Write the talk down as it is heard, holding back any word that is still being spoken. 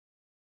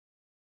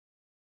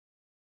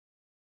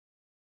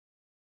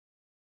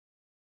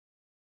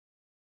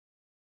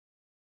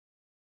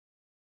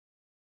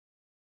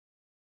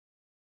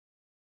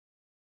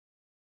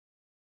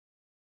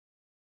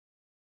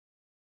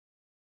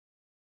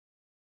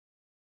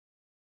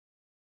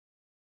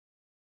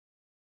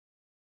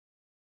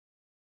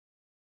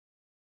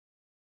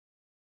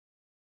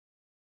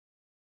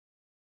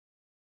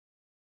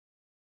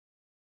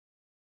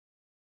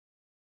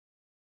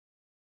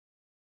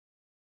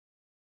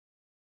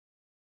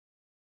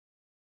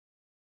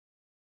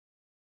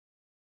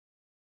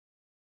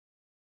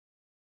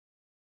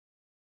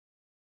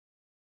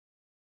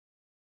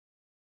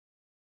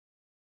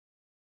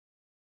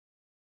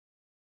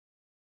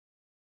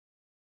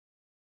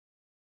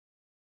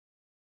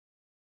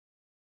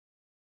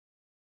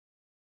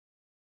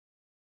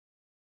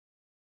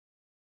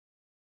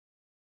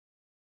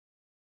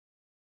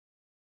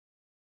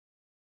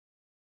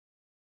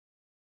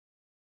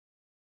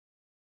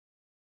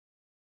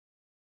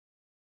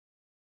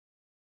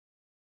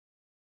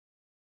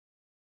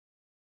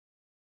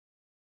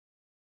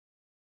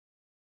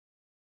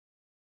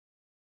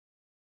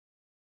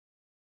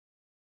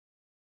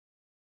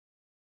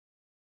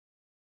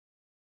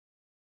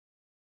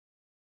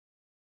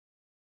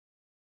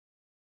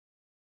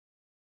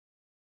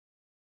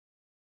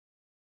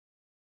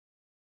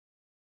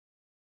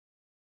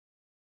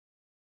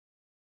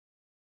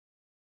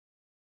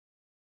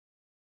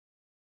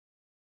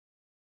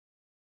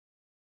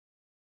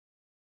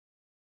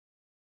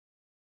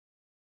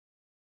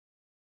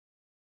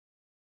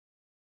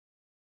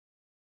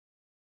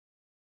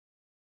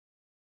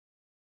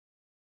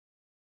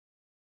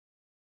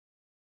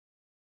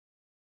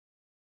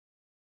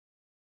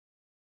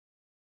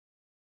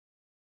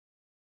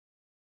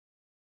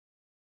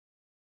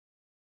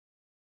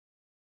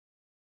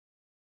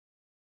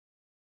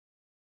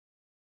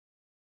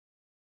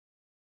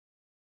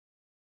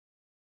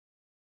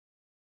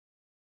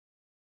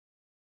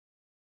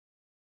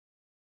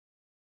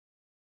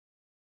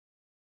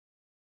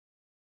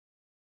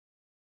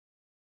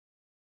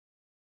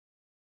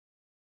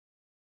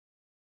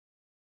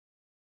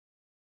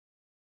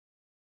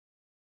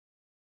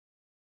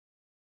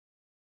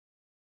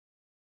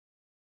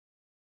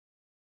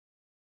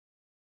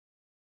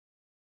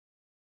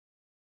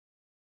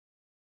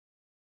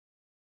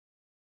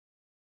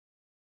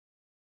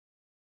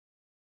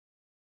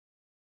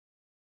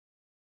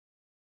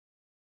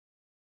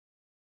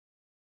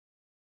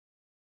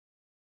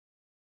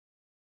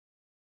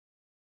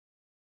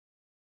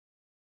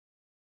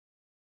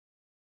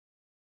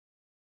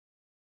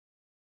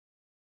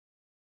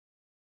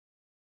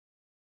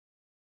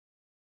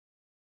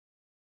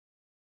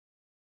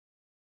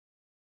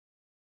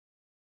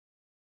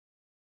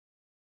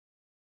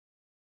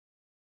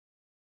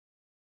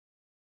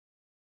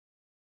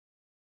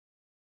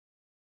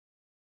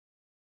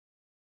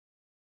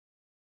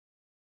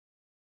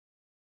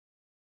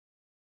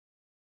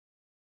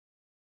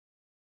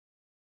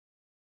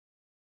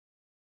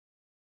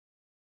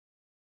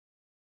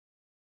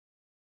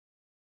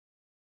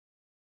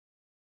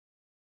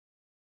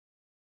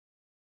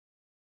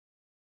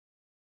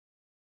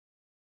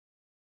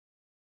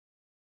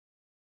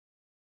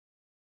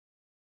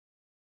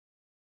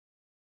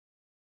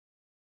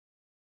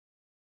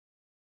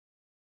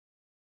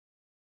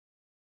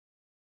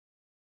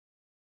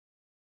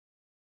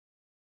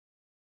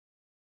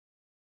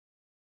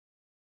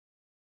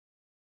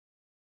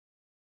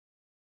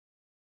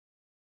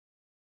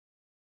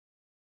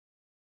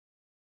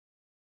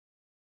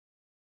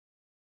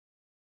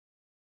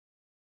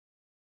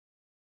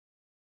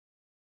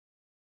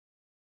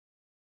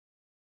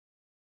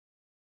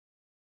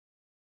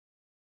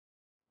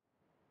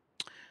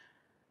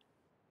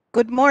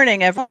Good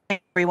morning,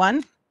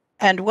 everyone,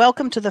 and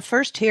welcome to the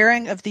first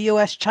hearing of the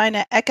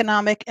U.S.-China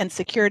Economic and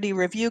Security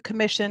Review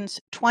Commission's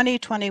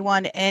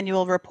 2021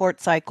 annual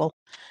report cycle.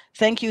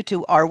 Thank you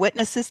to our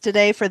witnesses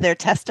today for their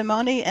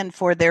testimony and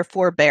for their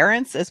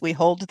forbearance as we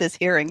hold this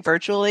hearing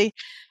virtually.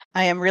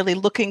 I am really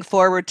looking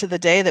forward to the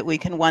day that we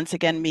can once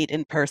again meet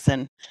in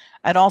person.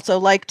 I'd also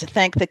like to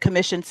thank the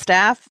Commission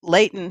staff,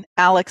 Leighton,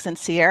 Alex, and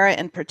Sierra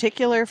in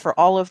particular, for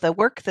all of the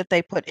work that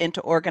they put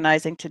into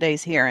organizing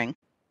today's hearing.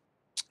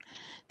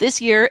 This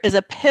year is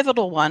a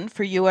pivotal one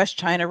for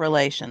U.S.-China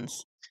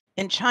relations.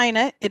 In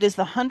China, it is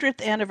the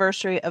 100th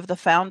anniversary of the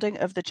founding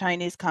of the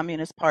Chinese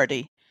Communist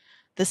Party.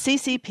 The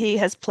CCP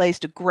has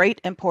placed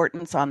great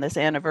importance on this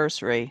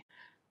anniversary.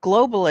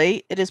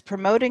 Globally, it is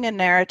promoting a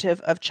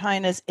narrative of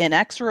China's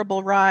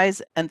inexorable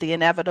rise and the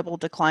inevitable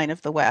decline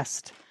of the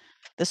West.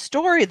 The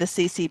story the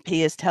CCP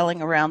is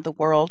telling around the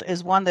world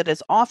is one that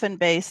is often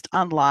based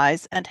on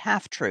lies and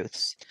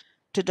half-truths.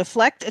 To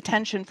deflect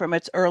attention from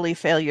its early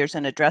failures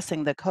in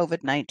addressing the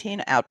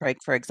COVID-19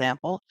 outbreak, for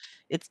example,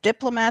 its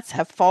diplomats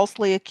have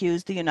falsely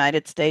accused the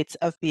United States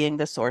of being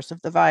the source of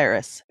the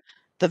virus.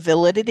 The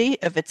validity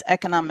of its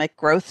economic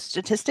growth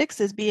statistics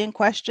is being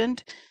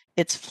questioned.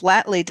 It's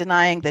flatly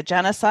denying the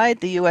genocide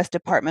the U.S.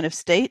 Department of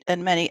State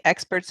and many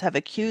experts have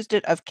accused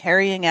it of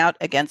carrying out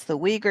against the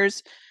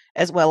Uyghurs,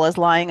 as well as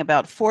lying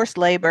about forced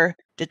labor,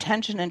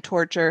 detention and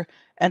torture,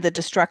 and the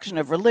destruction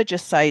of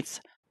religious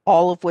sites,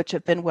 all of which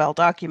have been well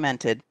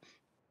documented.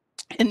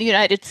 In the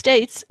United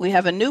States, we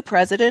have a new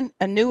president,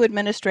 a new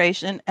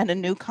administration, and a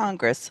new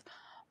Congress,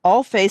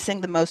 all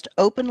facing the most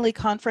openly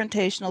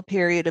confrontational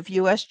period of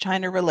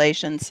U.S.-China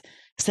relations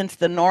since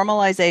the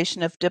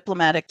normalization of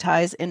diplomatic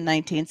ties in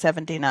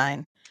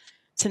 1979.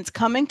 Since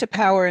coming to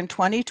power in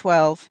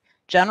 2012,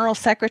 General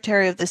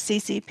Secretary of the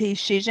CCP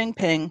Xi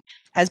Jinping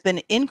has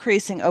been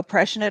increasing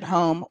oppression at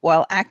home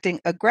while acting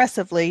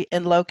aggressively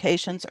in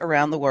locations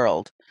around the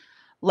world.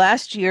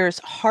 Last year's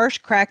harsh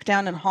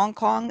crackdown in Hong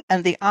Kong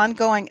and the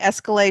ongoing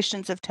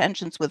escalations of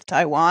tensions with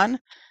Taiwan,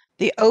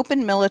 the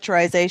open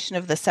militarization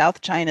of the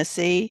South China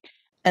Sea,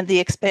 and the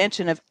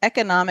expansion of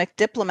economic,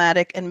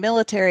 diplomatic, and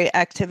military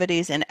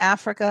activities in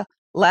Africa,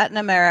 Latin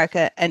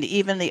America, and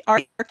even the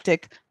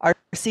Arctic are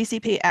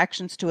CCP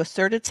actions to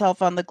assert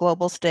itself on the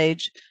global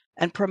stage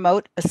and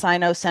promote a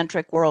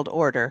Sino-centric world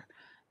order.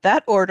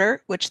 That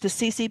order, which the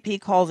CCP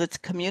calls its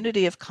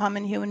community of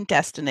common human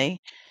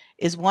destiny,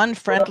 is one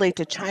friendly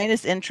to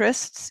China's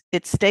interests,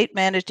 its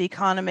state-managed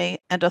economy,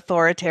 and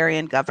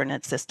authoritarian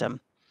governance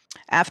system.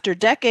 After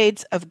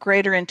decades of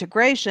greater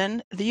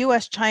integration, the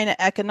U.S.-China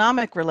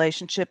economic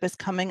relationship is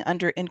coming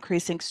under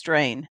increasing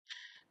strain.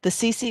 The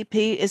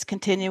CCP is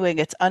continuing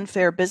its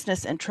unfair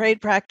business and trade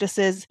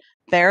practices,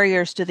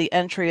 barriers to the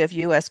entry of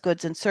U.S.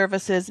 goods and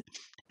services,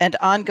 and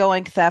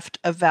ongoing theft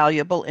of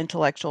valuable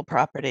intellectual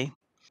property.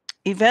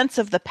 Events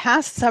of the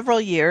past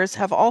several years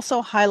have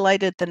also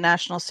highlighted the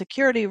national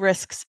security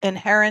risks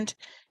inherent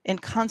in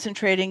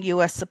concentrating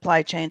U.S.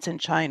 supply chains in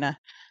China.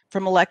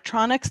 From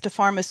electronics to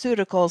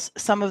pharmaceuticals,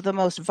 some of the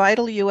most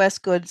vital U.S.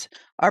 goods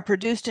are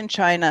produced in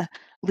China,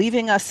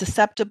 leaving us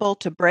susceptible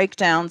to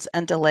breakdowns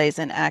and delays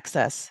in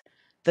access.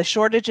 The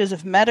shortages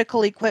of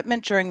medical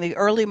equipment during the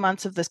early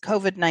months of this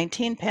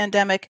COVID-19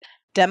 pandemic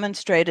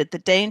demonstrated the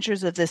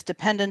dangers of this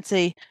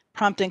dependency,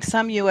 prompting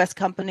some U.S.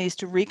 companies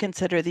to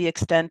reconsider the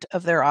extent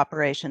of their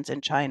operations in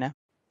China.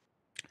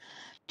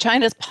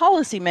 China's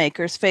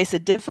policymakers face a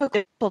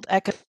difficult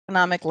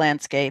economic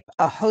landscape,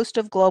 a host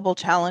of global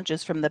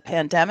challenges from the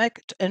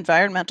pandemic to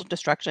environmental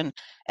destruction,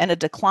 and a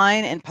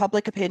decline in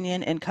public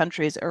opinion in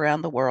countries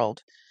around the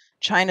world.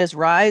 China's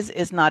rise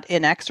is not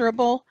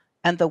inexorable,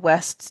 and the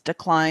West's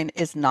decline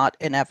is not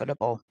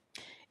inevitable.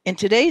 In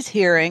today's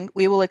hearing,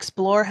 we will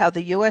explore how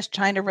the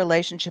U.S.-China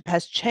relationship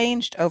has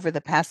changed over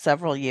the past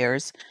several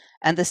years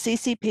and the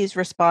CCP's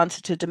response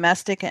to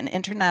domestic and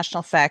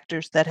international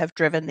factors that have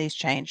driven these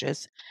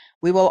changes.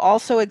 We will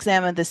also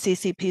examine the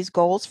CCP's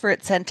goals for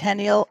its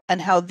Centennial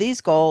and how these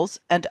goals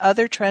and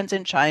other trends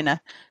in China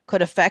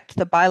could affect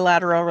the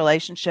bilateral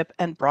relationship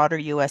and broader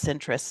U.S.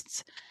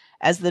 interests.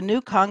 As the new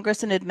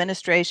Congress and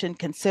administration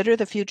consider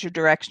the future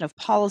direction of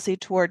policy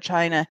toward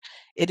China,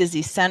 it is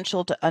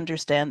essential to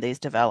understand these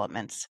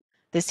developments.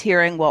 This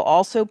hearing will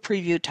also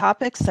preview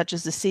topics such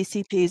as the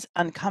CCP's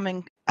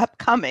upcoming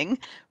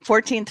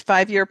 14th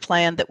five-year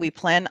plan that we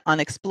plan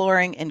on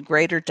exploring in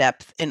greater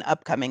depth in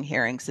upcoming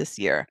hearings this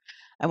year.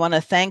 I want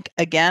to thank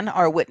again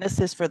our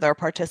witnesses for their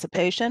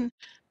participation.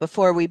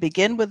 Before we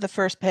begin with the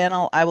first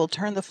panel, I will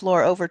turn the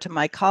floor over to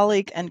my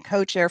colleague and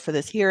co-chair for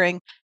this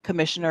hearing,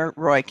 Commissioner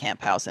Roy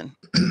Camphausen.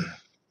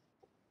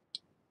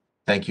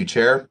 Thank you,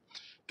 Chair.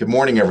 Good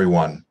morning,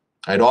 everyone.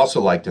 I'd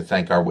also like to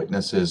thank our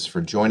witnesses for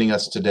joining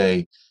us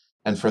today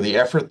and for the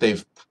effort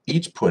they've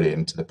each put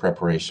into the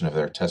preparation of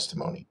their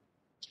testimony.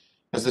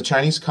 As the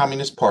Chinese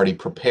Communist Party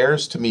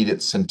prepares to meet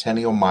its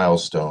centennial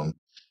milestone,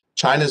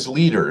 China's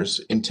leaders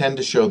intend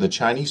to show the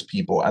Chinese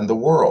people and the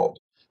world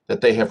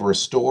that they have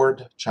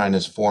restored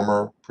China's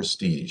former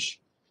prestige.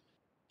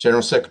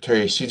 General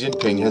Secretary Xi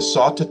Jinping has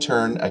sought to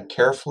turn a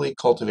carefully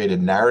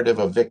cultivated narrative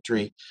of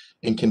victory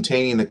in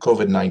containing the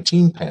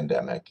COVID-19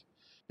 pandemic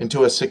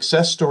into a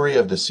success story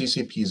of the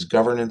CCP's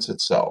governance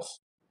itself.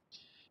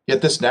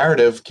 Yet this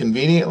narrative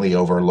conveniently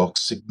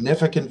overlooks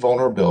significant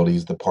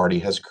vulnerabilities the party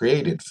has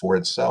created for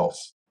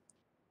itself.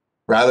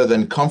 Rather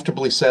than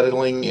comfortably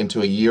settling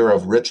into a year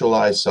of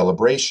ritualized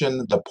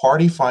celebration, the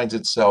party finds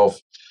itself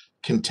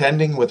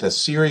contending with a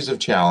series of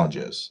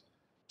challenges,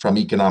 from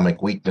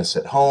economic weakness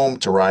at home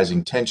to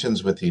rising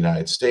tensions with the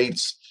United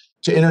States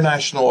to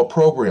international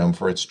opprobrium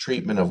for its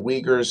treatment of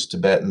Uyghurs,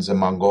 Tibetans, and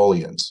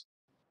Mongolians,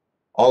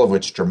 all of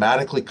which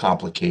dramatically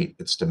complicate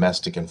its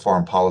domestic and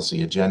foreign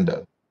policy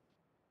agenda.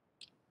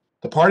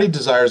 The party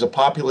desires a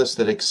populace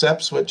that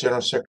accepts what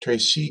General Secretary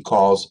Xi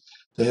calls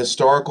the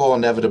historical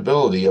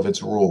inevitability of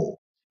its rule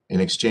in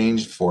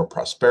exchange for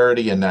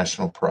prosperity and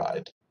national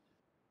pride.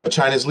 But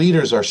China's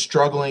leaders are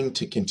struggling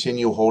to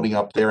continue holding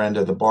up their end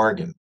of the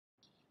bargain.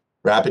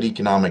 Rapid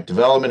economic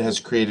development has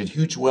created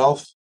huge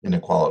wealth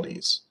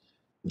inequalities.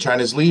 And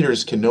China's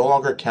leaders can no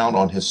longer count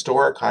on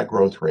historic high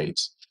growth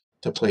rates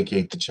to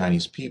placate the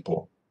Chinese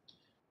people.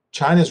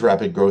 China's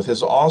rapid growth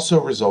has also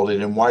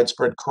resulted in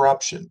widespread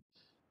corruption,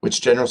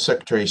 which General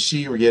Secretary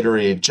Xi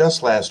reiterated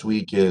just last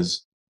week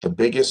is the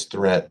biggest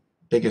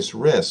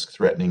risk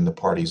threatening the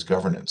party's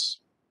governance.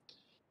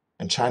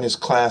 And China's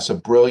class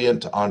of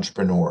brilliant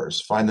entrepreneurs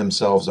find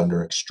themselves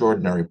under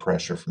extraordinary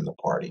pressure from the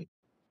party.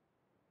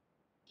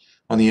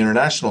 On the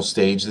international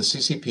stage, the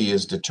CCP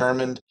is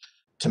determined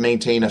to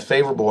maintain a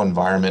favorable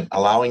environment,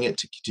 allowing it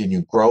to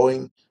continue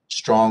growing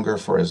stronger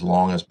for as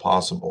long as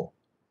possible.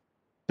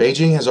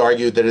 Beijing has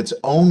argued that its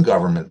own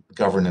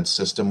governance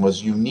system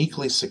was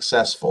uniquely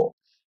successful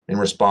in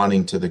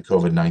responding to the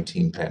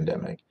COVID-19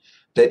 pandemic,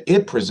 that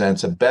it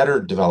presents a better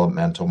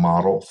developmental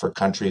model for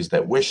countries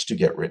that wish to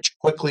get rich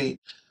quickly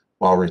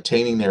while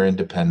retaining their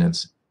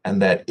independence,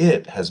 and that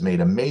it has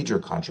made a major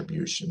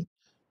contribution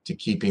to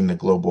keeping the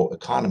global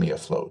economy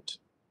afloat.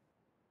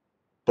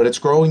 But its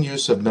growing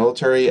use of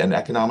military and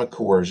economic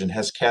coercion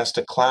has cast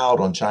a cloud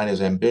on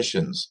China's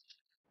ambitions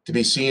to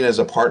be seen as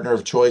a partner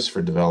of choice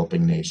for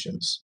developing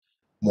nations.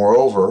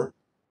 Moreover,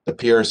 the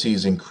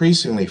PRC's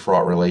increasingly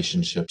fraught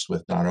relationships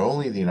with not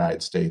only the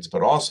United States,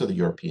 but also the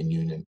European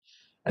Union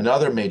and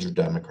other major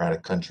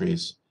democratic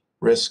countries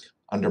risk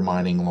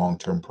undermining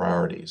long-term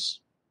priorities.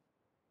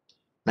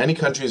 Many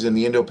countries in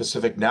the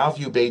Indo-Pacific now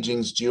view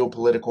Beijing's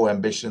geopolitical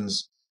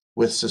ambitions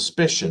with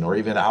suspicion or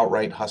even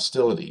outright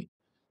hostility.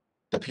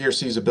 The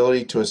PRC's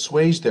ability to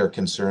assuage their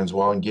concerns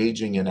while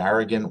engaging in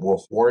arrogant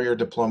wolf warrior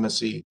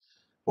diplomacy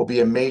will be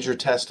a major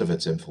test of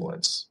its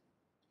influence.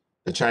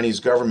 The Chinese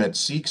government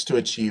seeks to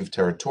achieve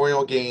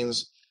territorial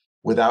gains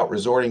without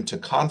resorting to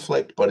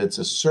conflict, but its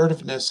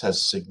assertiveness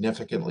has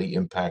significantly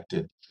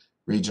impacted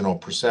regional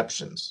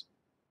perceptions.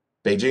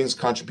 Beijing's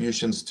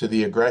contributions to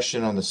the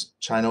aggression on the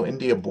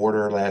China-India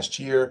border last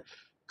year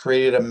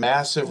created a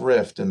massive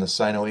rift in the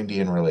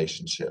Sino-Indian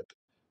relationship,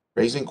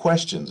 raising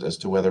questions as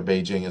to whether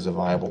Beijing is a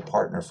viable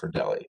partner for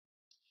Delhi.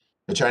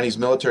 The Chinese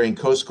military and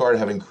Coast Guard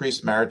have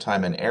increased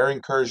maritime and air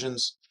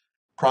incursions,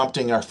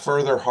 prompting a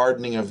further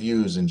hardening of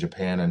views in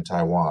Japan and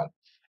Taiwan,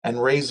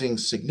 and raising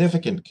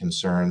significant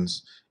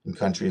concerns in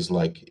countries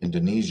like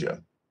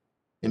Indonesia.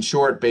 In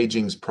short,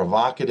 Beijing's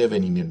provocative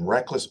and even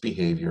reckless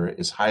behavior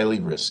is highly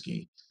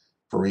risky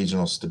for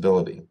regional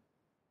stability.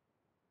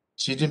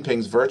 Xi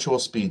Jinping's virtual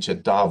speech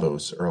at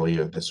Davos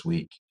earlier this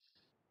week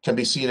can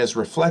be seen as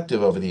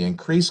reflective of the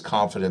increased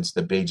confidence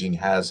that Beijing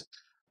has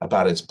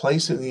about its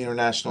place in the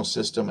international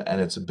system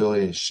and its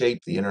ability to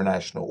shape the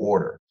international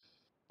order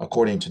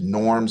according to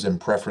norms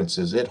and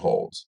preferences it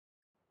holds.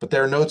 But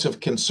there are notes of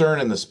concern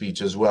in the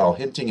speech as well,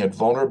 hinting at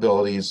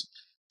vulnerabilities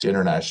to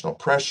international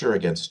pressure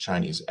against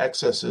Chinese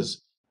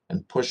excesses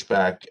and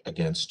pushback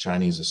against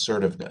Chinese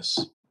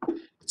assertiveness.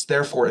 It's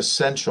therefore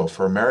essential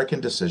for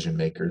American decision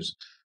makers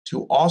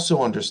to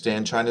also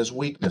understand China's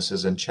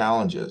weaknesses and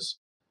challenges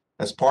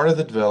as part of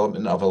the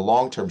development of a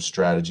long-term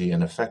strategy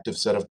and effective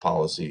set of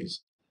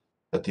policies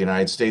that the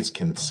United States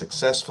can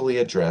successfully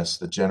address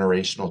the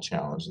generational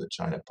challenge that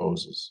China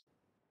poses.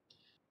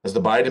 As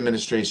the Biden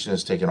administration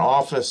has taken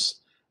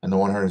office and the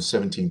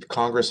 117th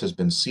Congress has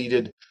been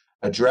seated,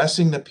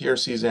 addressing the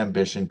PRC's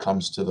ambition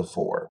comes to the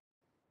fore.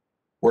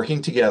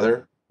 Working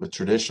together with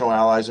traditional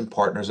allies and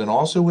partners, and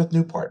also with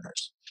new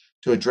partners,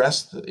 to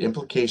address the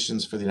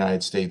implications for the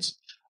United States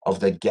of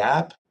the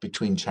gap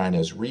between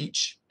China's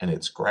reach and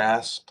its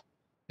grasp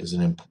is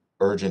an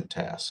urgent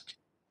task.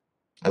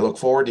 I look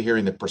forward to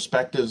hearing the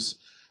perspectives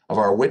of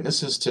our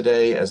witnesses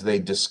today as they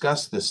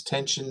discuss this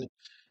tension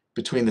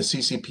between the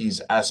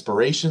CCP's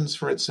aspirations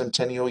for its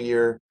centennial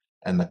year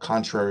and the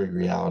contrary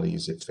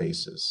realities it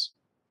faces.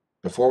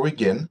 Before we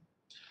begin,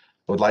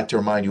 I would like to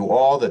remind you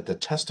all that the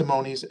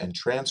testimonies and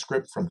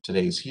transcript from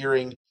today's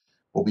hearing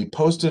will be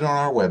posted on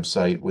our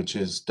website, which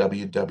is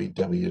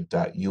www.uscc.gov.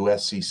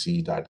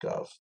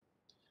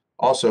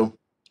 Also,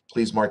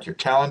 please mark your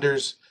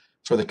calendars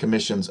for the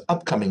Commission's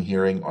upcoming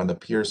hearing on the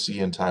PRC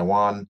in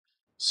Taiwan,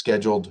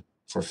 scheduled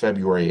for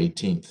February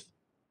 18th.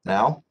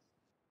 Now,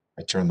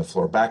 I turn the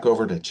floor back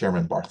over to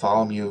Chairman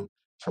Bartholomew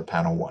for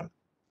Panel 1.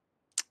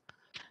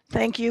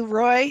 Thank you,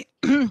 Roy.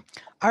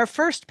 Our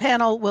first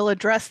panel will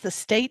address the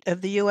state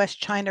of the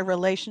U.S.-China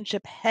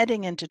relationship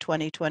heading into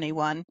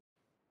 2021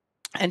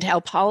 and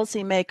how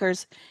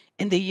policymakers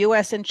in the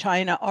U.S. and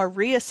China are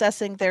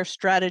reassessing their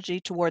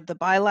strategy toward the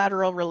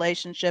bilateral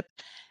relationship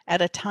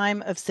at a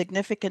time of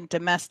significant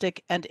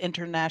domestic and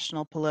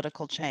international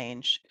political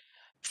change.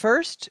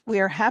 First, we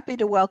are happy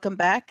to welcome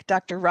back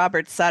Dr.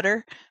 Robert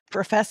Sutter,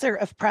 Professor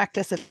of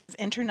Practice of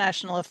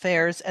International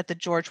Affairs at the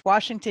George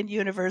Washington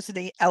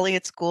University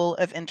Elliott School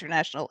of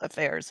International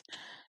Affairs.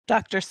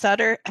 Dr.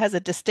 Sutter has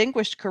a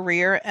distinguished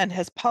career and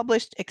has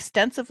published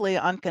extensively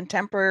on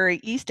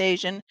contemporary East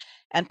Asian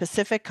and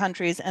Pacific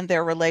countries and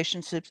their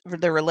relations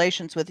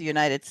with the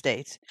United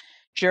States.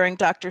 During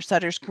Dr.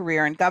 Sutter's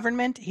career in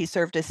government, he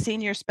served as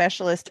Senior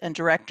Specialist and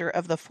Director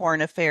of the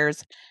Foreign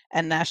Affairs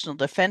and National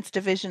Defense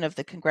Division of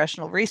the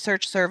Congressional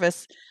Research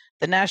Service,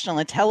 the National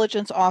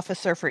Intelligence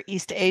Officer for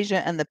East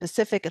Asia and the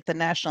Pacific at the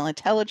National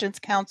Intelligence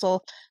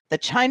Council, the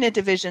China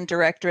Division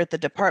Director at the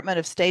Department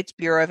of State's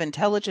Bureau of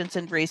Intelligence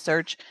and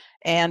Research,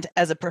 and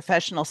as a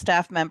professional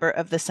staff member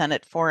of the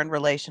Senate Foreign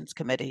Relations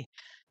Committee.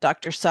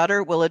 Dr.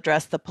 Sutter will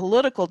address the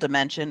political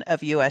dimension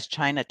of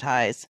U.S.-China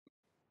ties.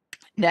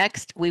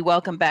 Next, we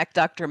welcome back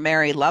Dr.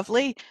 Mary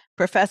Lovely,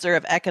 Professor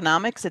of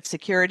Economics at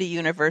Security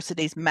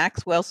University's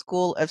Maxwell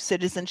School of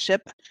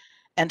Citizenship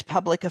and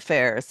Public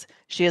Affairs.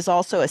 She is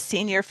also a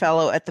Senior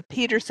Fellow at the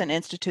Peterson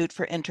Institute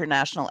for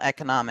International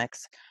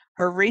Economics.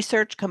 Her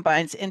research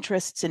combines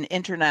interests in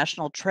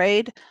international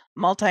trade,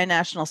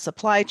 multinational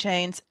supply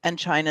chains, and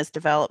China's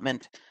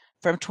development.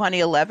 From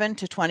 2011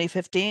 to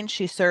 2015,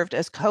 she served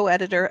as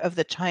co-editor of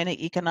the China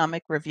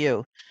Economic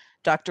Review.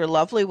 Dr.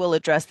 Lovely will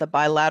address the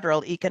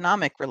bilateral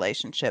economic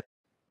relationship.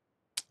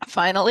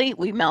 Finally,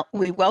 we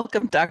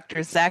welcome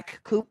Dr.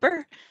 Zach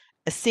Cooper,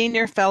 a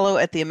Senior Fellow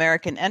at the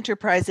American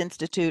Enterprise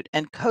Institute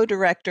and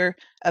co-director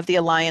of the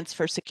Alliance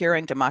for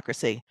Securing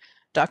Democracy.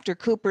 Dr.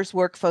 Cooper's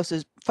work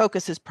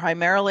focuses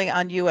primarily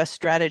on U.S.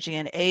 strategy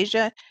in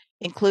Asia,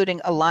 including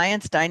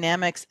alliance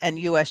dynamics and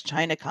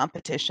U.S.-China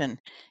competition.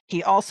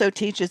 He also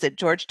teaches at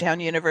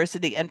Georgetown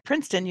University and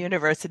Princeton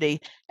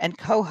University and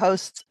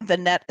co-hosts the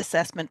Net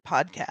Assessment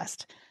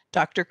podcast.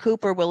 Dr.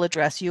 Cooper will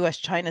address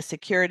U.S.-China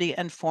security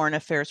and foreign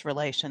affairs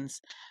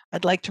relations.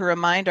 I'd like to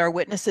remind our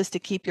witnesses to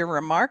keep your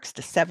remarks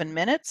to 7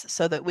 minutes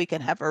so that we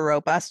can have a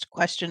robust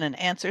question and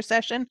answer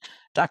session.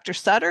 Dr.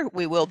 Sutter,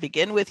 we will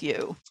begin with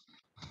you.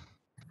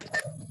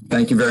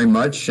 Thank you very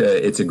much.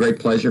 It's a great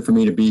pleasure for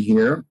me to be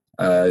here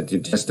to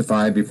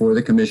testify before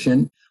the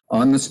Commission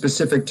on the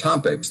specific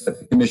topics that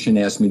the Commission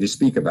asked me to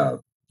speak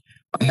about.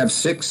 I have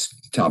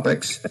 6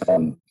 topics.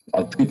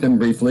 I'll treat them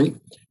briefly,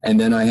 and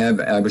then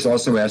I was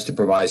also asked to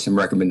provide some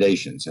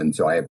recommendations, and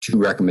so I have 2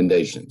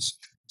 recommendations.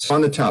 So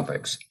on the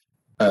topics,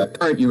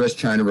 current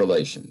U.S.-China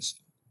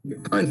relations. The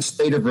current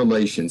state of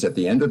relations at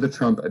the end of the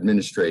Trump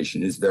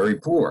administration is very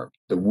poor,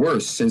 the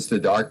worst since the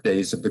dark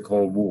days of the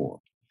Cold War.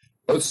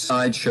 Both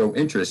sides show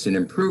interest in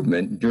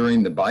improvement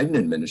during the Biden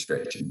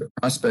administration, but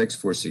prospects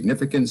for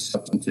significant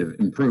substantive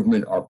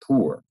improvement are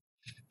poor.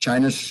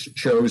 China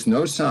shows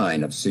no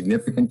sign of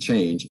significant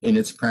change in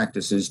its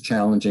practices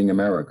challenging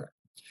America.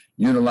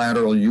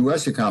 Unilateral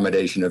U.S.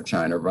 accommodation of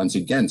China runs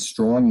against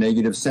strong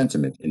negative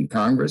sentiment in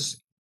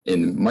Congress,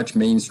 in much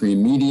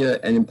mainstream media,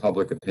 and in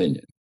public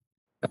opinion.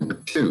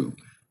 Number 2,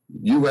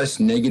 U.S.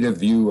 negative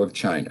view of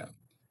China.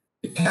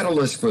 The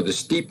catalyst for the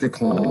steep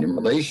decline in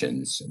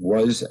relations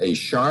was a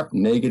sharp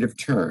negative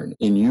turn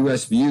in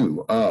U.S.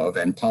 view of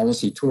and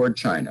policy toward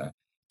China,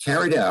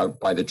 carried out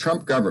by the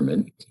Trump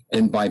government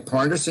and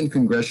bipartisan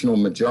congressional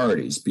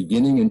majorities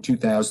beginning in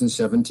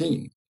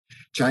 2017.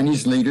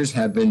 Chinese leaders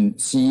have been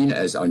seen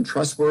as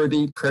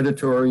untrustworthy,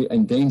 predatory,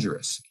 and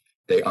dangerous.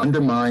 They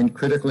undermined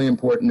critically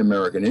important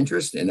American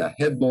interests in a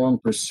headlong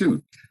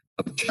pursuit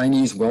of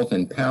Chinese wealth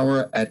and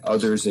power at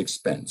others'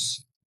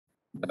 expense.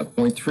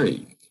 Point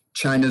 3.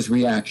 China's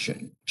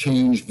reaction,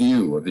 changed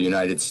view of the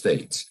United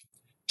States.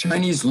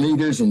 Chinese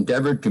leaders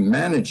endeavored to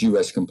manage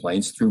U.S.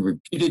 complaints through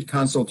repeated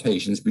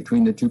consultations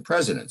between the 2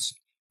 presidents.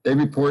 They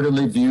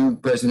reportedly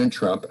viewed President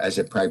Trump as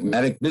a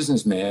pragmatic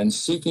businessman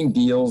seeking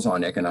deals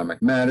on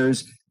economic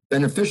matters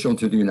beneficial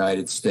to the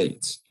United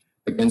States.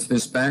 Against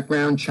this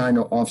background,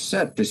 China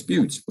offset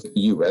disputes with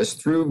the U.S.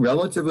 through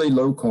relatively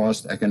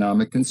low-cost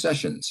economic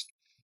concessions.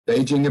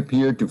 Beijing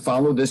appeared to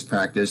follow this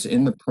practice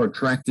in the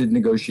protracted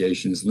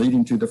negotiations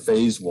leading to the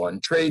Phase 1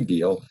 trade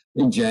deal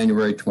in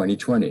January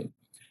 2020.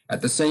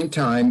 At the same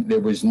time, there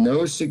was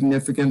no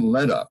significant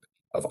let-up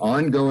of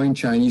ongoing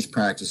Chinese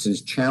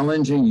practices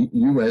challenging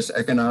U.S.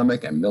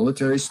 economic and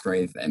military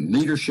strength and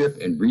leadership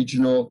in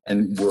regional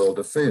and world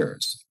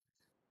affairs.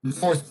 The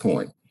 4th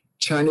point,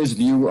 China's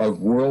view of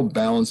world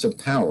balance of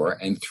power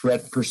and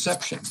threat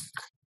perception.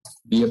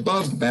 The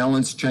above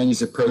balanced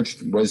Chinese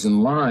approach was in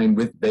line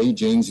with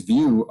Beijing's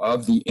view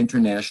of the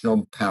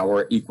international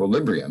power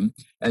equilibrium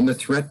and the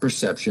threat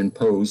perception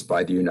posed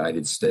by the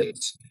United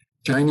States.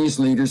 Chinese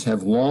leaders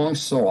have long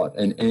sought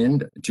an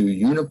end to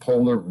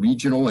unipolar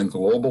regional and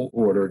global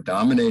order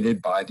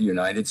dominated by the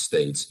United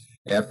States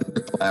after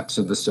the collapse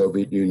of the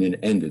Soviet Union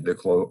ended the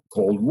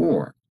Cold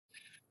War.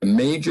 The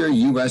major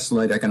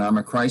U.S.-led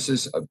economic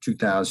crisis of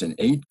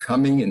 2008,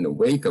 coming in the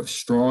wake of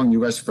strong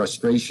U.S.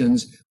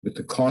 frustrations with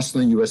the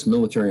costly U.S.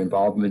 military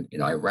involvement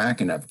in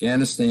Iraq and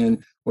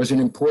Afghanistan, was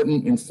an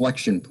important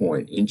inflection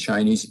point in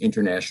Chinese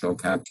international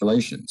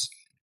calculations.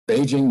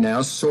 Beijing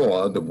now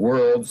saw the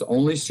world's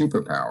only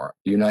superpower,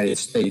 the United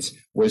States,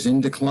 was in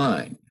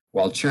decline,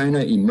 while China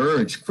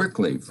emerged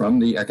quickly from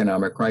the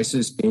economic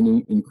crisis,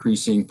 gaining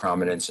increasing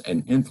prominence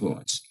and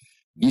influence.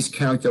 These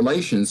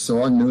calculations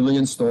saw newly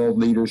installed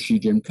leader Xi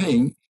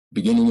Jinping,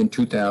 beginning in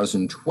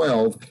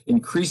 2012,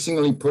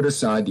 increasingly put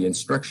aside the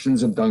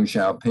instructions of Deng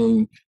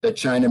Xiaoping that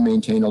China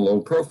maintain a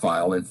low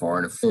profile in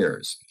foreign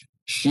affairs.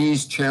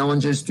 Xi's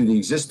challenges to the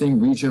existing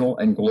regional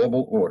and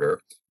global order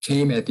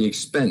came at the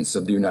expense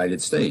of the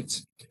United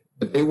States,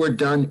 but they were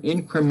done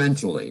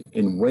incrementally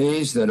in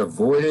ways that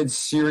avoided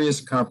serious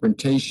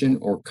confrontation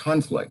or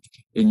conflict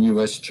in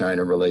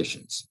U.S.-China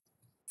relations.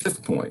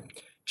 Fifth point,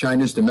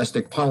 China's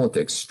domestic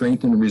politics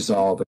strengthened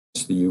resolve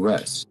against the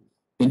U.S.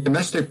 In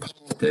domestic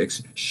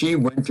politics, Xi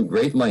went to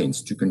great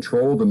lengths to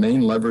control the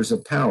main levers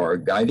of power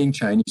guiding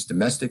Chinese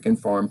domestic and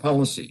foreign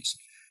policies.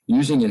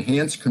 Using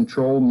enhanced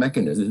control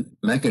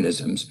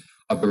mechanisms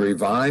of the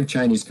revived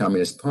Chinese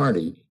Communist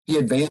Party, he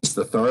advanced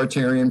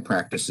authoritarian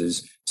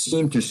practices,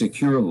 seemed to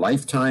secure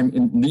lifetime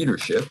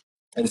leadership,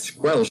 and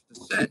squelched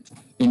dissent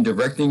in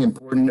directing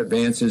important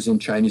advances in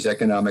Chinese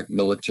economic,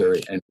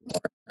 military, and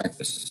foreign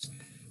practices.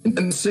 And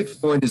then the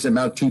sixth point is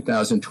about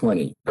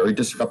 2020, very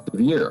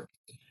disruptive year.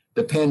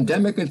 The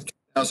pandemic in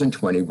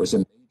 2020 was a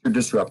major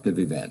disruptive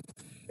event.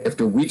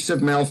 After weeks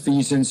of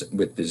malfeasance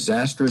with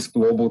disastrous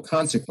global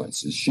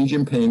consequences, Xi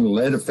Jinping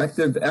led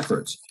effective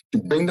efforts to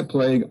bring the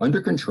plague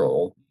under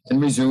control and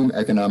resume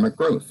economic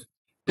growth.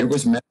 There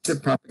was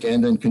massive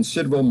propaganda and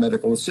considerable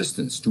medical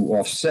assistance to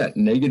offset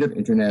negative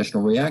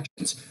international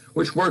reactions,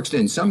 which works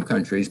in some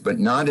countries, but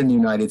not in the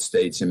United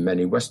States and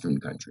many Western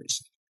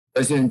countries.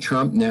 President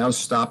Trump now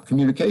stopped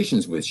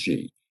communications with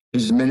Xi.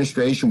 His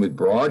administration, with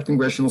broad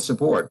congressional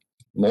support,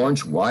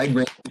 launched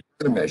wide-ranging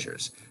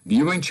measures,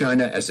 viewing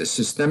China as a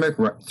systemic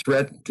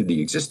threat to the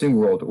existing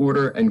world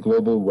order and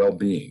global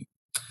well-being.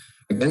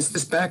 Against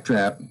this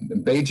backdrop,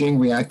 Beijing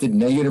reacted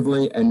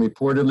negatively and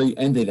reportedly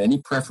ended any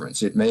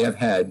preference it may have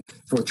had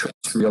for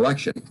Trump's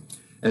re-election.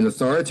 An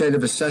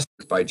authoritative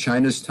assessment by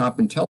China's top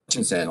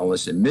intelligence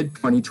analysts in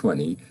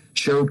mid-2020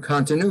 showed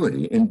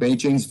continuity in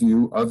Beijing's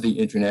view of the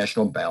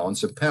international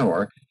balance of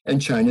power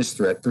and China's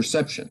threat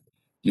perception.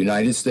 The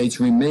United States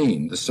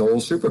remained the sole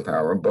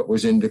superpower, but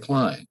was in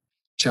decline.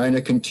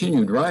 China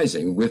continued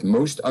rising, with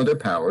most other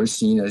powers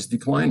seen as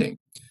declining.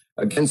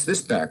 Against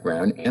this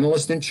background,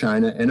 analysts in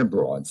China and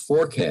abroad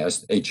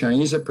forecast a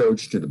Chinese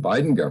approach to the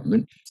Biden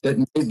government that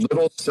made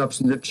little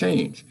substantive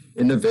change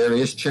in the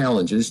various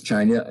challenges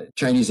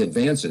Chinese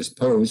advances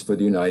pose for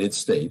the United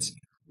States,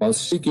 while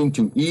seeking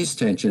to ease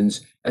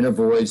tensions and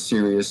avoid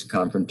serious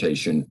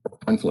confrontation or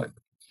conflict.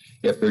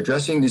 After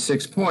addressing these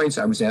 6 points,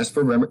 I was asked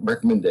for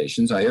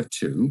recommendations. I have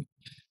two.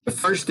 The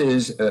first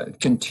is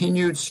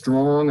continued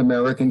strong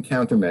American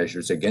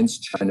countermeasures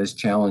against China's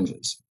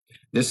challenges.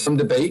 There's some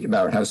debate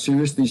about how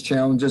serious these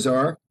challenges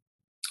are.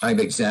 I've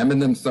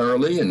examined them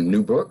thoroughly in a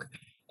new book,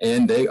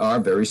 and they are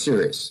very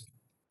serious.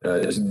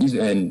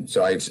 And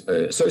so I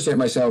associate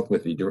myself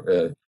with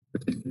the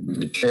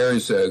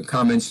chair's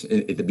comments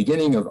at the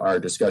beginning of our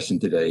discussion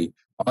today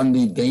on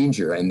the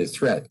danger and the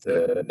threat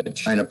that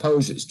China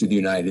poses to the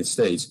United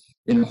States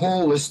in a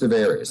whole list of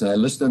areas. And I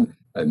list them: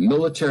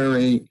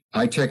 military,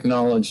 high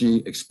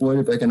technology,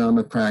 exploitative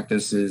economic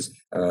practices,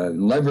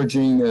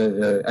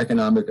 leveraging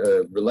economic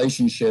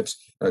relationships,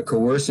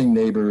 coercing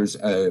neighbors,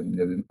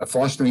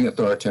 fostering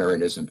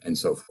authoritarianism, and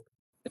so forth.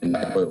 And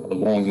I have a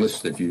long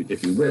list if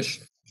you wish.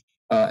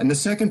 And the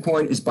second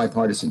point is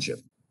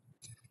bipartisanship.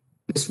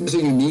 This was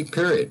a unique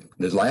period.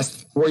 The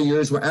last 4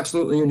 years were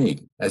absolutely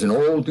unique. As an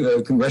old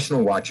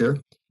congressional watcher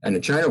and a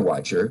China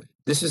watcher,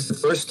 this is the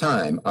first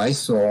time I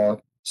saw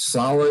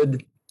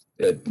solid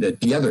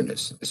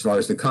togetherness as far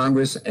as the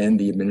Congress and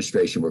the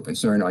administration were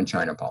concerned on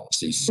China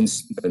policy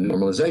since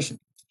normalization.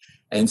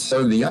 And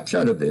so the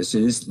upshot of this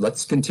is,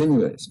 let's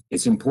continue this.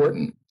 It's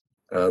important.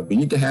 We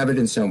need to have it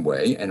in some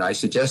way. And I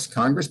suggest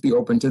Congress be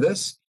open to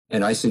this.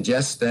 And I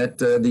suggest that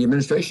the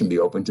administration be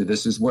open to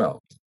this as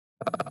well.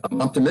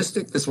 I'm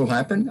optimistic this will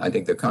happen. I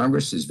think the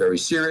Congress is very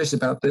serious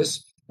about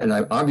this. And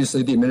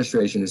obviously the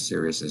administration is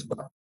serious as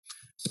well.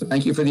 So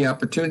thank you for the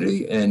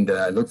opportunity. And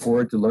I look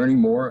forward to learning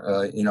more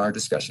in our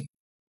discussion.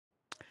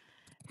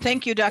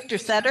 Thank you, Dr.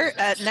 Setter.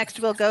 Next,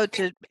 we'll go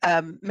to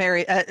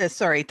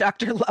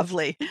Dr.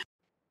 Lovely.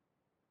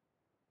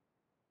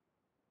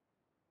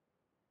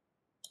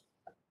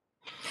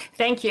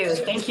 Thank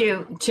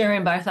you,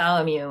 Chairman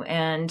Bartholomew.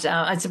 And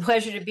it's a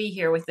pleasure to be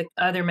here with the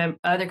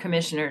other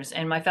commissioners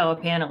and my fellow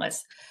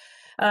panelists.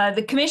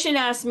 The commission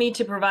asked me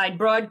to provide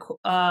broad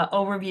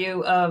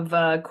overview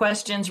of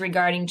questions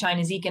regarding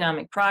China's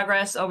economic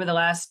progress over the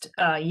last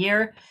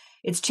year,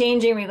 its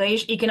changing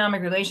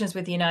economic relations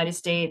with the United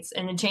States,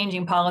 and the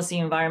changing policy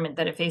environment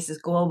that it faces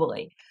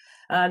globally.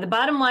 The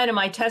bottom line of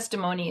my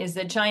testimony is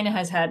that the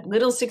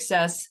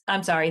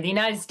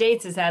United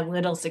States has had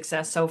little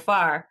success so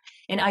far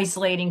in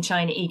isolating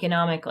China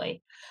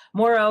economically.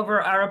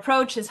 Moreover, our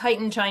approach has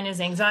heightened China's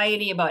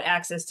anxiety about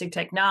access to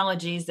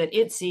technologies that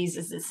it sees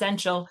as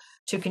essential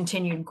to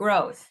continued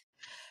growth.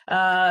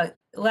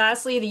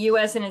 Lastly, the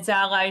U.S. and its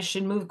allies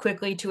should move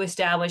quickly to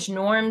establish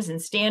norms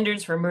and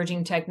standards for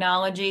emerging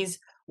technologies,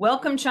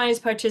 welcome China's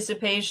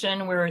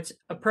participation where it's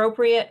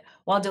appropriate,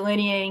 while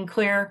delineating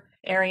clear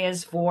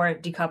areas for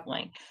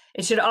decoupling.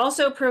 It should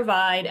also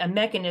provide a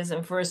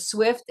mechanism for a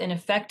swift and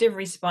effective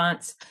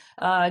response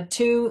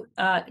to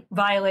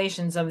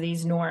violations of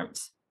these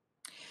norms.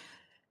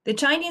 The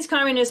Chinese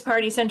Communist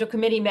Party Central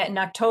Committee met in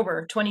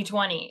October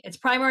 2020. Its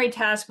primary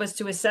task was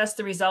to assess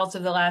the results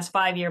of the last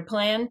 5-year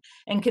plan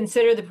and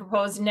consider the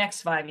proposed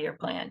next 5-year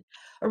plan.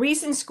 A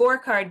recent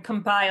scorecard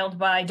compiled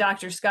by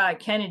Dr. Scott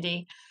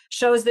Kennedy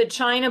shows that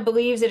China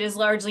believes it has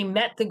largely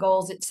met the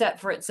goals it set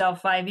for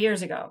itself 5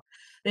 years ago.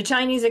 The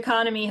Chinese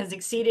economy has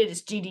exceeded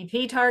its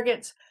GDP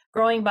targets,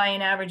 growing by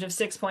an average of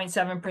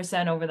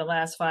 6.7% over the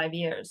last 5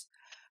 years.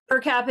 Per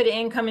capita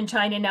income in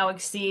China now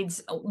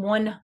exceeds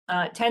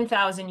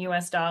 $10,000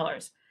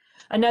 US.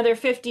 Another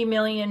 50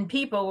 million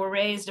people were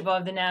raised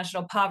above the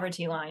national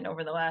poverty line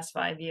over the last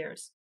 5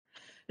 years.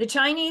 The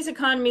Chinese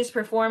economy's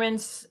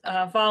performance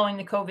following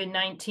the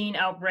COVID-19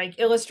 outbreak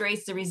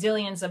illustrates the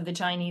resilience of the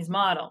Chinese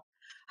model.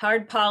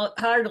 Hard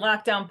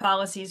lockdown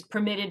policies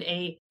permitted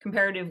a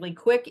comparatively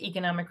quick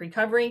economic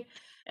recovery,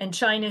 and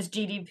China's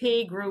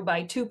GDP grew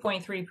by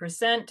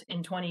 2.3%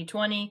 in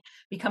 2020,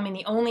 becoming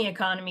the only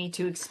economy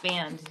to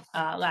expand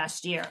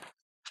last year.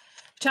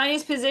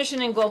 China's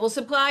position in global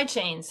supply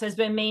chains has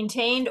been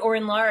maintained or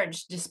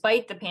enlarged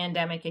despite the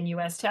pandemic and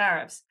U.S.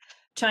 tariffs.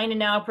 China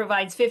now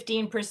provides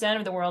 15%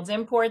 of the world's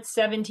imports,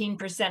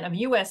 17% of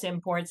U.S.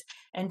 imports,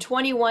 and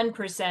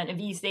 21% of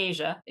East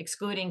Asia,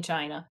 excluding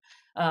China,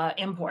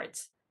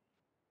 imports.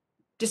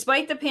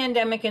 Despite the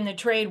pandemic and the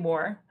trade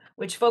war,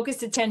 which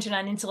focused attention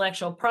on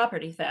intellectual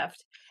property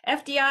theft,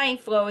 FDI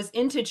flows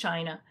into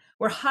China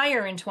were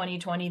higher in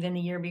 2020 than the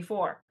year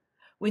before.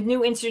 With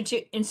new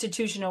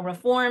institutional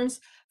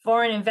reforms,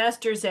 foreign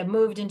investors have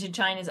moved into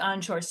China's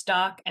onshore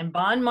stock and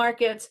bond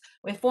markets,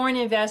 with foreign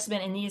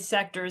investment in these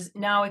sectors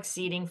now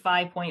exceeding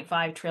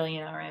 5.5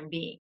 trillion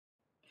RMB.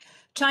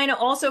 China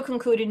also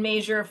concluded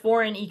major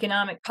foreign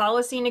economic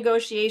policy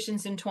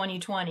negotiations in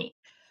 2020.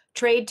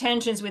 Trade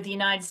tensions with the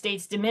United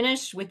States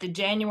diminished with the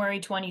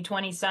January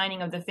 2020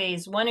 signing of the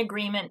Phase 1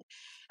 agreement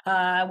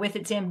with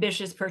its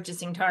ambitious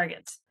purchasing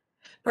targets.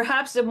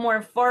 Perhaps of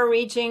more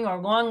far-reaching or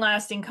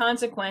long-lasting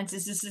consequence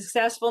is the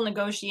successful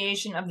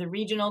negotiation of the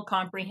Regional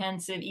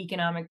Comprehensive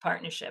Economic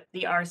Partnership,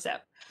 the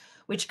RCEP,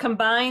 which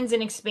combines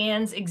and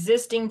expands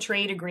existing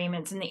trade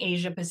agreements in the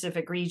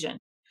Asia-Pacific region.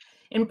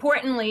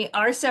 Importantly,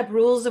 RCEP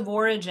rules of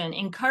origin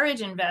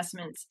encourage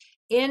investments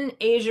in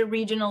Asia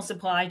regional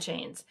supply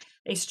chains.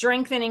 They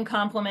strengthen and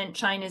complement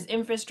China's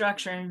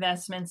infrastructure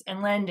investments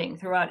and lending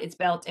throughout its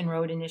Belt and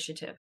Road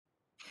Initiative.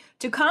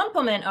 To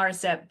complement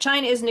RCEP,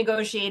 China is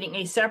negotiating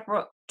a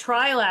separate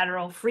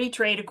trilateral free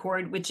trade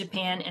accord with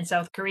Japan and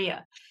South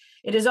Korea.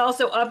 It is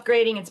also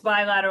upgrading its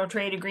bilateral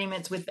trade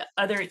agreements with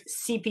other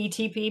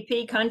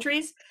CPTPP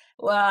countries,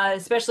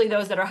 especially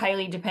those that are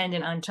highly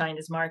dependent on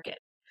China's market.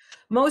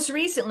 Most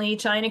recently,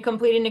 China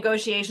completed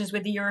negotiations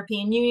with the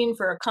European Union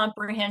for a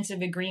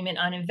comprehensive agreement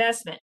on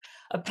investment,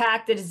 a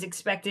pact that is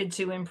expected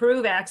to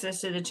improve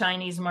access to the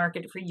Chinese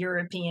market for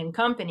European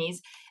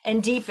companies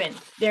and deepen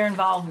their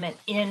involvement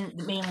in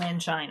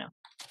mainland China.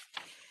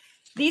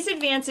 These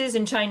advances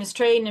in China's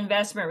trade and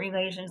investment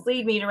relations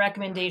lead me to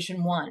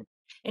recommendation 1.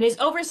 In its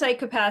oversight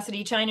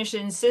capacity, China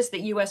should insist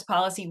that U.S.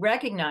 policy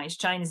recognize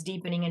China's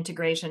deepening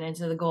integration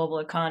into the global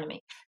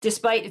economy,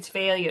 despite its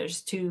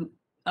failures to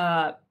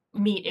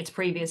meet its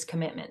previous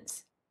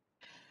commitments.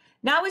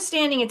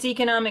 Notwithstanding its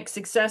economic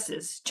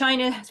successes,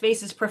 China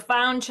faces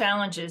profound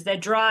challenges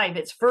that drive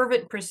its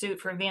fervent pursuit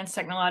for advanced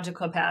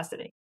technological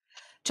capacity.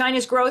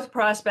 China's growth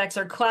prospects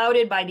are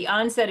clouded by the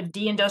onset of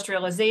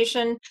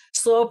deindustrialization,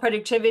 slow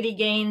productivity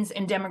gains,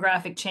 and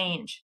demographic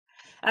change.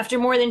 After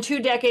more than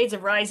 2 decades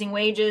of rising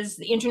wages,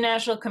 the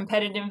international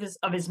competitiveness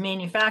of its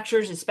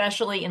manufacturers,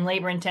 especially in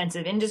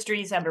labor-intensive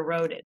industries, have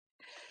eroded.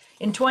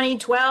 In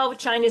 2012,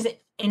 China's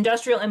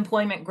industrial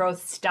employment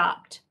growth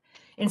stopped.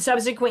 In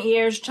subsequent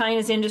years,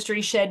 China's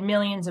industry shed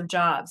millions of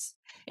jobs.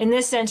 In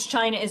this sense,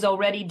 China is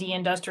already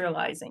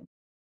deindustrializing.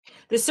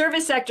 The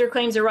service sector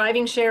claims a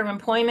rising share of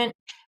employment,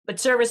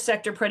 but service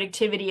sector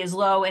productivity is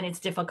low and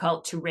it's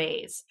difficult to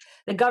raise.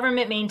 The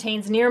government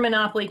maintains near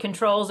monopoly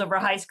controls over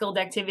high-skilled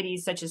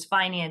activities such as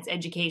finance,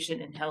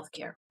 education, and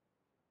healthcare.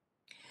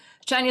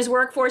 China's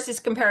workforce is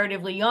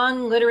comparatively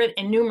young, literate,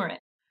 and numerate.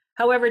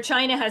 However,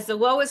 China has the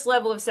lowest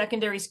level of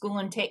secondary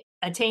school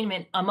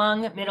attainment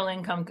among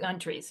middle-income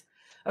countries.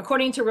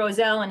 According to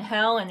Rosell and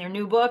Hell in their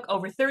new book,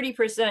 only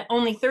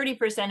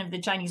 30% of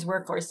the Chinese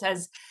workforce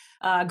has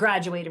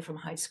graduated from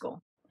high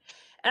school.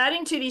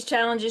 Adding to these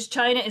challenges,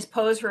 China is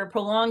posed for a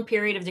prolonged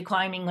period of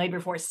declining labor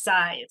force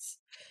size.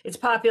 Its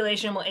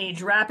population will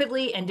age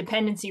rapidly and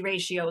dependency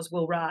ratios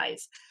will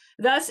rise.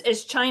 Thus,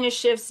 as China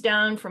shifts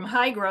down from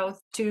high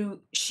growth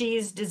to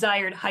Xi's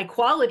desired high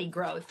quality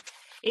growth,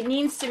 it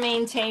needs to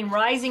maintain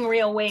rising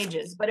real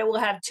wages, but it will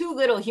have too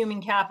little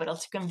human capital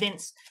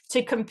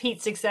to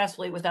compete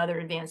successfully with other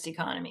advanced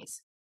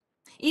economies.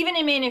 Even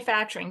in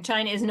manufacturing,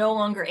 China is no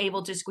longer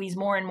able to squeeze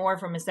more and more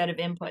from a set of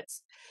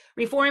inputs.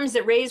 Reforms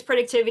that raised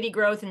productivity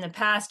growth in the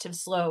past have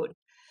slowed.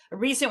 A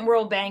recent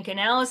World Bank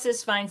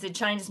analysis finds that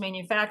China's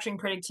manufacturing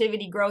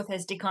productivity growth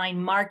has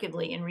declined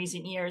markedly in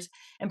recent years,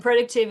 and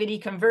productivity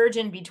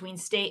conversion between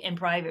state and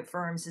private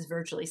firms has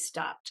virtually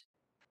stopped.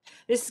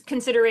 These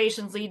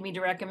considerations lead me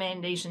to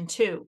recommendation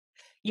 2.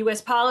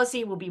 U.S.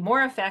 policy will be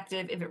more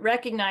effective if it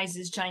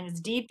recognizes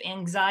China's deep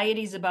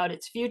anxieties about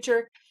its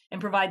future and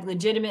provide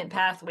legitimate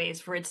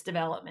pathways for its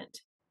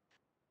development.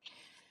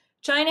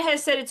 China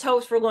has set its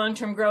hopes for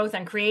long-term growth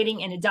on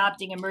creating and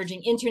adopting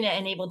emerging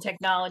internet-enabled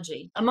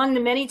technology. Among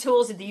the many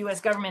tools that the U.S.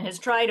 government has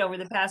tried over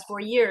the past 4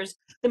 years,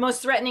 the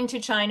most threatening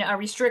to China are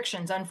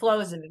restrictions on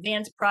flows of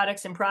advanced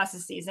products and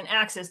processes and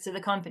access to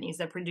the companies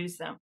that produce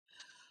them.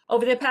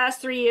 Over the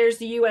past 3 years,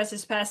 the U.S.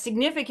 has passed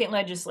significant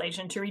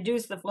legislation to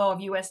reduce the flow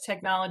of U.S.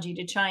 technology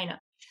to China.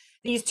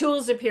 These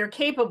tools appear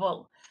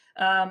capable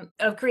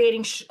of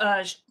creating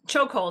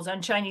chokeholds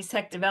on Chinese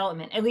tech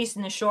development, at least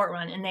in the short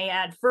run, and they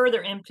add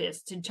further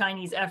impetus to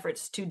Chinese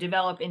efforts to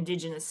develop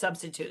indigenous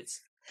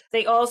substitutes.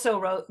 They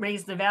also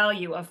raise the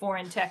value of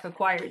foreign tech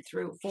acquired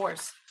through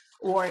force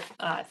or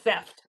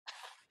theft.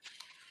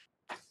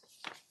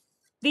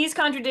 These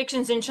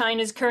contradictions in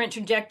China's current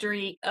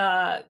trajectory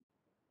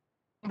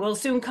will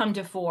soon come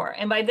to fore,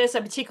 and by this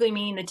I particularly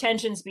mean the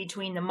tensions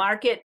between the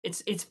market,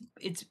 its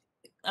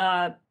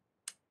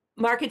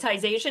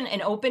marketization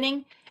and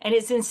opening, and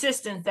its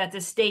insistence that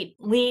the state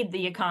lead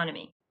the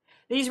economy.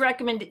 These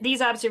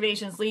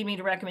observations lead me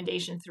to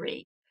recommendation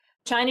 3.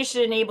 China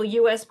should enable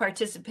U.S.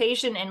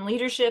 participation and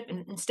leadership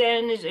in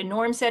standards and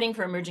norm setting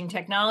for emerging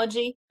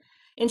technology.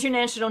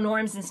 International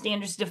norms and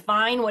standards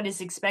define what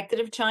is expected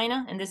of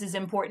China, and this is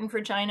important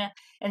for China,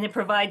 and it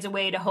provides a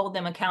way to hold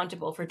them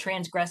accountable for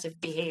transgressive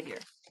behavior.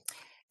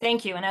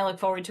 Thank you, and I look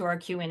forward to our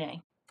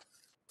Q&A.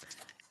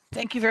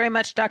 Thank you very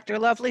much, Dr.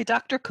 Lovely.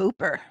 Dr.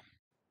 Cooper.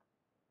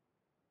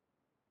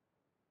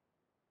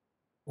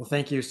 Well,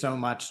 thank you so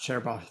much, Chair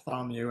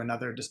Bartholomew and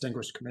other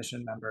distinguished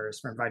commission members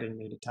for inviting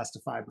me to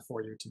testify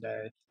before you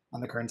today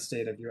on the current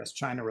state of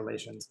U.S.-China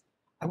relations.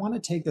 I want to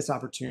take this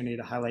opportunity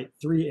to highlight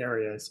 3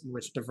 areas in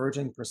which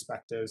diverging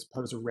perspectives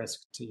pose a risk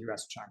to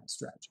U.S.-China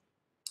strategy.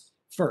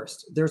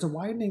 First, there's a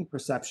widening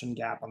perception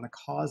gap on the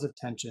cause of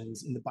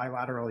tensions in the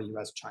bilateral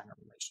U.S.-China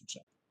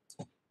relationship.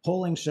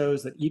 Polling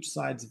shows that each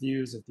side's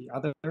views of the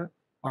other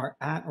are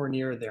at or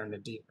near their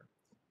nadir.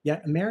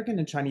 Yet American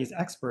and Chinese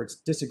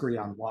experts disagree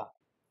on why.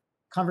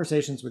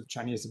 Conversations with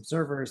Chinese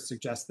observers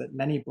suggest that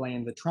many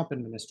blame the Trump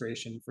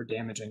administration for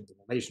damaging the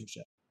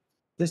relationship.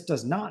 This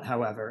does not,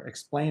 however,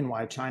 explain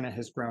why China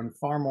has grown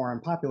far more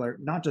unpopular,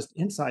 not just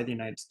inside the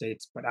United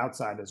States, but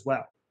outside as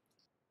well.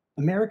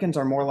 Americans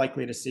are more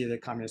likely to see the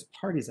Communist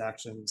Party's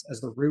actions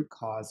as the root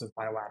cause of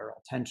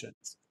bilateral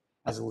tensions.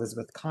 As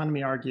Elizabeth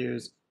Economy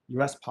argues,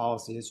 US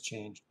policy has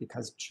changed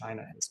because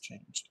China has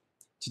changed.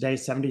 Today,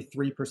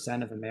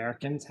 73% of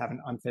Americans have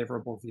an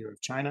unfavorable view of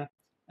China,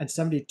 and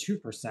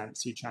 72%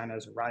 see China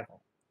as a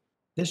rival.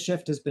 This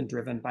shift has been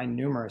driven by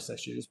numerous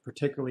issues,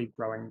 particularly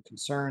growing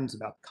concerns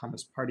about the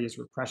Communist Party's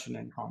repression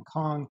in Hong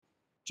Kong,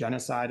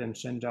 genocide in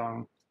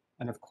Xinjiang,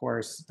 and of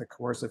course, the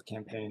coercive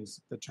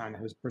campaigns that China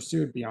has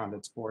pursued beyond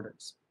its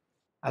borders.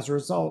 As a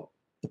result,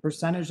 the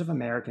percentage of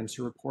Americans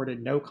who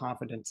reported no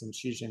confidence in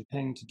Xi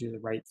Jinping to do the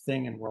right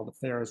thing in world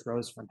affairs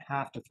rose from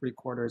half to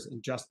 3/4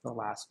 in just the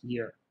last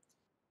year.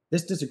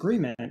 This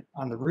disagreement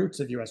on the roots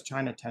of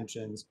US-China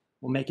tensions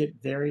will make it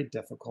very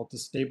difficult to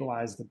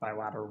stabilize the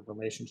bilateral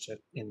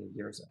relationship in the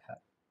years ahead.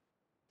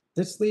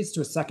 This leads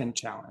to a second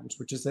challenge,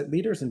 which is that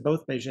leaders in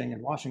both Beijing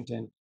and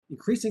Washington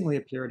increasingly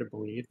appear to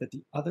believe that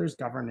the other's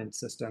governance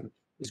system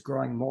is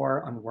growing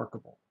more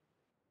unworkable.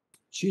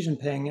 Xi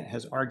Jinping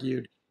has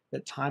argued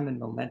that time and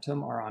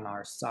momentum are on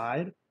our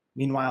side.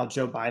 Meanwhile,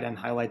 Joe Biden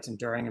highlights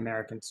enduring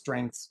American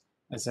strengths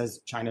and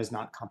says China is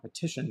not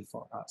competition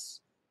for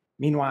us.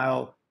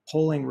 Meanwhile,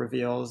 polling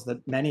reveals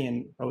that many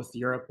in both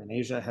Europe and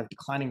Asia have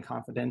declining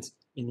confidence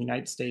in the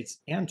United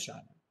States and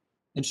China.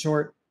 In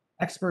short,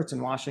 experts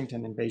in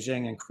Washington and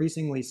Beijing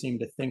increasingly seem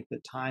to think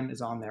that time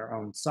is on their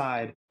own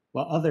side,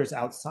 while others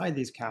outside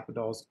these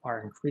capitals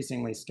are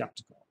increasingly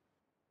skeptical.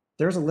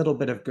 There's a little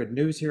bit of good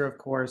news here, of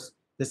course.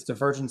 This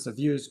divergence of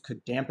views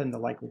could dampen the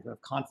likelihood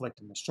of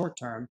conflict in the short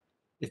term.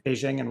 If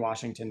Beijing and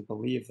Washington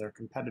believe their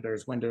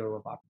competitors' window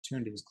of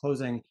opportunity is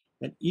closing,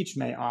 then each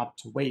may opt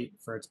to wait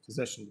for its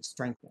position to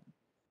strengthen.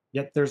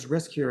 Yet there's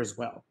risk here as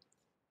well.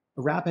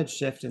 A rapid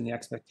shift in the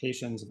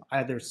expectations of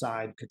either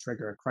side could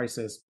trigger a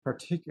crisis,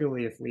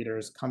 particularly if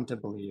leaders come to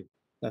believe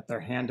that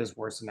their hand is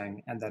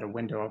worsening and that a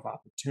window of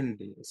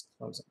opportunity is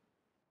closing.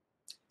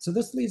 So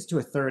this leads to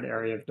a third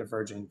area of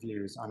diverging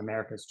views on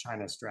America's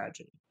China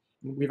strategy.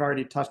 We've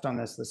already touched on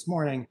this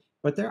morning,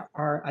 but there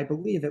are, I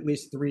believe, at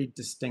least three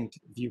distinct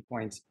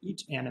viewpoints,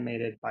 each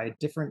animated by a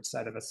different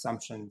set of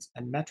assumptions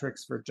and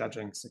metrics for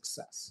judging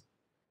success.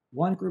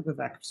 One group of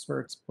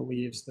experts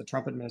believes the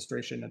Trump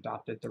administration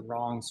adopted the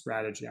wrong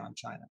strategy on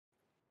China.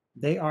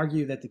 They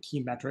argue that the key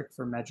metric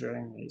for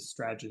measuring a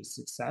strategy's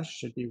success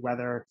should be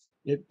whether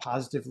it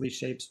positively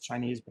shapes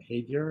Chinese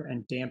behavior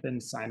and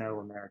dampens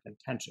Sino-American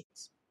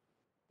tensions.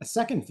 A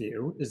second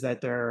view is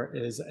that there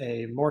is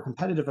a more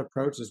competitive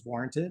approach is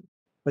warranted,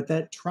 but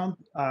that Trump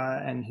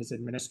and his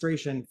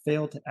administration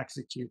failed to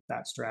execute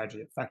that strategy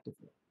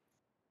effectively.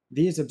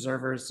 These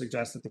observers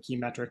suggest that the key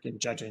metric in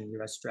judging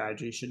US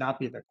strategy should not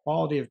be the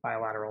quality of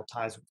bilateral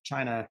ties with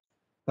China,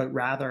 but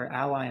rather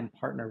ally and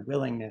partner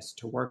willingness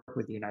to work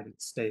with the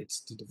United States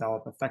to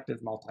develop effective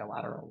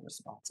multilateral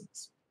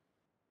responses.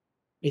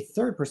 A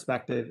third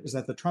perspective is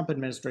that the Trump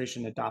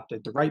administration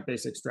adopted the right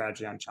basic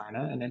strategy on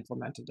China and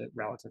implemented it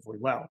relatively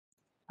well.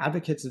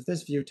 Advocates of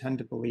this view tend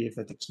to believe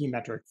that the key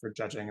metric for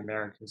judging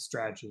America's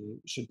strategy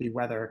should be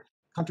whether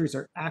countries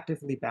are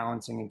actively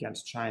balancing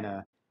against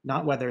China,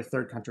 not whether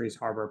third countries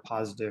harbor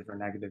positive or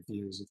negative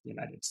views of the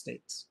United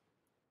States.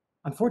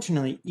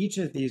 Unfortunately, each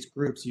of these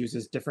groups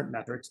uses different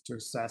metrics to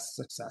assess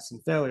success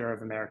and failure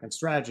of American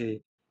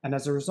strategy, and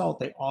as a result,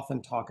 they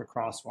often talk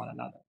across one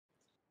another.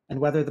 And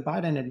whether the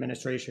Biden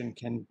administration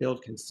can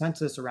build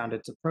consensus around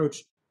its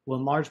approach will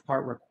in large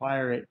part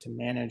require it to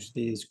manage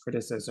these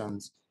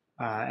criticisms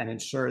and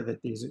ensure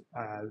that these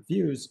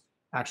views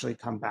actually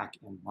come back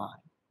in line.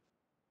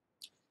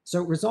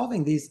 So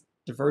resolving these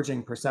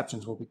diverging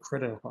perceptions will be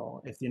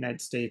critical if the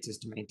United States is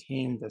to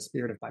maintain the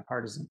spirit of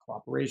bipartisan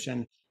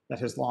cooperation that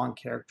has long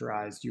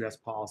characterized US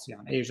policy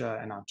on Asia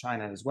and on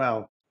China as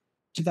well.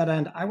 To that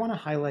end, I want to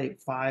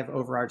highlight 5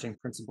 overarching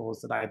principles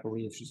that I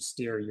believe should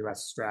steer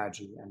US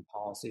strategy and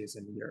policies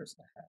in the years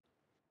ahead.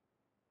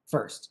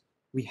 First,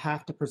 we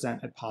have to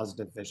present a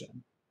positive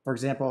vision. For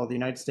example, the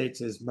United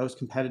States is most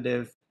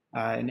competitive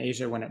in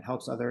Asia when it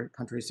helps other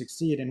countries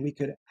succeed, and we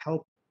could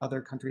help other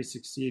countries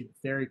succeed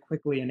very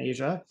quickly in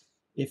Asia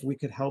if we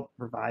could help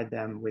provide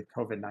them with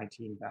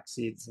COVID-19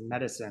 vaccines and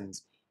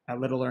medicines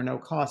at little or no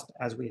cost,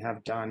 as we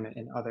have done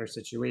in other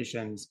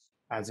situations,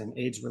 as in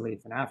AIDS relief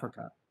in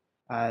Africa.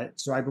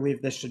 So I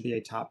believe this should be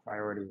a top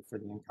priority for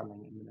the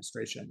incoming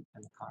administration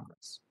and the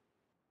Congress.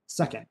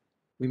 Second,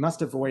 we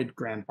must avoid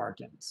grand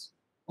bargains.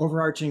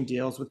 Overarching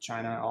deals with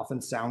China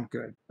often sound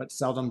good, but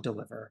seldom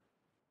deliver.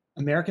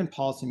 American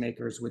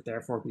policymakers would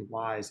therefore be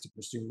wise to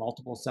pursue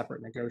multiple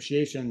separate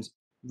negotiations,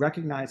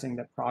 recognizing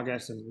that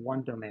progress in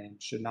one domain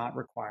should not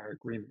require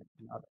agreement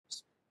in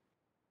others.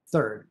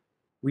 Third,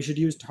 we should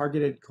use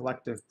targeted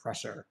collective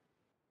pressure.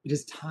 It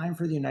is time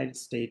for the United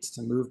States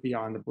to move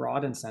beyond the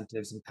broad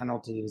incentives and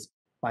penalties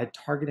by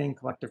targeting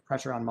collective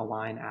pressure on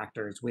malign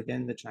actors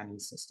within the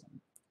Chinese system.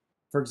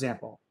 For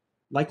example,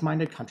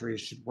 like-minded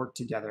countries should work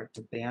together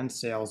to ban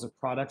sales of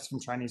products from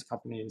Chinese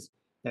companies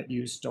that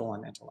use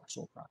stolen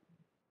intellectual property.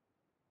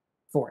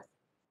 Fourth,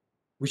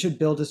 we should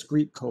build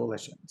discrete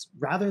coalitions.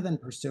 Rather than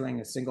pursuing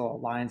a single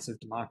alliance of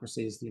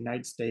democracies, the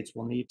United States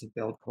will need to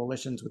build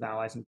coalitions with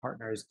allies and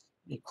partners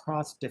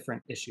across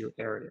different issue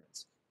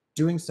areas.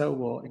 Doing so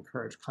will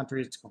encourage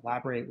countries to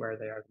collaborate where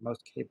they are the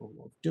most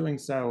capable of doing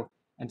so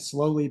and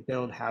slowly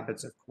build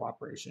habits of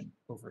cooperation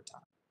over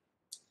time.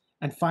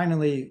 And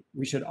finally,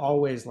 we should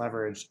always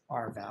leverage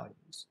our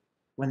values.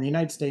 When the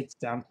United States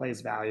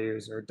downplays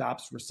values or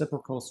adopts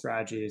reciprocal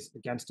strategies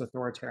against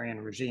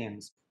authoritarian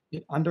regimes,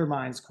 it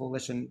undermines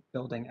coalition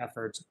building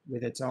efforts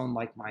with its own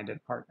like-minded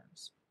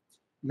partners.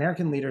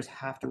 American leaders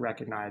have to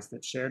recognize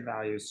that shared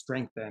values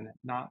strengthen,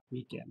 not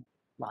weaken,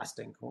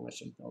 lasting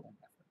coalition building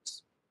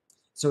efforts.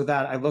 So with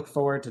that, I look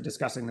forward to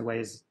discussing the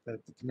ways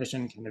that the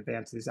Commission can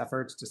advance these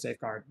efforts to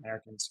safeguard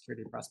American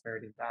security,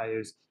 prosperity, and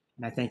values.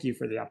 And I thank you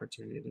for the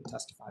opportunity to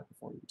testify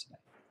before you today.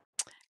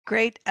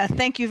 Great.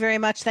 Thank you very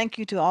much. Thank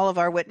you to all of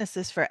our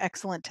witnesses for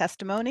excellent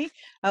testimony.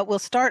 We'll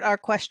start our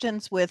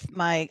questions with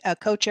my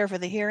co-chair for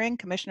the hearing,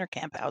 Commissioner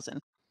Camphausen.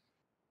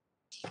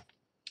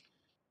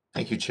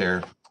 Thank you,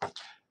 Chair.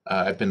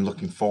 I've been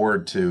looking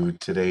forward to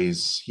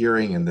today's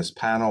hearing and this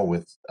panel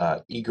with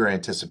eager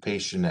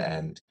anticipation,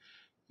 and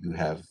you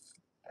have,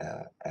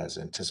 as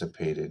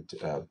anticipated,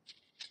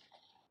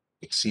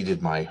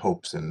 exceeded my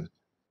hopes and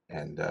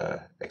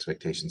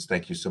expectations.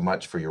 Thank you so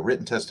much for your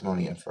written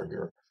testimony and for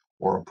your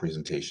oral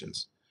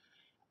presentations.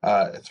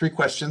 3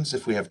 questions,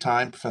 if we have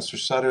time. Professor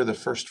Sutter, the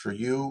first for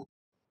you.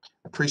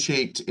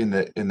 Appreciate in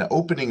the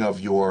opening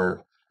of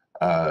your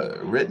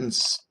written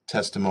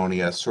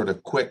testimony a sort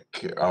of quick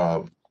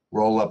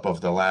roll-up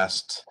of the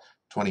last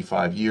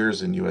 25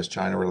 years in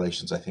U.S.-China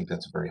relations. I think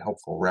that's a very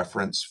helpful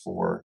reference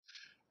for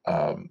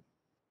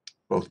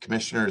both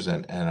commissioners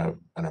and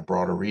a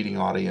broader reading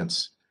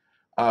audience.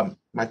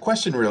 My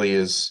question really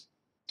is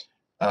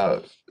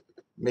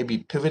maybe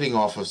pivoting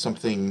off of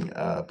something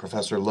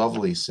Professor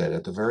Lovely said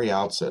at the very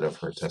outset of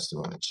her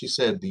testimony. She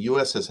said the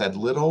U.S. has had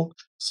little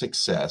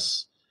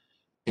success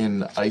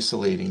in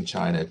isolating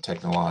China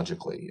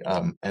technologically.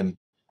 And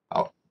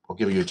I'll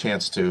give you a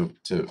chance to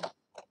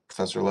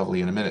Professor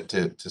Lovely in a minute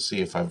to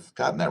see if I've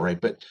gotten that right.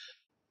 But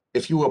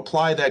if you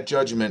apply that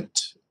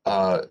judgment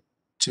to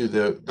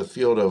the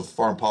field of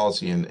foreign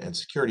policy and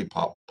security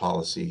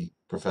policy,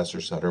 Professor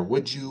Sutter,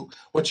 what's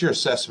your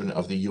assessment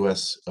of the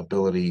U.S.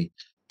 ability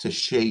to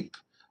shape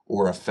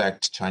or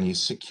affect Chinese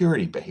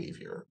security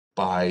behavior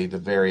by the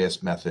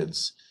various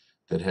methods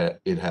that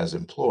it has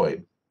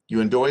employed? You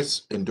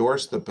endorse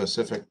the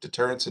Pacific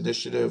Deterrence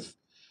Initiative,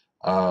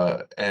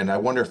 and I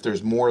wonder if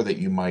there's more that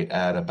you might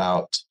add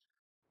about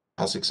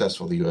how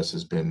successful the U.S.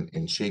 has been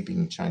in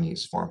shaping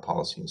Chinese foreign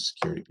policy and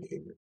security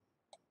behavior.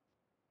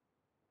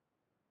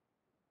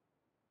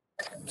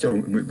 So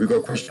we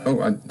go question.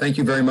 Oh, thank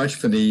you very much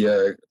for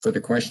the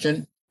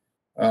question.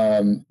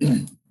 I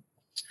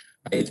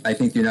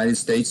think the United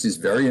States is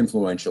very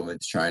influential in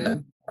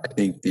China. I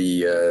think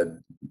the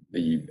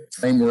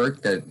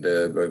framework that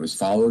was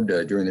followed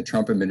during the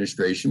Trump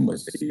administration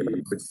was a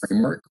good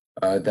framework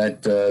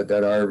that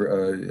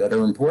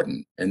are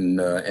important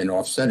and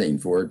offsetting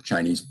for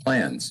Chinese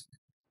plans.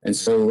 And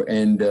so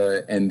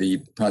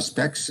the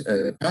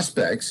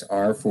prospects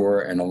are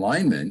for an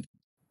alignment,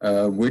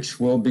 which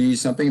will be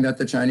something that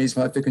the Chinese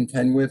will have to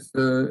contend with,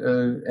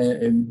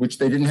 and which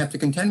they didn't have to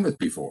contend with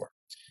before.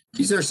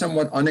 These are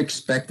somewhat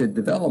unexpected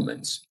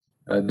developments.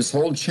 This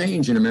whole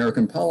change in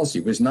American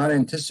policy was not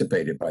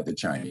anticipated by the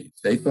Chinese.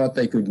 They thought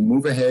they could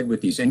move ahead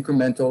with these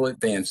incremental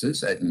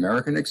advances at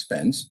American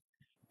expense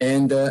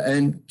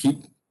and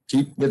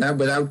keep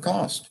without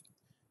cost.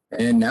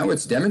 And now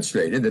it's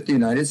demonstrated that the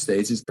United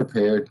States is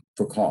prepared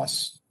for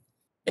costs.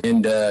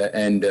 And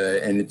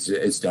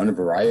it's done a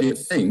variety of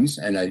things,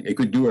 and it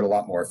could do it a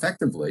lot more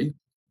effectively.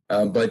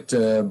 But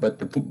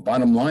the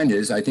bottom line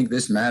is, I think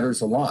this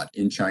matters a lot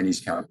in Chinese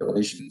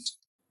calculations,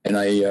 and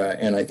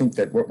I think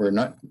that what we're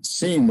not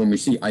seeing when we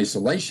see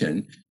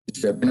isolation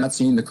is that we're not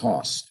seeing the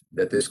cost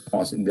and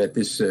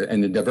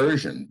the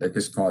diversion that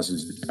this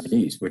causes the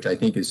Chinese, which I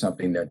think is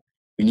something that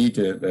we need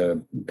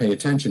to pay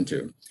attention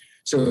to.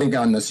 So I think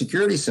on the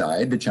security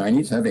side, the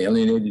Chinese have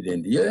alienated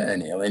India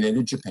and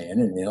alienated Japan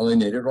and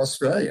alienated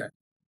Australia.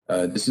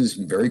 This is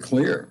very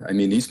clear. I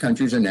mean, these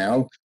countries are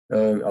now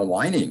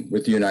aligning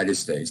with the United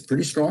States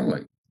pretty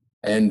strongly.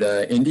 And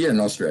India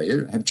and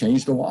Australia have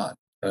changed a lot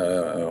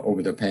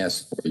over the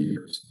past 4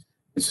 years.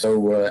 And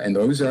so, and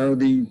those are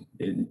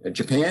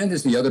Japan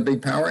is the other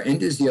big power,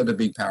 India is the other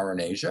big power in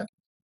Asia,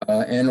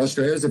 and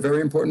Australia is a very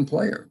important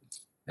player.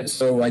 And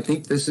so I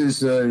think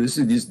these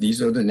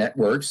are the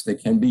networks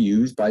that can be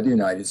used by the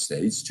United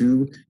States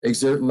to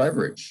exert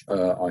leverage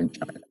on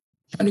China.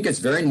 China gets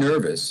very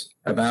nervous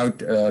about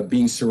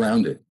being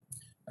surrounded.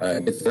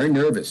 It's very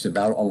nervous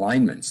about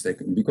alignments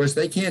because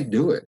they can't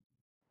do it.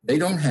 They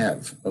don't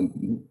have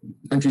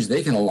countries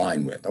they can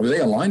align with. Or they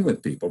align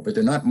with people, but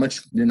they're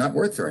not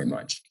worth very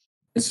much.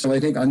 And so I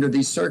think under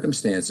these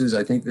circumstances,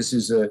 I think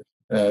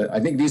I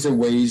think these are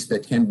ways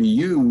that can be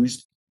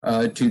used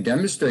to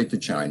demonstrate to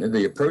China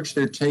the approach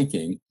they're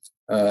taking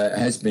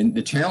has been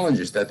the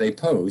challenges that they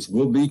pose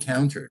will be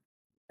countered.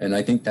 And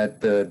I think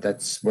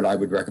that's what I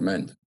would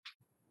recommend.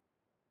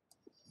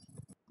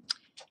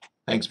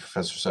 Thanks,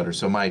 Professor Sutter.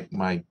 So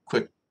my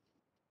quick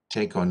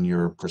take on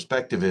your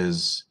perspective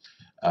is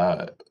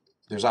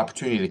there's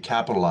opportunity to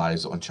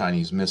capitalize on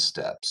Chinese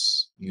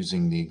missteps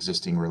using the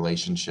existing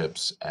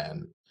relationships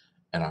and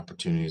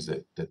opportunities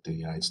that the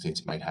United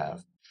States might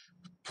have.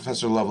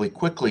 Professor Lovely,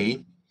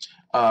 quickly,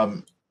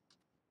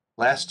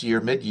 last year,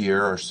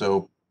 mid-year or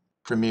so,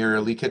 Premier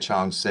Li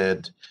Keqiang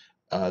said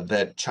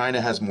that China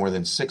has more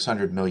than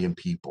 600 million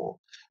people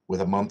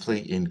with a monthly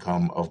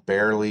income of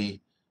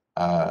barely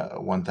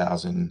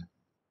 1,000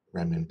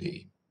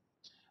 renminbi.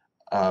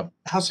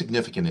 How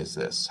significant is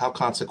this? How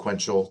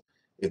consequential?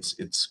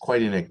 It's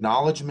quite an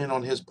acknowledgement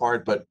on his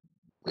part, but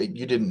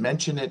you didn't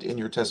mention it in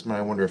your testimony.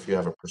 I wonder if you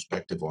have a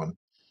perspective on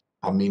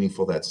how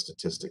meaningful that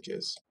statistic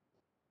is.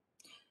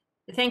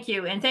 Thank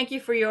you, and thank you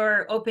for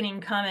your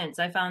opening comments.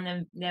 I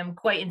found them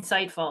quite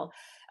insightful.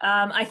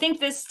 I think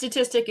this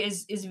statistic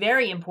is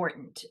very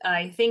important.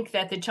 I think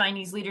that the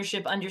Chinese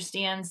leadership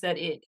understands that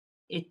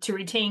to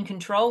retain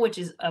control, which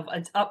is of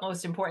its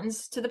utmost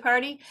importance to the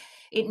party,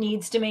 it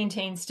needs to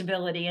maintain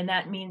stability, and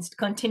that means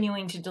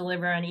continuing to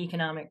deliver on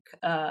economic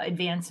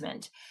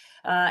advancement.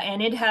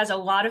 And it has a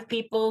lot of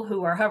people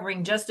who are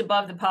hovering just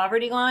above the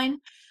poverty line,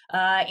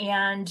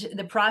 and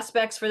the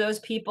prospects for those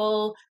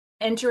people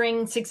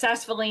entering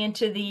successfully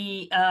into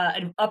the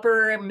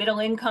upper middle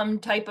income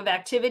type of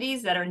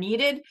activities that are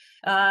needed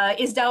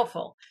is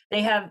doubtful.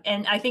 They have,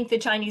 and I think the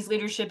Chinese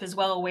leadership is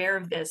well aware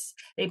of this.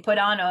 They put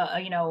on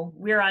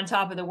we're on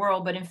top of the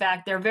world, but in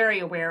fact, they're very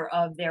aware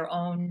of their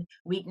own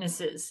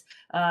weaknesses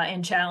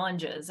and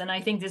challenges. And I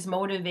think this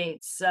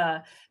motivates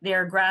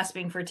their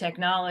grasping for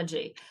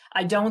technology.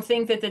 I don't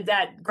think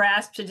that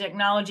grasp to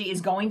technology is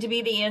going to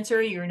be the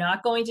answer. You're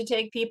not going to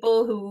take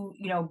people who,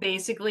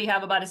 basically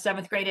have about a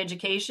 7th grade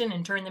education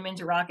and turn them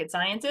into rocket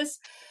scientists.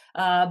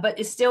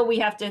 But still, we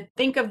have to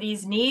think of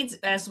these needs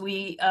as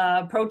we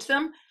approach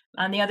them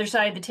on the other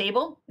side of the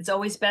table. It's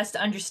always best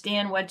to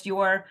understand what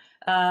your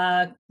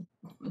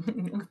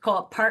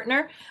call it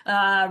partner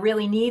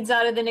really needs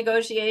out of the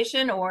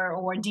negotiation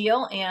or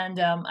deal. And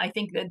I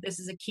think that this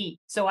is a key.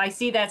 So I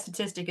see that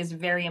statistic as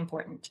very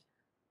important.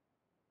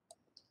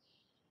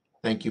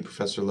 Thank you,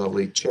 Professor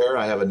Lovely. Chair,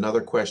 I have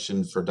another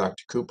question for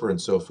Dr. Cooper,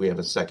 and so if we have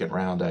a second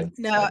round,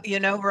 No, you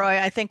know, Roy,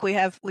 I think we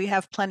have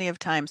plenty of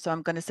time, so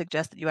I'm going to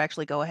suggest that you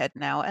actually go ahead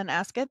now and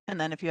ask it, and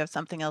then if you have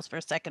something else for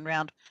a second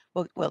round,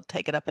 we'll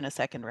take it up in a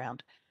second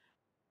round.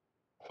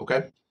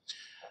 Okay.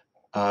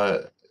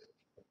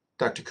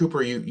 Dr.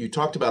 Cooper, you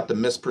talked about the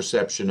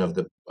misperception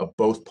of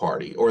both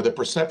party, or the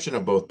perception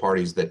of both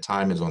parties that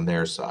time is on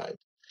their side,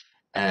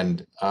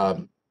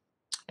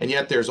 and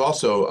yet there's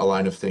also a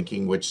line of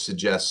thinking which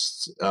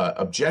suggests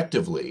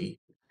objectively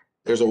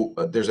there's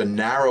a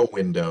narrow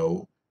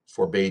window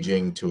for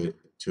Beijing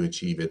to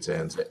achieve its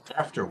ends,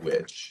 after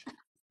which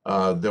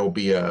there'll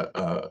be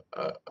a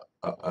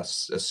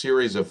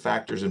series of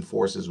factors and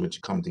forces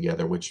which come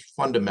together which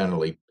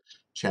fundamentally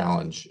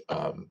challenge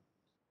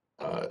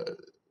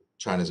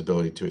China's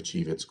ability to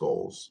achieve its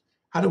goals.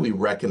 How do we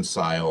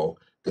reconcile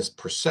this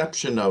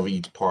perception of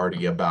each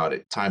party about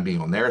it, time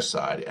being on their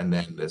side, and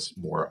then this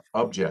more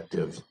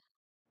objective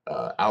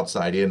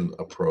outside-in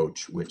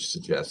approach, which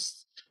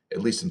suggests,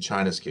 at least in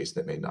China's case,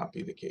 that may not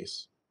be the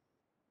case?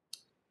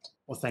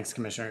 Well, thanks,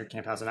 Commissioner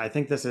Camphausen. I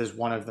think this is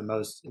one of the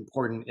most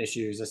important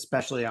issues,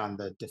 especially on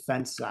the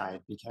defense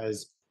side,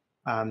 because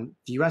the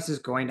U.S. is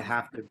going to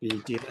have to be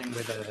dealing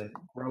with a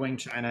growing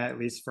China, at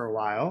least for a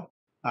while,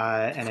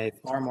 and a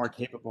far more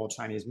capable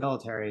Chinese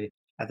military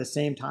at the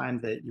same time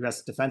that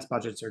U.S. defense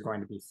budgets are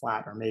going to be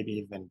flat or maybe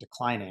even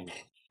declining.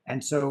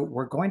 And so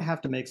we're going to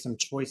have to make some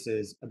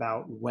choices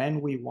about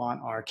when we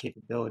want our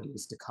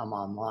capabilities to come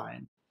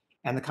online.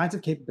 And the kinds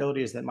of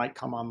capabilities that might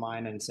come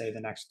online in, say, the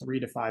next 3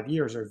 to 5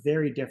 years are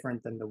very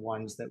different than the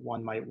ones that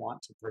one might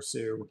want to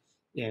pursue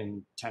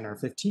in 10 or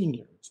 15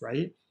 years,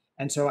 right?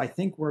 And so I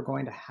think we're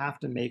going to have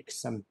to make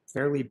some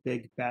fairly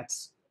big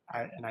bets,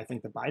 and I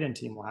think the Biden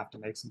team will have to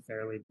make some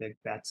fairly big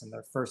bets in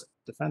their first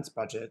defense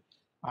budget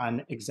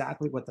on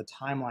exactly what the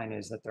timeline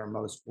is that they're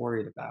most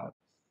worried about.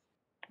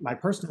 My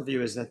personal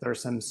view is that there are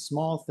some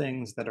small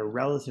things that are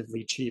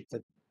relatively cheap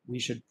that we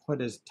should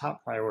put as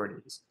top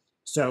priorities.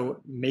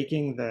 So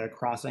making the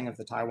crossing of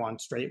the Taiwan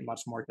Strait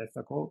much more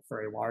difficult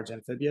for a large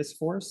amphibious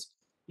force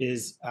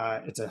is,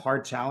 it's a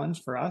hard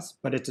challenge for us,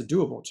 but it's a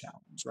doable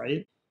challenge,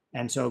 right?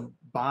 And so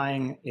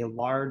buying a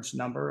large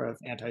number of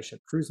anti-ship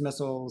cruise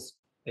missiles,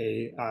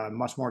 a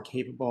much more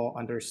capable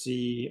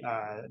undersea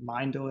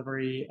mine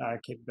delivery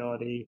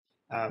capability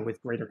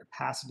with greater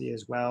capacity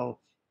as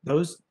well,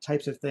 those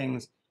types of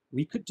things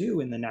we could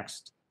do in the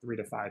next 3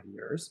 to 5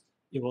 years.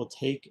 It will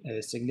take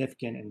a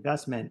significant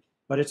investment,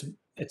 but it's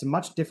a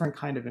much different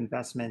kind of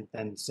investment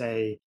than,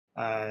 say,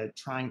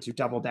 trying to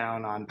double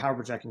down on power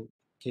projection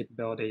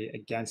capability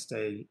against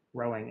a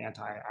growing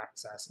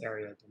anti-access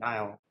area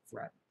denial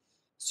threat.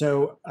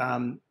 So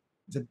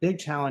the big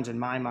challenge in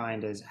my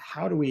mind is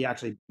how do we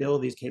actually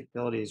build these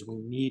capabilities we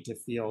need to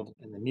field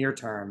in the near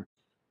term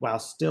while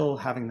still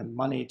having the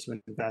money to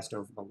invest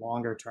over the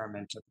longer term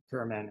into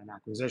procurement and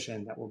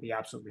acquisition that will be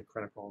absolutely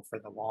critical for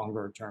the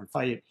longer term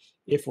fight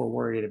if we're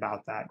worried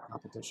about that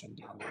competition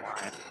down the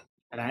line.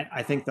 And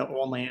I think the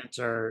only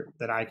answer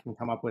that I can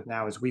come up with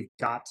now is we've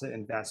got to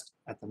invest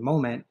at the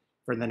moment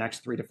for the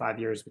next 3 to 5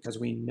 years, because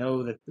we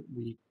know that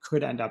we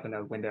could end up in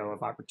a window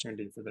of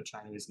opportunity for the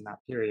Chinese in that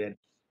period.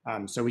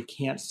 So we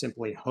can't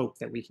simply hope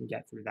that we can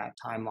get through that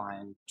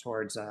timeline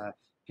towards a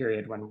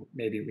period when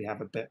maybe we have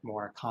a bit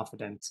more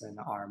confidence in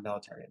our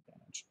military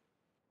advantage.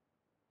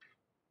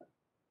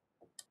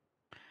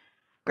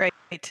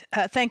 Great.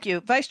 Thank you.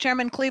 Vice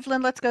Chairman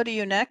Cleveland, let's go to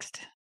you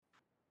next.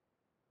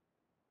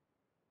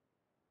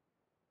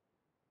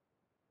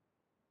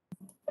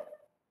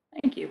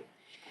 Thank you.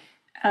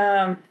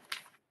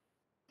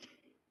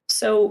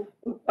 So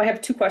I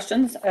have 2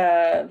 questions.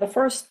 The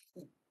first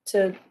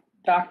to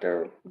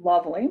Dr.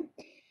 Lovely.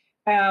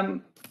 I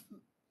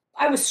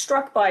was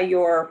struck by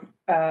your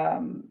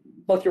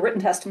both your written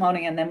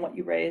testimony and then what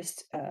you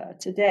raised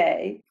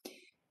today,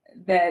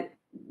 that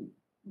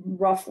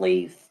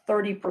roughly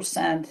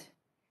 30%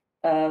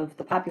 of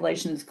the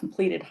population has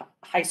completed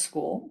high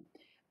school,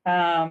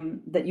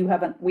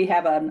 that we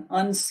have an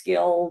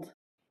unskilled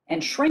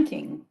and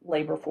shrinking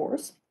labor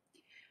force,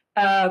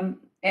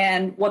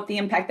 and what the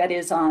impact that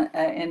is on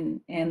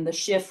in the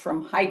shift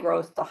from high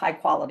growth to high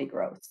quality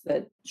growth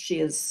that she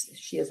has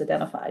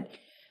identified.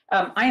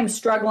 I am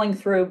struggling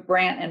through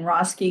Brandt and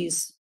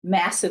Roski's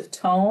massive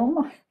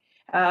tome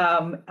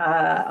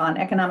on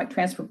economic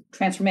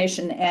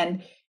transformation,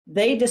 and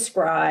they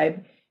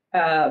describe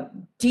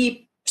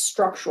deep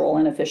structural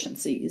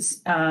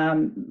inefficiencies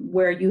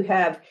where you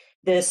have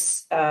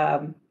this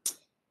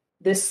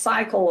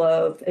cycle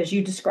of, as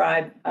you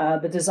describe,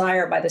 the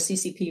desire by the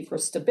CCP for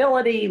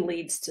stability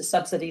leads to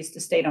subsidies to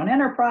state-owned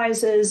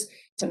enterprises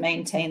to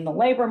maintain the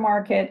labor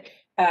market,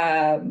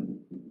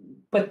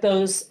 but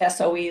those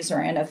SOEs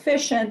are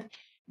inefficient.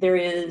 There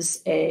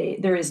is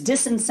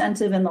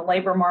disincentive in the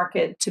labor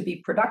market to be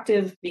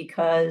productive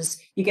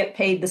because you get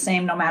paid the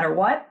same no matter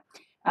what.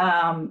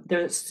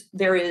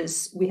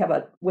 We have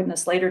a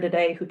witness later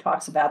today who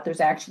talks about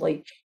there's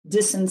actually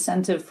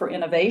disincentive for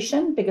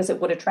innovation because it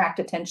would attract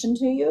attention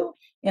to you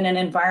in an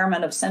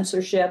environment of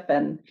censorship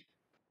and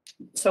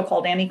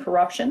so-called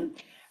anti-corruption.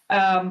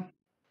 And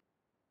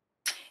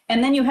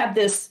then you have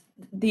this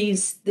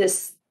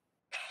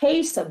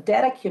pace of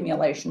debt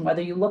accumulation,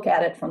 whether you look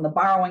at it from the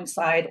borrowing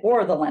side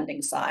or the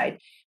lending side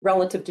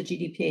relative to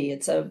GDP.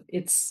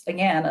 It's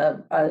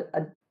again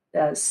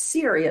a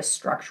serious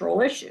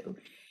structural issue.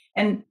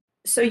 And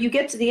so you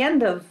get to the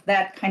end of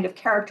that kind of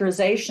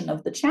characterization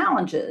of the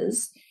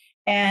challenges,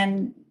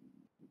 and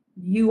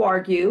you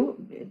argue,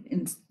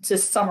 to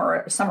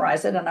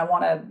summarize it, and I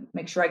want to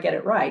make sure I get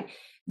it right,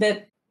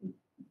 that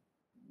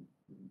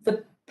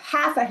the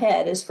path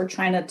ahead is for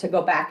China to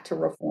go back to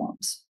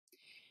reforms.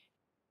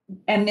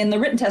 And in the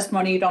written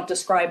testimony, you don't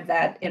describe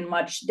that in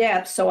much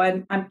depth. So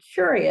I'm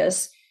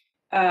curious,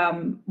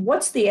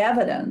 what's the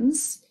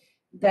evidence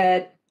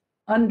that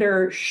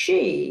under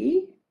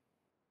Xi,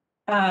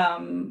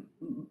 that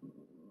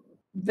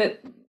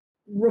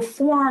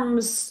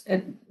reforms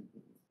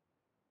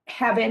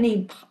have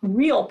any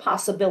real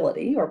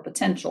possibility or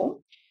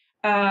potential?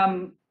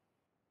 And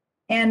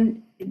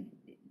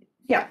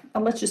yeah,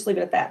 and let's just leave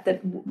it at that.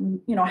 That,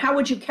 you know, how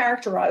would you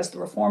characterize the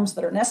reforms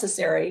that are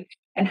necessary,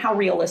 and how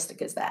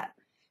realistic is that?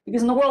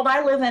 Because in the world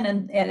I live in,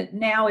 and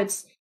now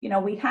it's, you know,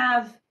 we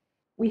have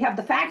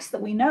the facts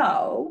that we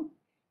know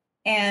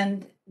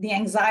and the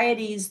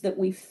anxieties that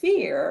we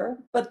fear,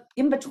 but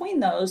in between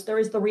those, there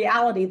is the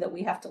reality that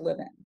we have to live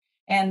in.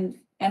 And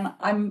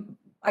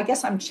I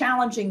guess I'm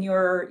challenging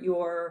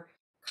your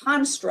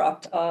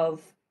construct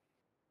of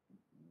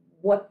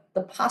what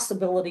the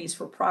possibilities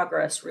for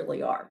progress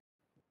really are.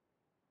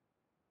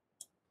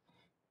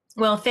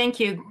 Well, thank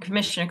you,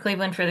 Commissioner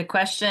Cleveland, for the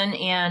question.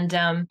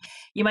 And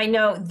you might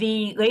know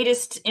the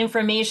latest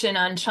information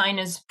on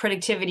China's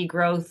productivity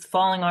growth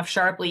falling off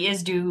sharply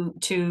is due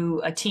to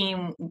a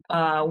team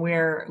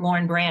where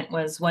Lauren Brandt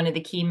was one of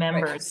the key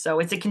members. Right. So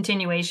it's a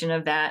continuation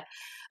of that.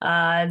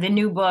 The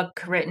new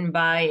book written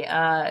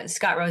by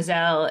Scott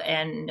Rozelle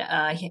and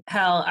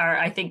Hal are,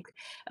 I think,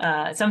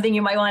 something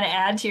you might want to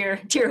add to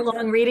your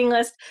long reading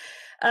list.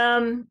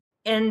 And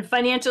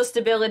financial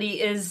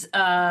stability is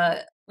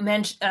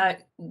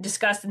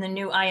discussed in the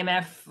new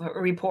IMF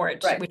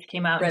report, right, which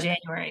came out in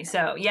January.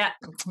 So yeah,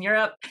 you're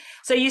up.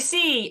 So you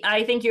see,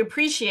 I think you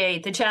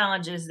appreciate the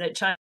challenges that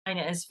China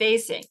is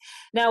facing.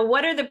 Now,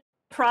 what are the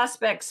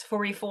prospects for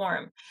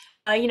reform?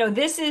 You know,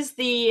 this is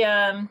the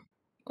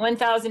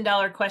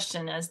 $1,000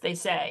 question, as they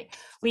say.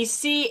 We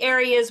see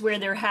areas where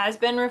there has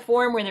been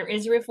reform, where there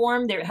is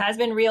reform, there has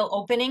been real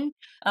opening,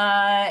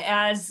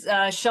 as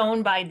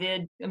shown by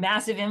the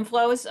massive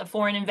inflows of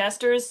foreign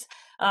investors,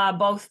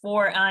 both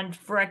for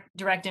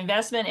direct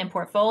investment and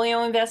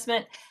portfolio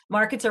investment.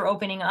 Markets are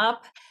opening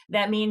up.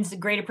 That means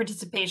greater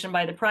participation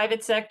by the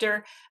private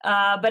sector.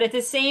 But at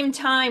the same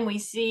time, we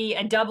see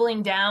a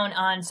doubling down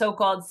on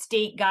so-called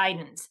state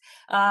guidance.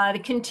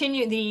 The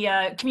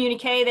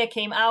communique that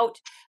came out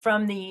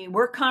from the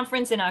work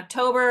conference in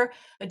October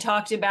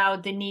talked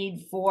about the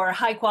need for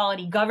high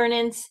quality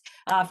governance,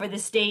 for the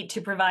state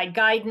to provide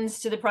guidance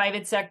to the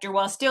private sector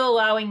while still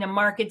allowing the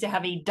market to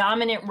have a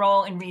dominant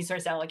role in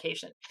resource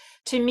allocation.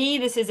 To me,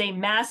 this is a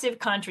massive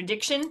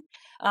contradiction.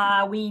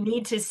 We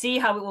need to see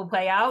how it will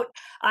play out.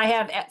 I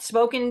have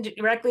spoken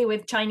directly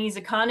with Chinese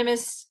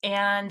economists,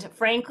 and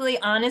frankly,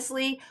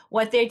 honestly,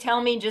 what they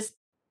tell me just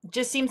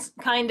seems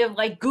kind of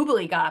like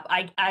gobbledygook.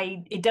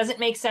 It doesn't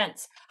make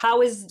sense.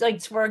 How is,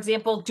 like, for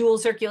example, dual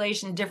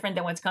circulation different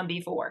than what's come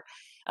before?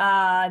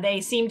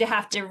 They seem to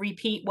have to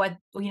repeat what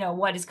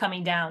is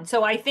coming down.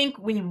 So I think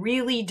we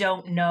really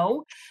don't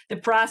know the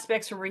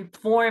prospects for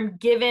reform,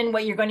 given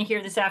what you're going to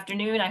hear this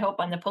afternoon. I hope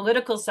on the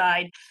political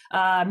side,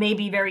 may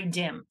be very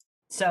dim.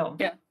 So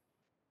yeah,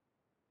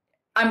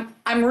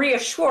 I'm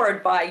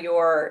reassured by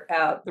your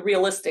the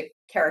realistic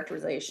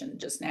characterization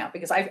just now,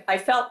 because I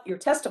felt your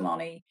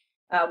testimony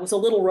was a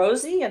little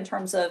rosy in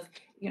terms of,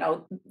 you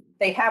know,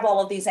 they have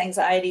all of these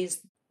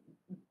anxieties.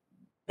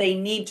 They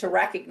need to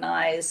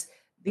recognize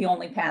the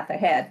only path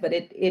ahead, but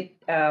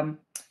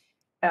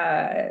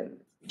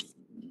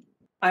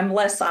I'm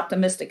less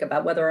optimistic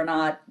about whether or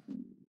not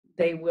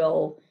they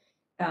will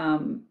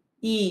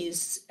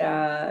ease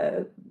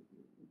or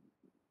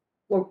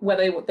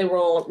whether they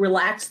will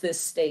relax this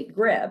state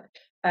grip.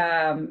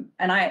 And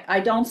I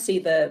don't see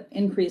the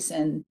increase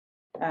in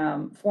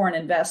foreign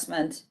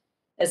investment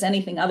as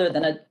anything other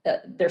than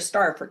they're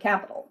starved for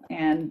capital.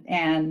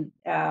 And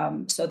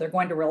so they're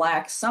going to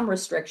relax some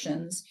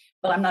restrictions,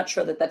 but I'm not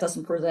sure that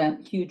doesn't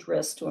present huge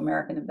risks to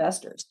American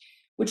investors.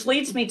 Which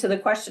leads me to the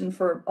question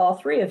for all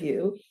three of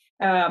you.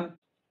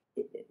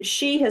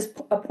 Xi has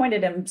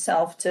appointed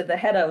himself to the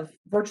head of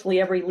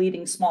virtually every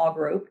leading small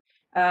group,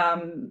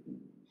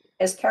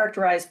 as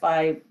characterized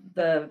by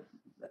the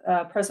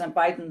President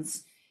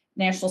Biden's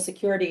National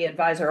Security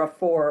Advisor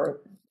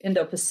for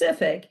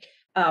Indo-Pacific,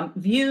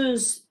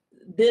 views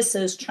this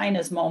as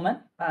China's moment.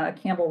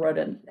 Campbell wrote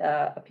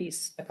a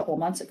piece a couple of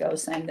months ago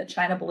saying that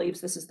China believes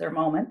this is their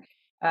moment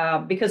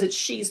because it's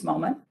Xi's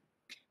moment.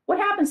 What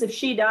happens if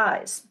Xi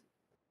dies?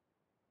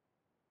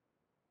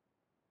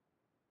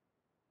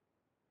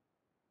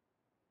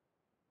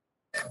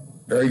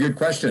 Very good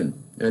question.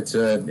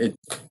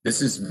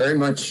 This is very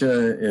much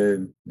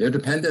they're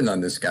dependent on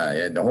this guy,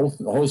 and the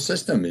whole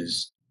system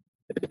is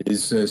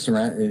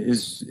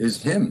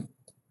him.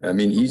 I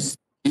mean, he's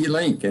key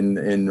link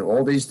in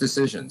all these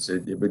decisions.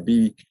 It would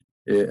be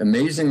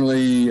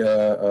amazingly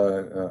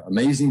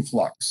amazing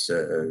flux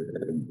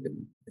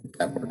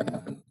that would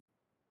happen.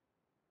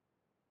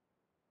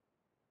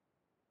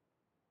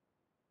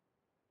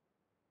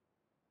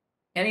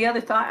 Any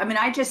other thought? I mean,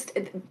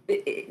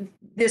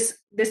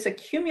 this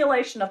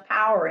accumulation of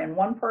power in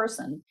one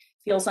person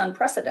feels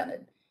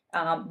unprecedented,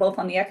 both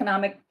on the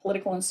economic,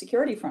 political, and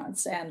security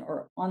fronts,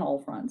 or on all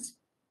fronts.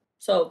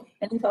 So,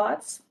 any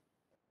thoughts?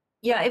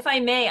 Yeah, if I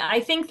may, I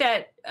think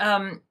that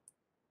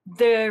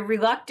the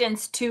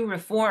reluctance to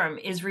reform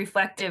is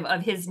reflective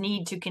of his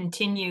need to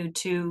continue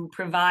to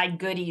provide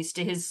goodies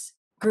to his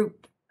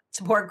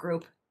support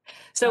group.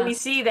 So we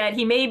see that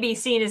he may be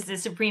seen as the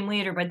supreme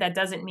leader, but that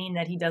doesn't mean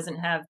that he doesn't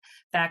have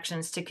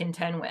factions to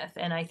contend with.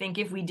 And I think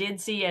if we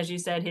did see, as you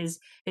said, his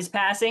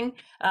passing,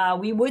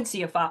 we would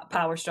see a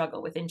power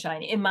struggle within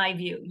China. In my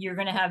view, you're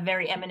going to have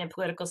very eminent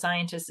political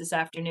scientists this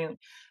afternoon.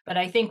 But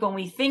I think when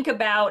we think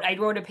about, I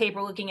wrote a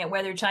paper looking at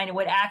whether China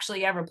would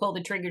actually ever pull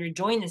the trigger to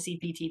join the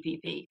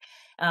CPTPP.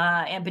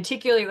 And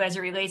particularly as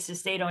it relates to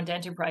state-owned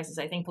enterprises,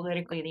 I think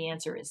politically the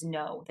answer is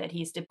no, that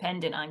he's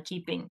dependent on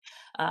keeping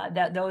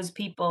those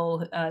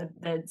people,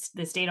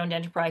 the state-owned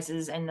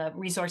enterprises and the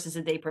resources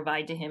that they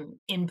provide to him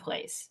in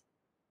place.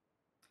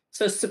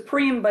 So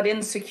supreme but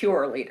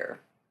insecure leader.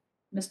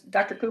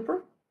 Dr.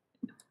 Cooper?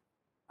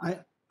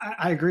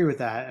 I agree with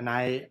that. And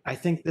I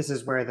think this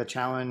is where the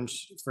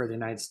challenge for the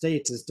United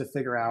States is to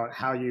figure out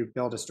how you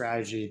build a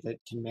strategy that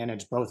can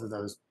manage both of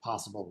those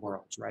possible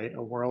worlds, right?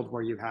 A world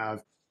where you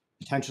have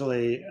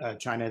potentially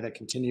China that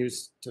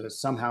continues to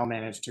somehow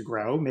manage to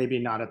grow, maybe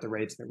not at the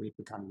rates that we've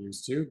become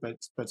used to,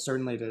 but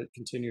certainly to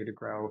continue to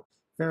grow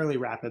fairly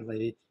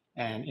rapidly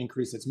and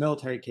increase its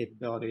military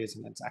capabilities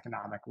and its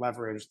economic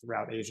leverage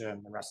throughout Asia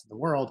and the rest of the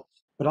world,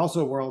 but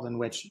also a world in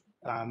which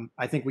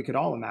I think we could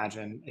all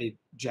imagine a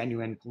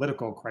genuine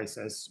political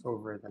crisis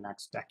over the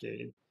next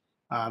decade,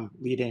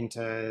 leading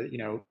to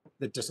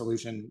the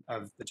dissolution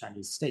of the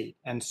Chinese state.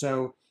 And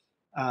so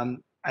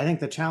I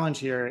think the challenge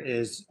here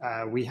is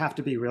we have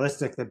to be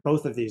realistic that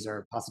both of these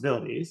are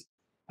possibilities.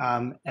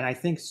 And I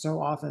think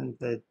so often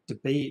the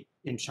debate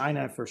in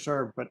China for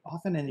sure, but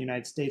often in the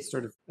United States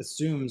sort of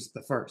assumes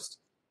the first.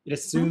 It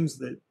assumes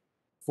that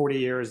 40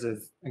 years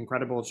of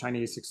incredible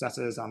Chinese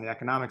successes on the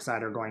economic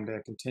side are going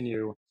to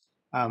continue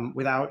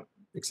without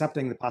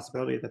accepting the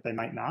possibility that they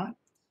might not.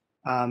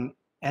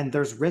 And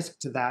there's risk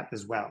to that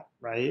as well,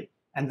 right?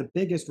 And the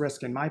biggest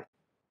risk from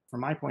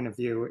my point of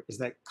view is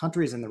that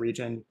countries in the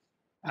region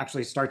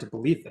actually start to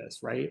believe this,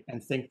 right?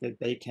 And think that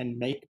they can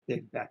make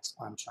big bets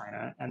on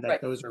China and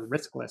that those are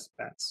riskless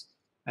bets.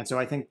 And so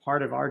I think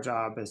part of our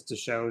job is to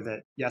show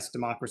that, yes,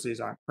 democracies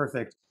aren't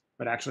perfect,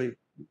 but actually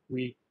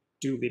we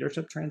do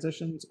leadership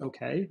transitions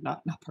okay,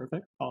 not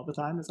perfect all the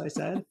time, as I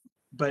said,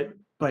 but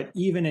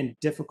even in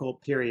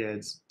difficult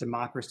periods,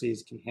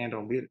 democracies can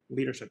handle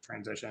leadership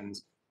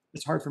transitions.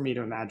 It's hard for me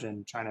to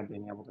imagine China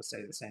being able to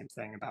say the same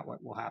thing about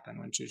what will happen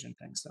when Xi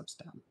Jinping steps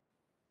down.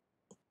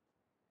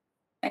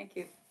 Thank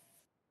you.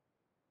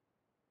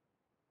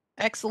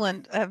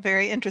 Excellent,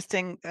 very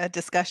interesting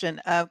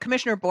discussion.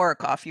 Commissioner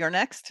Borokoff, you're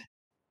next.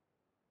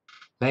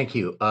 Thank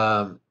you.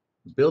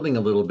 Building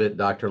a little bit,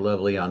 Dr.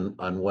 Lovely,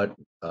 on what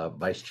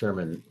Vice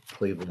Chairman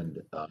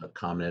Cleveland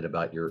commented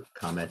about your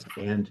comments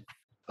and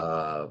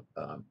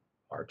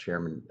our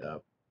chairman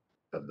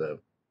of the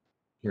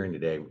hearing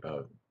today,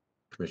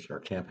 Commissioner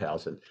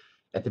Camphouse. And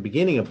at the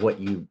beginning of what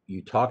you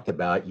talked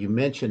about, you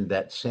mentioned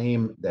that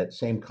same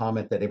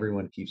comment that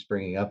everyone keeps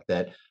bringing up,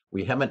 that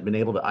we haven't been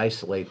able to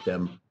isolate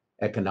them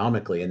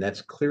economically, and that's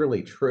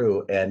clearly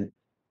true. And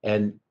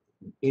in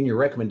your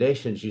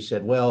recommendations, you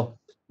said, well,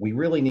 we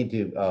really need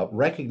to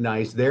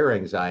recognize their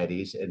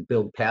anxieties and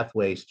build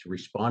pathways to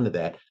respond to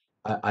that.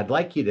 I'd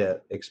like you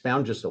to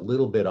expound just a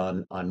little bit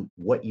on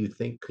what you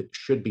think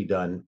should be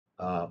done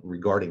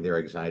regarding their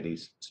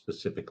anxieties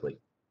specifically.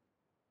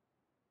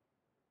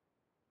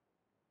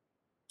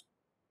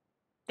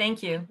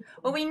 Thank you.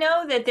 Well, we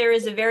know that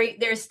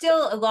there's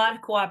still a lot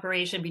of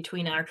cooperation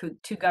between our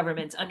two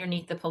governments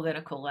underneath the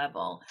political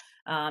level.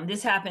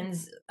 This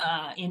happens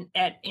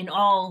in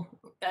all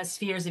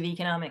spheres of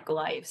economic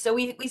life. So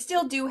we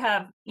still do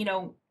have,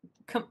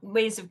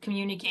 ways of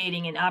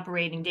communicating and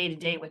operating day to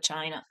day with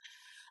China.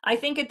 I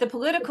think at the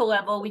political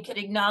level, we could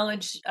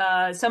acknowledge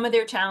some of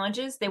their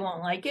challenges. They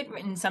won't like it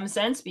in some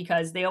sense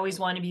because they always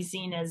want to be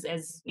seen as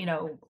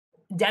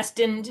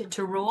destined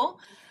to rule.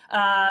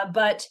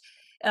 But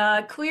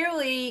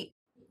clearly,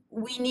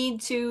 we need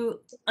to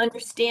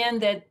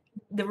understand that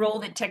the role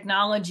that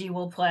technology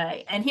will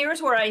play. And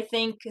here's where I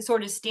think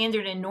sort of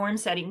standard and norm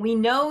setting. We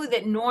know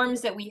that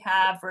norms that we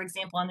have, for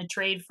example, on the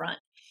trade front,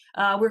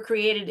 were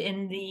created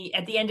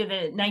at the end of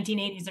the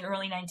 1980s and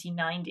early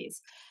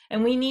 1990s.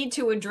 and we need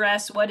to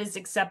address what is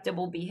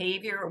acceptable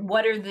behavior,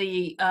 what are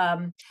the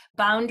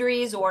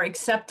boundaries or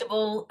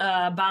acceptable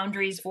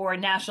boundaries for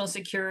national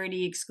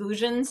security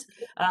exclusions.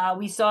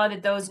 We saw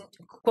that those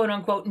quote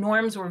unquote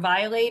norms were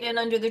violated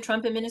under the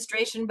Trump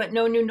administration, but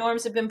no new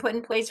norms have been put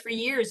in place for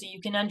years. So you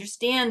can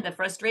understand the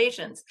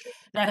frustrations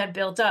that have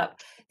built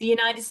up. The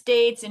United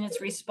States, in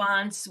its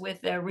response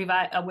with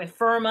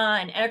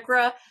FIRMA and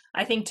ECRA,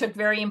 I think took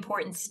very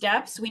important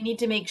steps. We need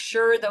to make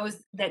sure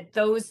that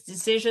those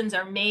decisions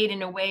are made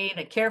in a way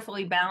that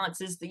carefully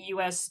balances the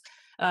U.S.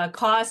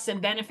 Costs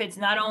and benefits,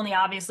 not only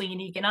obviously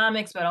in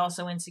economics, but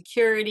also in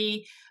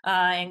security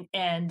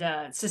and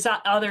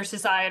other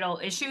societal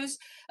issues.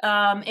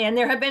 And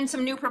there have been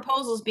some new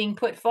proposals being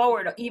put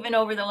forward, even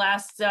over the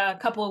last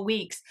couple of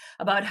weeks,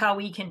 about how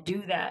we can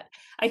do that.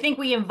 I think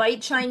we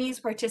invite Chinese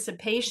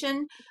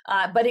participation,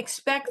 but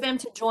expect them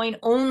to join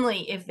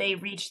only if they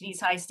reach these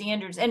high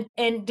standards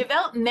and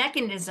develop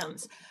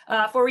mechanisms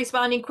for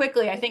responding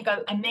quickly. I think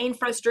a main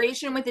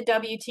frustration with the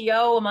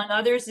WTO, among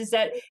others, is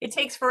that it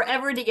takes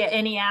forever to get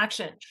any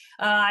action.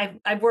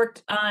 I've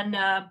worked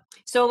on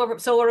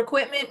solar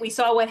equipment. We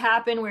saw what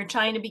happened where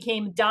China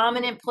became a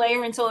dominant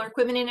player in solar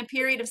equipment in a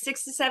period of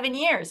 6 to 7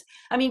 years.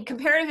 I mean,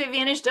 comparative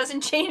advantage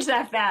doesn't change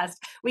that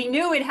fast. We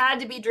knew it had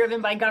to be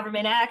driven by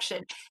government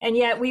action, and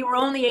yet we were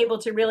only able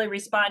to really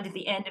respond at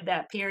the end of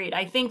that period.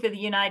 I think that the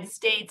United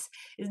States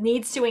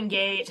needs to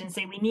engage and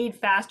say we need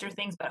faster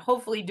things, but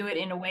hopefully do it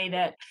in a way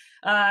that,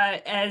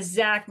 as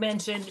Zach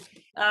mentioned,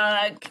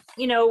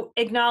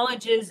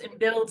 acknowledges and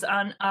builds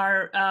on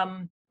our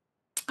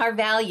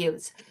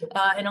values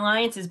and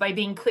alliances by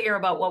being clear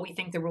about what we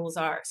think the rules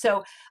are.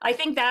 So I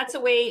think that's a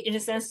way, in a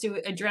sense, to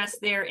address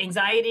their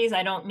anxieties.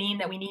 I don't mean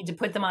that we need to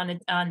put them on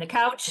the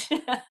couch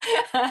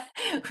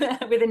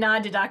with a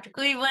nod to Dr.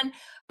 Cleveland,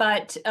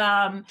 but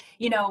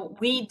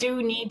we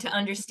do need to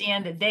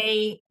understand that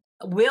they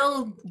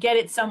will get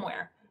it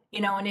somewhere.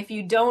 And if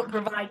you don't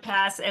provide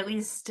pass, at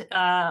least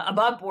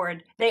above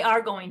board, they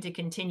are going to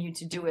continue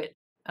to do it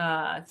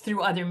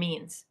through other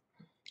means.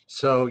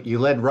 So you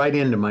led right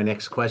into my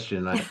next question,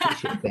 and I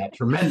appreciate that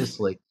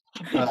tremendously.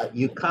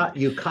 You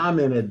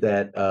commented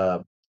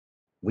that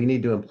we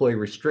need to employ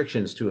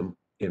restrictions to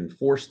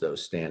enforce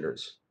those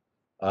standards.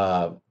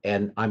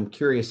 And I'm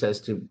curious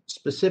as to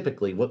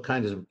specifically what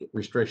kinds of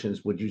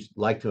restrictions would you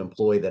like to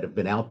employ that have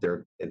been out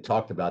there and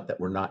talked about that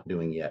we're not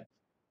doing yet?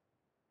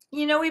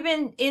 We've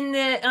been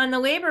on the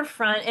labor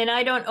front, and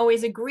I don't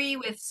always agree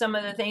with some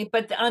of the things,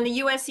 but on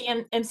the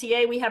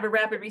USMCA, we have a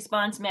rapid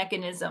response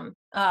mechanism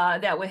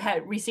that would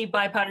receive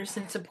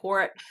bipartisan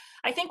support.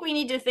 I think we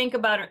need to think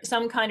about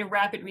some kind of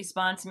rapid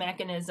response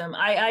mechanism.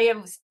 I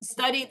have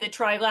studied the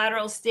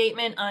trilateral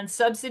statement on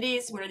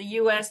subsidies, where the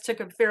U.S.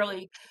 took a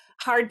fairly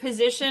hard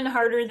position,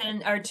 harder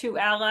than our two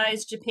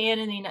allies, Japan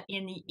and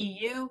in the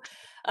EU.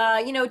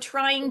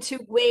 Trying to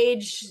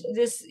wage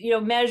this,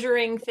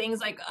 measuring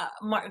things like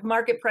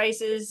market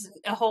prices,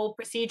 a whole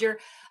procedure,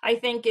 I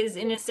think is,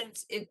 in a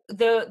sense,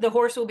 the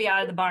horse will be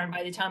out of the barn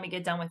by the time we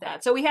get done with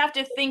that. So we have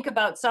to think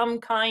about some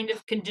kind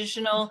of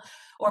conditional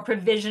or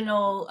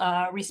provisional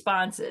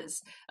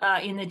responses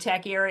in the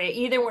tech area,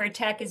 either where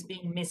tech is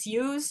being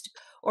misused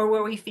or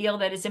where we feel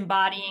that it's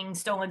embodying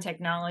stolen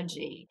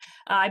technology.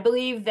 I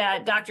believe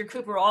that Dr.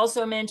 Cooper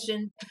also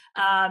mentioned,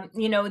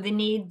 the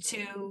need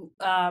to,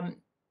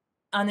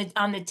 on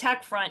the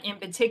tech front in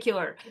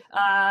particular,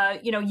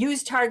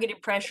 use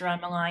targeted pressure on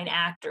malign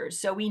actors.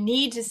 So we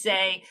need to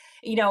say,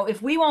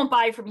 if we won't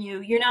buy from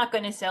you, you're not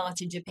going to sell it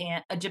to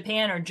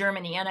Japan or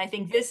Germany. And I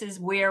think this is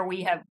where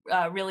we have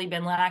really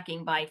been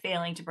lacking by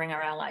failing to bring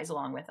our allies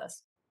along with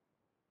us.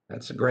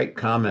 That's a great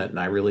comment, and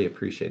I really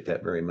appreciate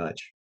that very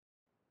much.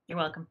 You're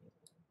welcome.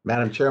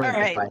 Madam Chairman,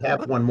 All right. If I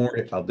have one more,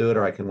 I'll do it,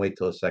 or I can wait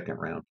till the second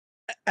round.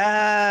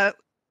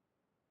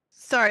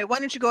 Sorry, why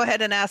don't you go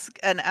ahead and ask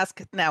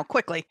now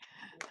quickly?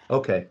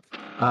 Okay.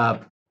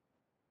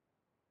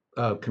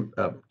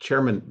 Vice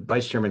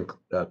Chairman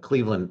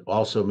Cleveland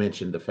also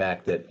mentioned the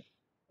fact that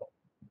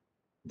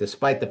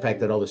despite the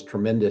fact that all this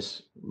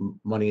tremendous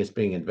money is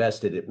being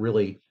invested, it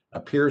really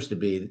appears to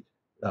be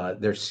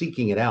they're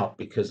seeking it out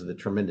because of the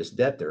tremendous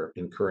debt they're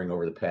incurring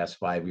over the past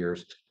 5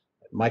 years.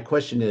 My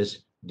question is,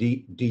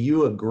 do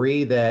you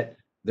agree that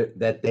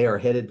they are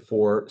headed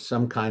for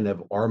some kind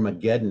of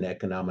Armageddon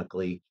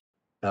economically,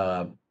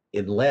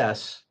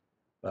 unless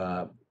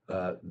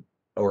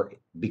or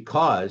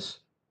because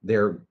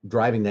they're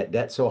driving that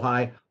debt so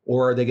high,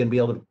 or are they going to be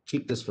able to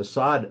keep this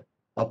facade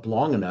up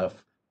long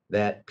enough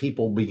that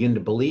people begin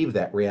to believe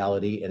that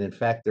reality, and in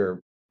fact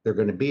they're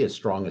going to be as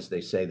strong as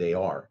they say they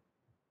are?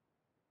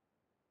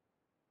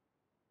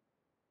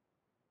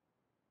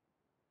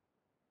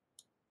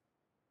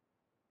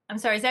 I'm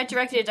sorry, is that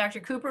directed at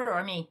Dr. Cooper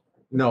or me?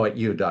 No, at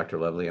you, Dr.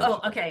 Lovely.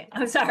 Okay.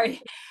 I'm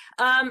sorry.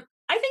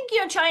 I think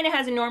China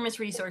has enormous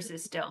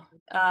resources still,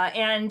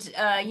 and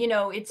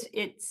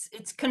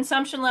its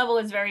consumption level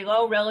is very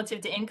low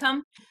relative to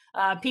income.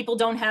 People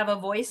don't have a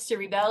voice to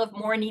rebel if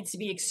more needs to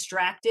be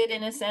extracted,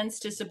 in a sense,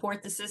 to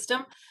support the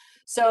system.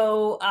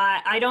 So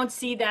I don't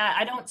see that.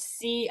 I don't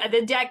see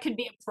the debt could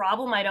be a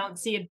problem. I don't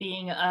see it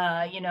being,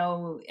 a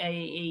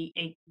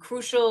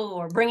crucial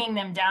or bringing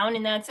them down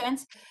in that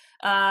sense.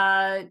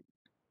 I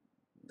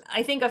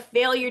think a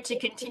failure to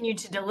continue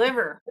to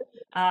deliver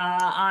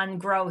on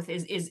growth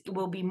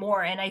will be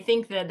more. And I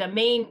think that the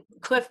main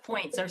cliff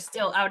points are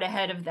still out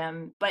ahead of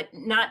them, but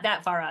not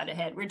that far out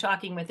ahead. We're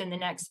talking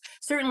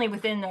certainly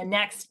within the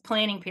next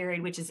planning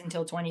period, which is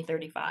until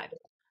 2035.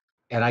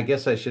 And I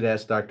guess I should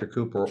ask Dr.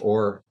 Cooper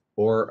or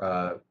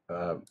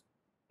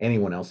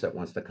anyone else that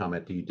wants to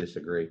comment. Do you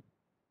disagree?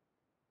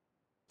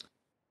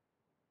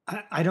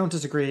 I don't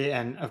disagree,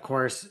 and of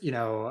course,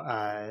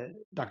 Dr.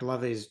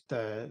 Lovely's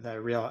the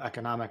real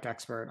economic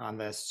expert on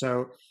this.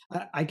 So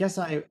I guess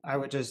I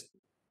would just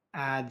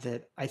add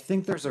that I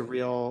think there's a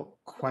real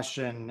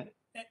question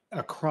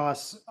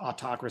across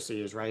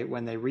autocracies, right?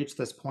 When they reach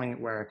this point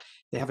where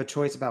they have a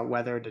choice about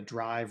whether to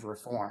drive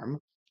reform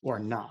or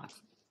not.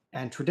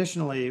 And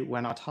traditionally,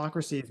 when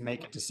autocracies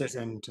make a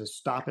decision to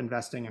stop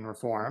investing in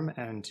reform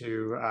and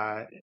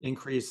to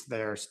increase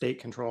their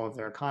state control of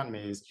their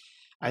economies,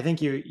 I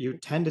think you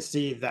tend to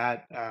see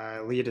that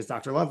lead, as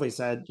Dr. Lovely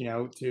said,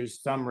 to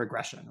some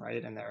regression,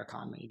 right, in their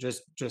economy,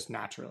 just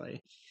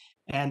naturally.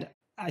 And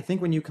I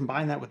think when you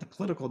combine that with the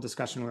political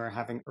discussion we were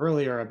having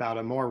earlier about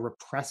a more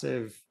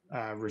repressive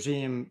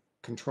regime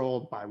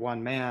controlled by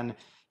one man,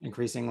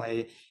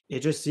 increasingly, it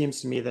just seems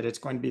to me that it's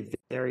going to be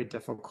very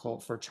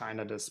difficult for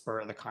China to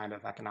spur the kind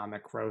of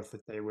economic growth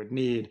that they would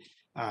need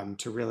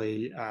to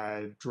really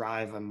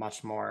drive a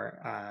much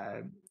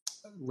more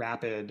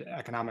rapid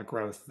economic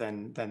growth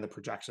than the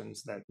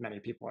projections that many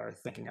people are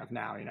thinking of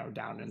now,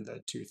 down in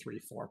the 2,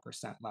 3,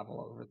 4%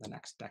 level over the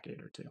next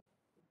decade or two.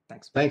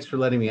 Thanks. Thanks for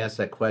letting me ask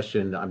that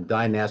question. I'm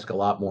dying to ask a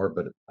lot more,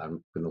 but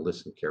I'm going to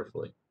listen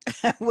carefully.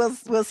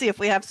 We'll see if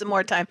we have some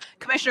more time.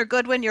 Commissioner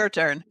Goodwin, your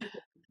turn.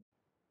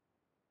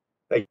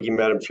 Thank you,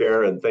 Madam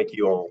Chair, and thank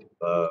you all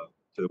to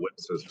the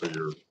witnesses for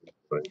your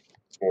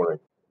this morning.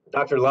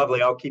 Dr.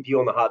 Lovely, I'll keep you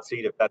on the hot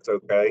seat if that's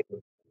okay.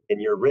 In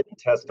your written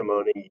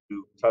testimony,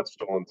 you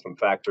touched on some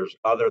factors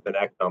other than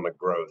economic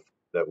growth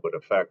that would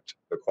affect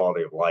the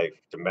quality of life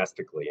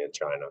domestically in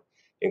China,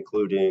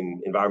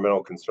 including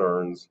environmental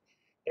concerns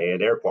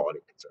and air quality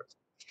concerns.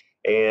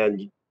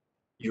 And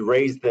you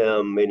raised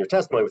them in your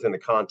testimony within the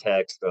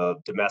context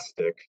of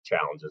domestic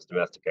challenges,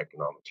 domestic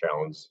economic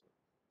challenges.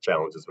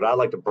 But I'd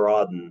like to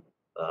broaden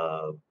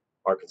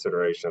our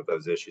consideration of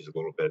those issues a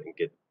little bit and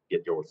get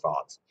your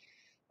thoughts.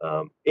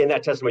 In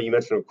that testimony, you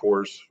mentioned, of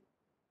course,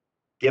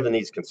 given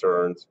these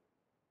concerns,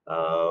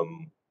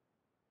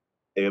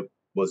 it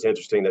was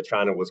interesting that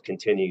China was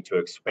continuing to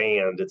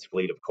expand its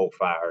fleet of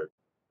coal-fired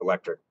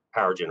electric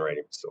power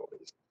generating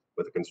facilities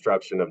with the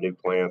construction of new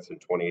plants in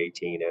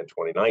 2018 and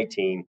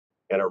 2019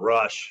 and a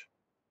rush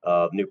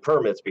of new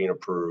permits being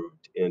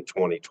approved in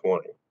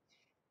 2020.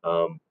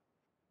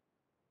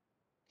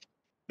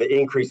 The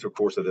increase, of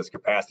course, of this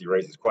capacity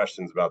raises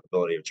questions about the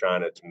ability of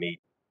China to meet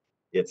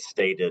its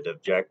stated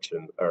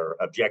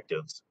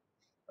objectives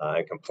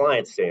and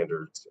compliance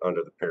standards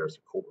under the Paris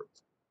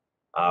Accords.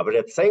 But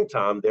at the same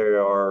time, they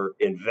are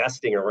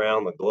investing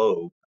around the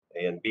globe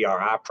in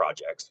BRI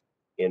projects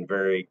in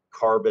very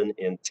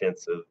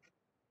carbon-intensive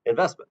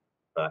investment,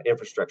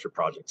 infrastructure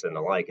projects and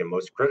the like, and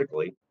most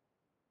critically,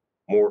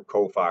 more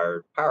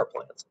coal-fired power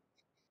plants.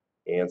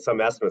 And some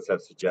estimates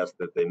have suggested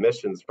that the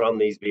emissions from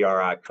these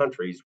BRI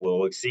countries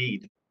will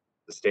exceed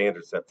the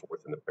standards set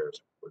forth in the Paris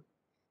Accord,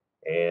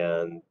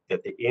 and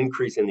that the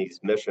increase in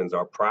these emissions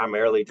are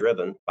primarily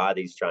driven by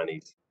these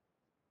Chinese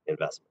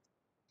investments.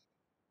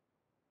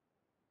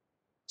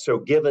 So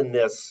given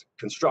this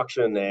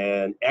construction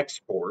and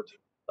export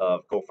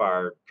of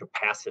coal-fired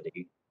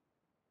capacity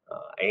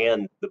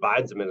and the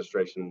Biden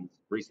administration's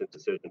recent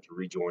decision to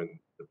rejoin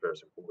the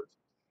Paris Accords,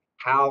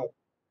 how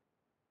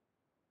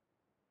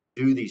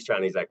do these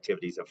Chinese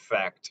activities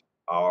affect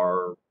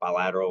our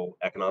bilateral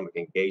economic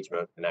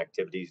engagement and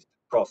activities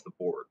across the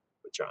board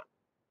with China?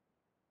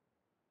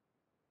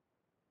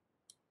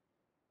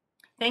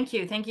 Thank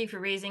you. Thank you for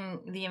raising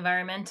the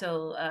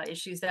environmental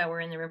issues that were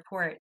in the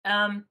report.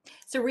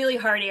 It's a really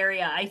hard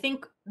area. I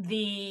think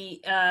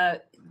the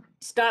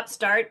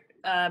stop-start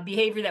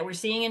behavior that we're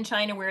seeing in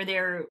China, where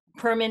they're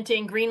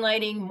permitting,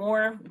 greenlighting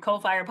more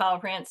coal-fired power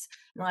plants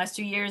in the last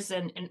 2 years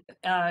and in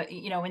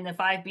the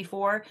 5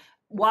 before,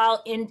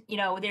 while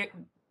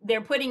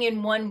they're putting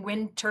in one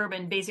wind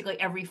turbine basically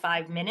every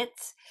 5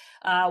 minutes.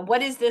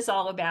 What is this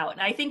all about?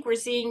 And I think we're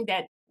seeing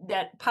that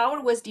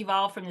power was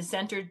devolved from the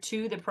center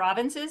to the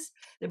provinces.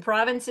 The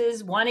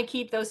provinces want to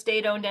keep those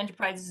state-owned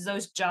enterprises,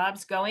 those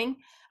jobs going,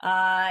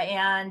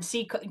 and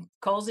see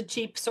coal's a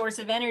cheap source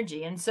of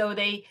energy. And so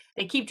they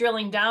keep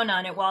drilling down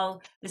on it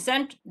while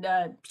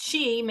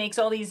Xi makes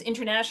all these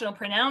international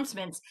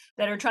pronouncements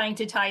that are trying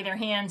to tie their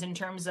hands in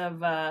terms of,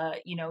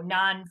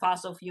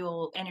 non-fossil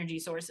fuel energy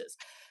sources.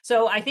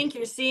 So I think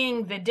you're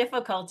seeing the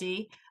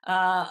difficulty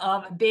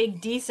of a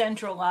big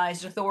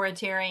decentralized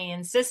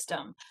authoritarian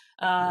system.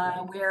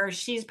 where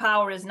Xi's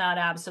power is not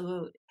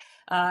absolute.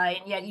 And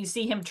yet you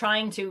see him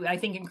trying to, I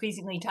think,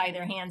 increasingly tie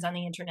their hands on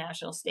the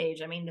international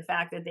stage. I mean, the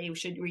fact that they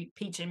should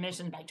reach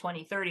emissions by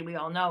 2030, we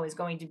all know, is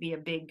going to be a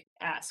big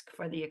ask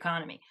for the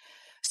economy.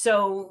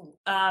 So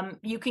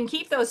you can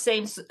keep those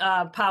same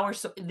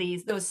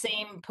those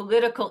same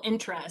political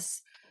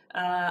interests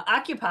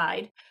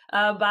occupied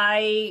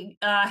by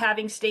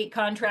having state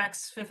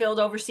contracts fulfilled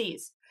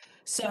overseas.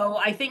 So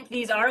I think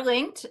these are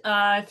linked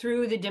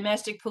through the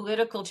domestic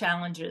political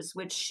challenges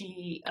which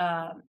Xi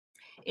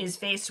is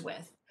faced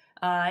with.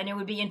 And it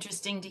would be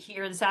interesting to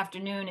hear this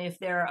afternoon if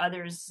there are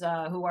others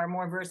who are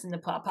more versed in the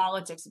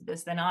politics of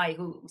this than I,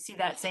 who see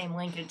that same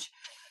linkage.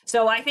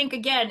 So I think,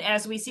 again,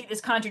 as we see this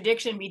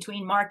contradiction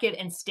between market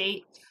and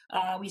state,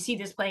 we see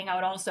this playing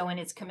out also in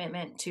its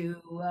commitment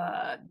to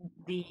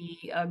the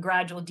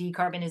gradual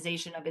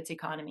decarbonization of its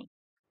economy.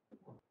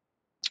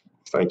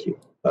 Thank you.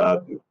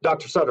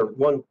 Dr. Sutter,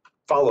 one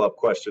follow-up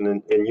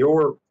question. In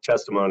your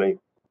testimony,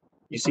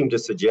 you seem to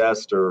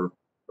suggest or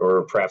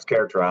perhaps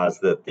characterize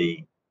that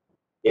the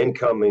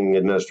incoming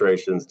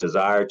administration's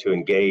desire to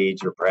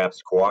engage or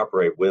perhaps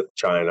cooperate with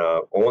China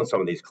on some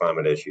of these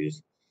climate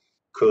issues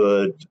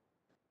could,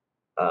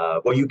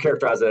 well, you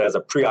characterize it as a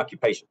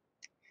preoccupation.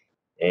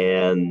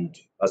 And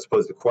I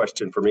suppose the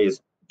question for me is,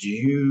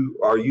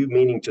 are you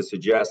meaning to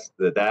suggest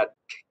that that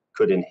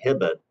could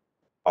inhibit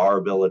our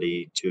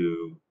ability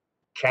to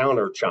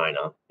counter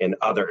China in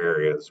other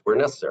areas where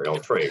necessary on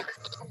trade?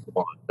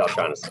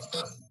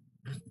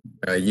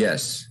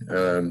 Yes.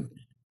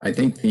 I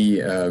think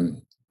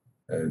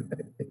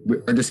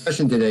our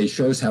discussion today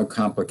shows how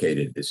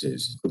complicated this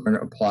is. We're going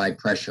to apply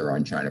pressure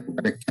on China.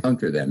 We're going to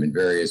counter them in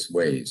various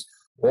ways.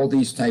 All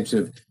these types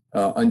of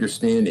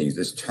understandings,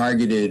 this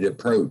targeted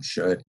approach,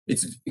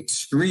 it's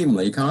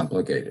extremely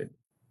complicated.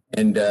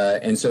 And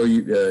so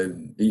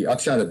the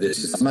upshot of this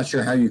is I'm not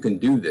sure how you can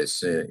do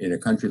this in a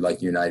country like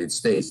the United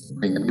States,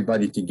 bring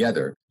everybody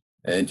together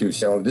and to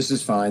say, oh, this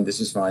is fine, this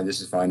is fine,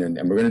 this is fine,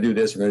 and we're going to do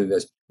this, we're going to do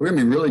this. We're going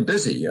to be really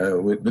busy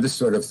with this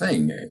sort of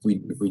thing if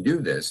we do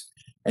this.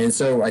 And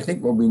so I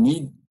think what we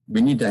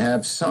need to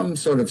have some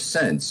sort of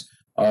sense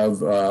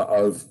of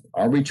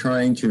are we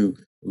trying to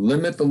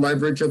limit the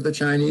leverage of the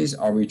Chinese?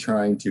 Are we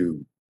trying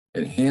to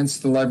enhance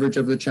the leverage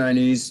of the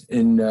Chinese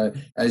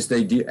as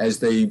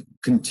they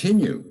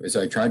continue? As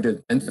I tried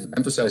to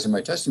emphasize in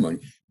my testimony,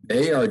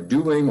 they are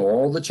doing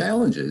all the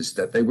challenges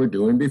that they were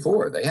doing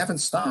before. They haven't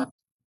stopped,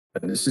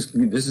 and this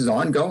is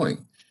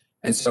ongoing.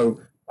 And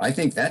so I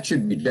think that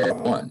should be day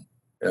one,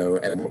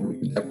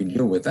 and that we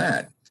deal with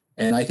that.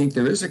 And I think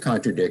there is a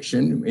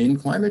contradiction in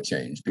climate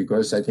change,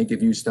 because I think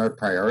if you start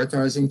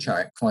prioritizing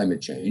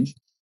climate change,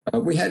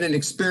 we had an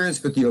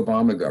experience with the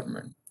Obama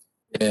government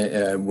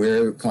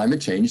where climate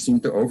change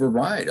seemed to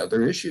override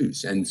other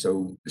issues. And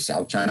so the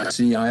South China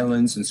Sea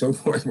islands and so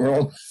forth were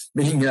all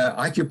being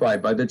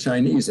occupied by the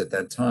Chinese at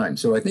that time.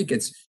 So I think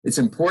it's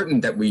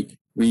important that we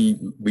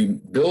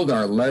build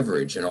our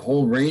leverage in a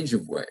whole range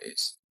of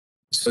ways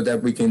so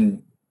that we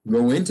can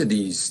go into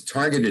these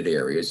targeted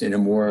areas in a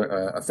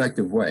more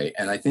effective way.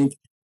 And I think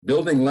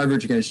building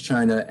leverage against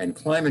China and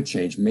climate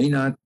change may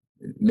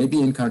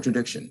be in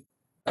contradiction.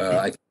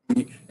 I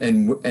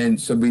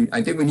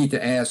think we need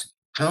to ask,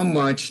 how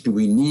much do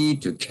we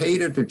need to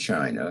cater to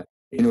China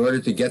in order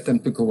to get them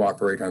to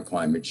cooperate on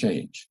climate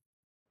change?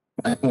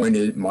 My point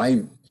is,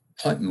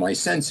 my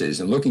sense is,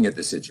 in looking at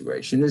the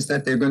situation, is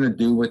that they're going to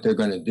do what they're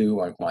going to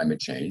do on climate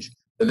change,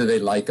 whether they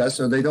like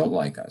us or they don't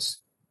like us.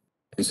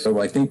 And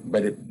so I think,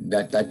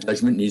 that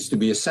judgment needs to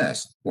be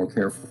assessed more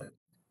carefully.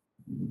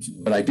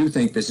 But I do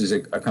think this is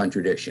a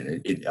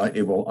contradiction.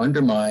 It will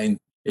undermine,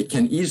 it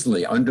can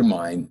easily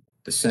undermine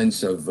the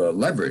sense of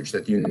leverage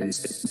that the United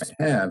States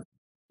might have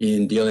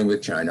in dealing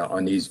with China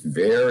on these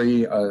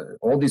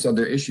all these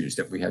other issues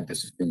that we have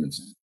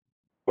disagreements.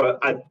 Well,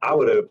 I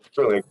would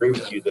certainly agree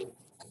with you that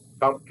it's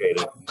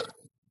complicated,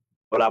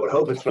 but I would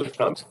hope it's not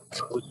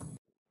complicated.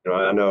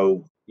 I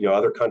know,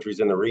 other countries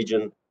in the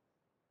region,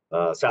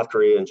 South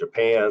Korea and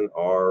Japan,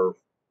 are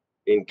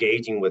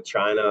engaging with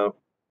China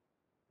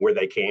where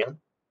they can,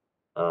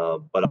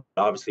 but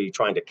obviously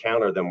trying to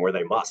counter them where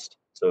they must.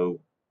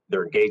 So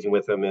they're engaging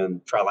with them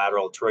in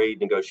trilateral trade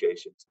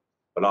negotiations,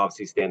 but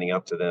obviously standing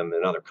up to them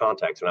in other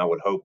contexts. And I would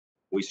hope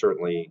we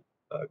certainly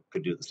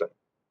could do the same.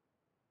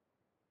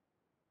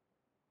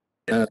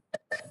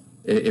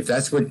 If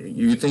that's what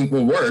you think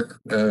will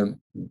work,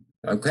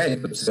 okay,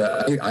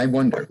 I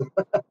wonder.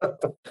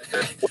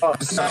 Well,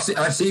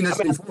 I've seen this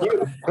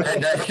before,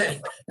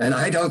 and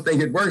I don't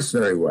think it works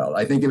very well.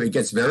 I think it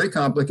gets very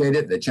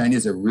complicated. The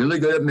Chinese are really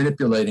good at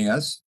manipulating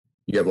us.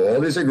 You have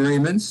all these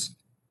agreements,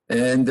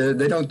 and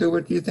they don't do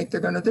what you think they're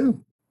going to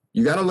do.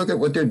 You got to look at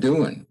what they're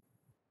doing,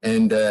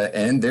 and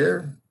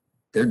they're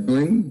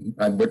doing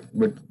what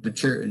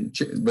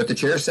the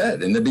chair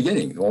said in the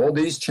beginning. All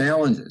these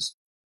challenges.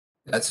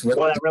 That's what.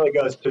 Well, that really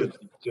goes to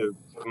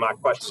my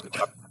question.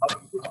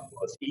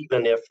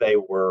 Even if they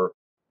were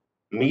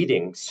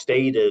meeting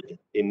stated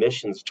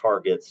emissions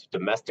targets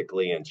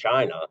domestically in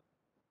China,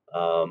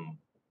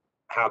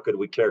 how could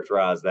we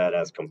characterize that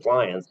as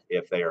compliance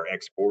if they are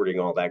exporting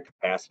all that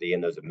capacity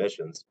and those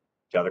emissions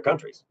to other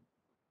countries?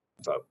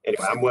 So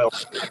anyway, I'm well.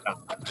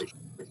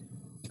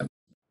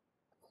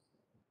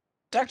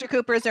 Dr.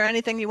 Cooper, is there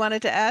anything you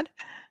wanted to add?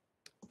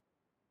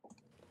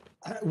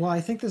 Well, I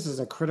think this is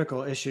a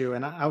critical issue.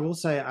 And I will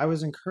say I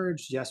was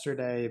encouraged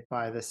yesterday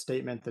by the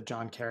statement that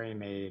John Kerry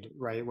made,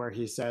 right, where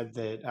he said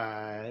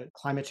that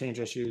climate change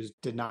issues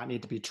did not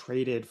need to be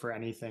traded for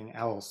anything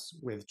else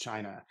with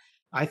China.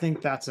 I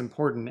think that's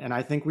important. And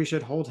I think we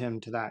should hold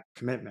him to that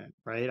commitment,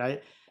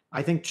 right?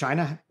 I think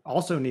China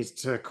also needs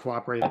to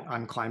cooperate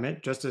on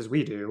climate just as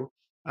we do.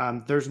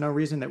 There's no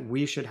reason that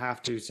we should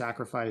have to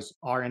sacrifice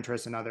our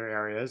interests in other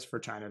areas for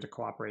China to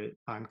cooperate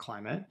on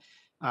climate.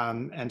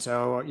 And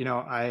so,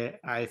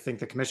 I think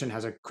the commission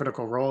has a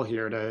critical role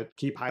here to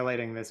keep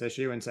highlighting this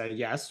issue and say,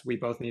 yes, we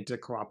both need to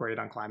cooperate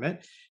on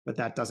climate, but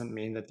that doesn't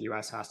mean that the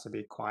US has to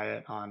be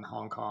quiet on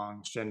Hong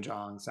Kong,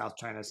 Xinjiang, South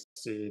China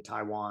Sea,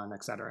 Taiwan,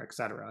 et cetera, et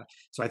cetera.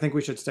 So I think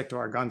we should stick to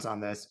our guns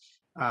on this.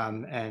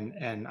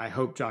 And I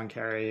hope John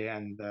Kerry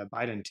and the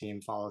Biden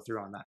team follow through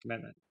on that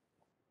commitment.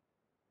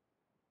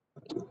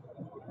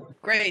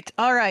 Great.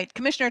 All right.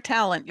 Commissioner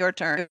Talent, your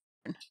turn.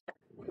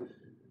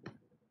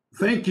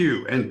 Thank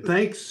you, and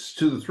thanks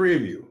to the three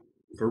of you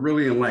for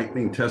really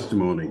enlightening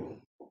testimony.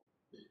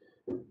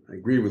 I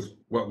agree with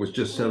what was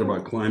just said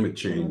about climate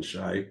change.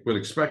 I would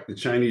expect the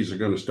Chinese are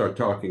going to start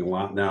talking a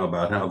lot now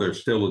about how they're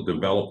still a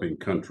developing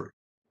country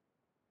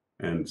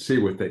and see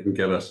what they can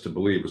get us to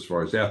believe as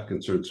far as that's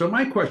concerned. So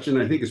my question,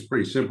 I think, is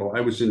pretty simple.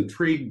 I was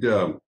intrigued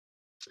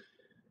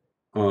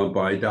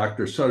by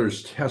Dr.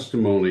 Sutter's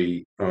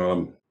testimony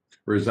or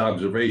his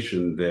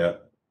observation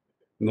that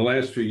in the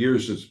last few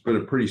years, it's been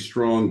a pretty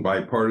strong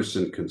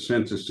bipartisan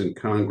consensus in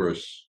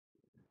Congress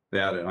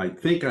that, and I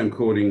think I'm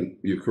quoting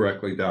you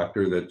correctly,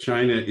 Doctor, that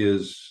China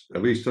is,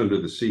 at least under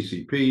the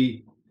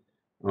CCP,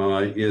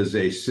 is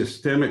a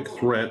systemic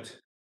threat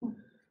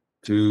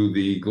to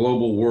the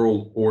global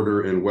world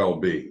order and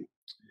well-being.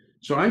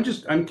 So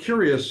I'm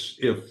curious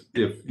if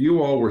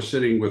you all were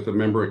sitting with a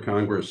member of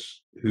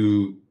Congress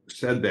who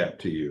said that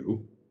to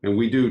you, and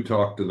we do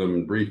talk to them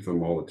and brief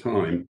them all the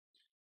time,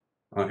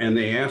 and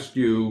they asked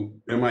you,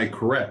 am I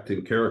correct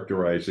in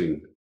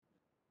characterizing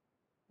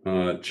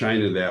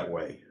China that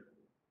way?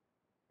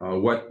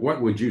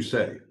 What would you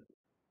say?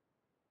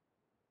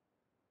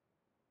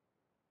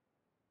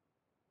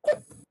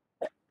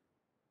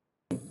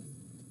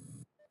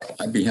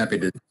 I'd be happy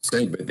to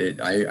say, but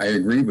I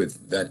agree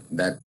with that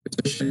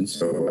position.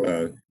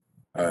 So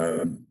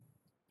I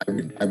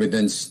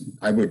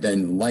would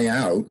then lay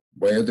out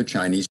where the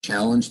Chinese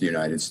challenge the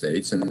United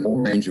States in a whole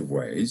range of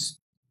ways.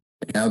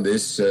 How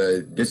this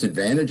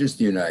disadvantages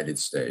the United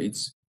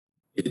States.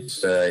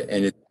 It's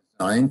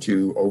designed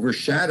to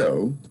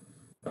overshadow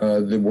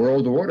the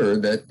world order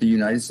that the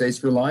United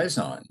States relies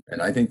on,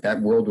 and I think that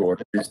world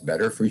order is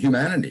better for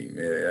humanity,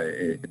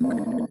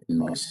 in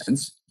my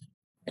sense.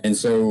 And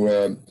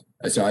so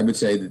I would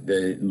say that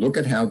they look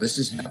at how this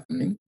is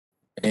happening,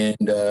 and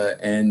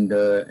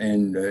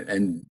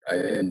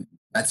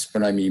that's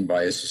what I mean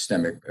by a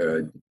systemic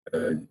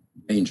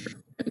danger.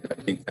 And I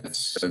think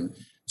that's.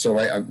 So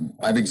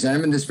I've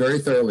examined this very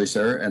thoroughly,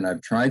 sir, and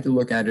I've tried to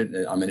look at it.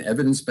 I'm an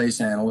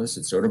evidence-based analyst.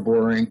 It's sort of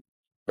boring,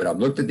 but I've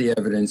looked at the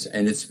evidence,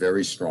 and it's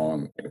very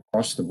strong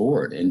across the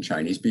board in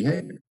Chinese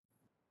behavior.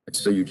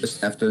 So you just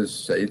have to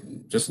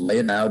just lay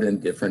it out in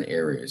different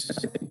areas.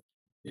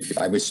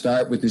 I would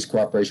start with this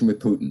cooperation with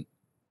Putin.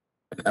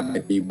 That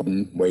might be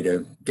one way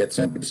to get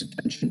somebody's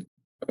attention.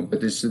 But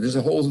there's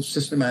a whole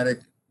systematic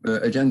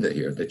agenda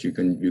here that you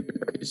can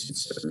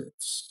raise.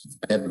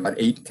 I have about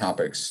 8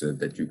 topics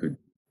that you could.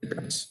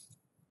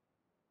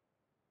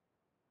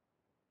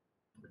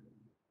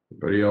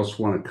 Anybody else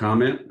want to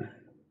comment?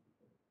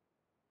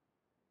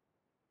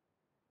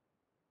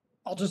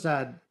 I'll just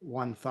add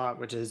one thought,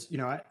 which is,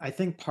 I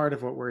think part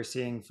of what we're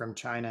seeing from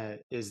China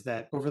is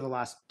that over the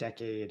last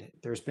decade,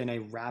 there's been a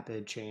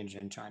rapid change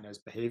in China's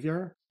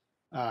behavior.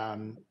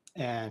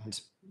 And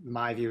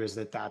my view is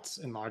that that's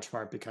in large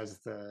part because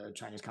the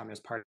Chinese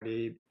Communist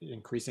Party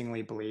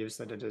increasingly believes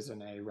that it is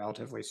in a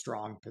relatively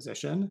strong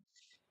position.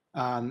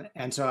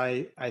 And so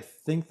I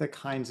think the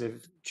kinds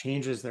of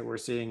changes that we're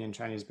seeing in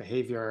Chinese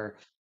behavior,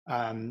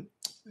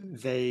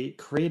 they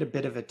create a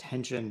bit of a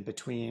tension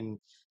between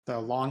the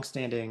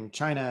longstanding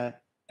China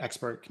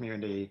expert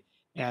community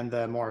and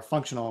the more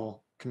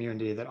functional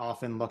community that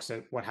often looks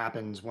at what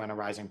happens when a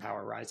rising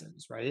power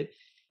rises, right?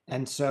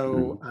 And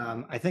so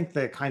I think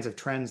the kinds of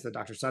trends that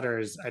Dr. Sutter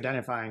is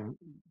identifying,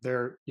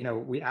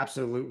 we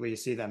absolutely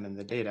see them in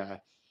the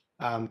data.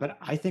 But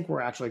I think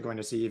we're actually going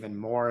to see even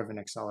more of an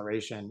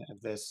acceleration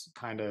of this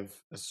kind of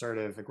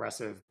assertive,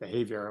 aggressive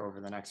behavior over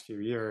the next few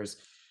years.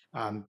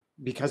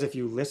 Because if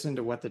you listen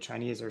to what the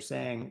Chinese are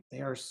saying,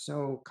 they are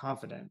so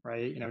confident,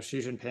 right? Xi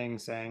Jinping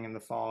saying in the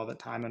fall that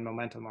time and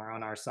momentum are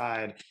on our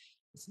side.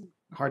 It's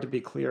hard to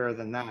be clearer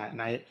than that.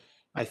 And I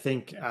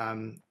think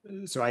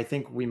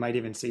we might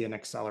even see an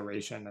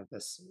acceleration of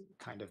this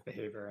kind of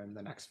behavior in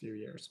the next few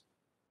years.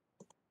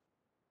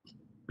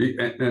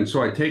 And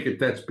so I take it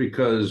that's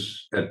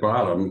because at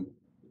bottom,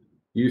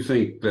 you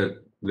think that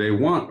they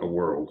want a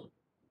world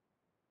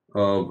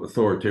of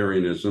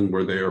authoritarianism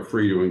where they are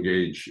free to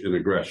engage in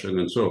aggression.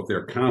 And so if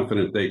they're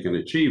confident they can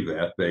achieve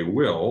that, they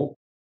will.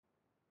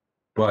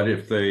 But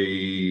if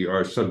they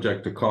are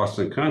subject to costs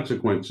and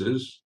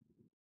consequences,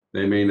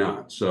 they may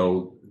not.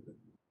 So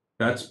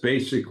that's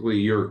basically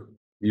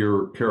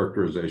your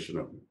characterization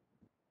of them.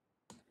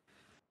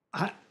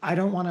 I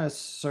don't want to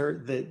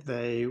assert that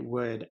they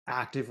would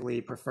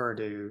actively prefer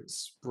to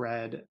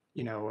spread,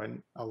 a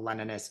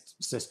Leninist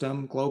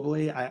system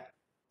globally.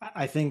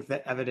 I think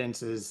that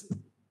evidence is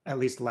at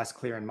least less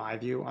clear in my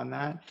view on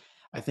that.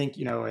 I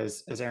think,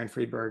 as Aaron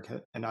Friedberg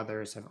and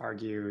others have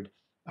argued,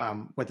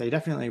 what they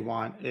definitely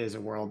want is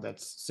a world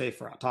that's safe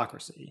for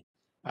autocracy.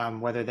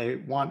 Whether they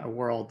want a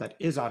world that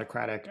is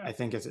autocratic, I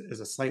think is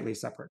a slightly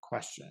separate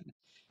question.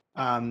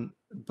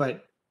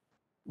 But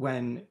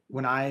when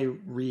I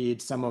read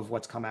some of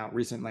what's come out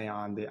recently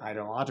on the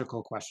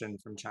ideological question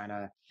from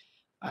China,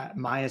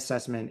 my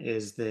assessment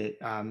is that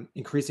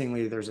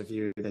increasingly there's a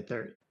view that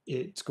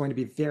it's going to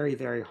be very,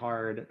 very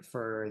hard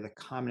for the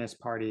Communist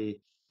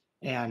Party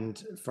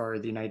and for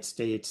the United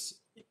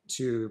States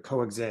to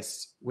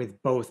coexist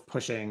with both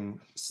pushing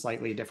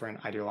slightly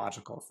different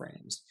ideological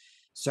frames.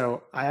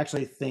 So I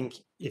actually think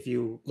if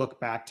you look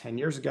back 10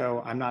 years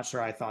ago, I'm not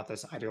sure I thought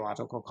this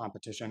ideological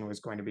competition was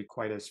going to be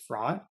quite as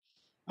fraught.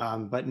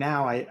 But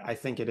now I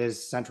think it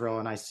is central,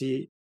 and I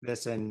see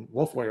this in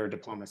wolf warrior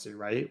diplomacy,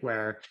 right?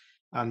 Where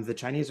the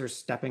Chinese are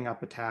stepping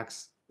up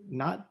attacks.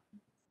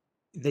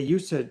 They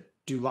used to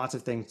do lots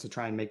of things to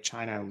try and make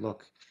China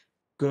look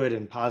good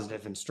and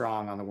positive and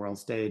strong on the world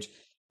stage.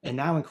 And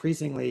now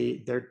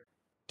increasingly they're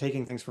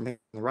taking things from the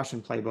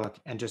Russian playbook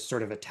and just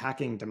sort of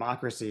attacking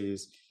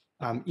democracies,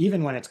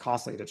 even when it's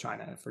costly to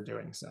China for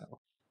doing so.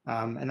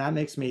 And that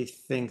makes me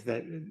think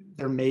that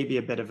there may be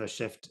a bit of a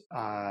shift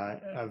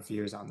of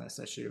views on this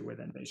issue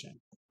within Beijing.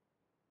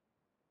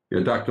 Yeah,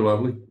 Dr.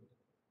 Lovely?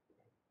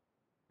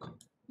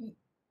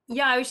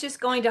 Yeah, I was just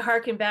going to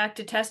harken back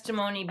to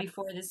testimony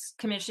before this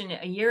commission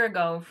a year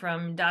ago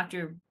from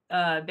Dr.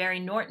 Barry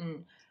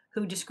Norton,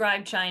 who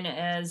described China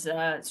as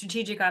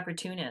strategic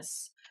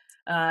opportunists.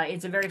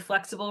 It's a very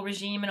flexible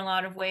regime in a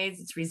lot of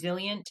ways. It's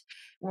resilient.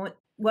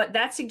 What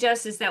that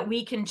suggests is that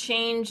we can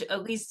change,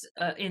 at least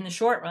in the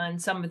short run,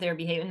 some of their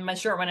behavior. In my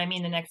short run, I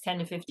mean the next 10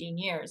 to 15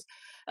 years,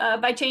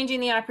 by changing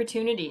the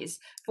opportunities.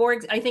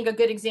 I think a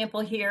good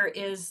example here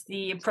is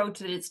the approach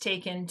that it's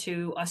taken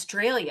to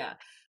Australia.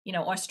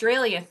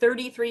 Australia,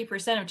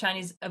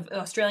 33% of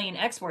Australian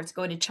exports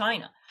go to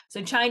China.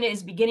 So China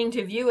is beginning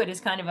to view it as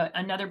kind of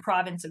another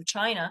province of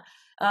China,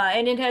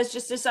 and it has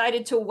just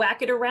decided to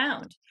whack it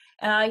around.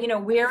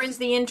 Where is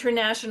the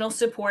international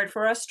support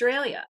for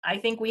Australia? I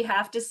think we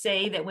have to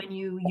say that when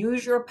you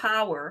use your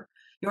power,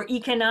 your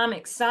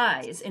economic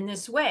size in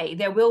this way,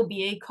 there will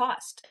be a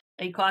cost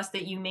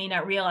that you may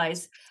not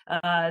realize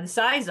the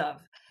size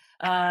of.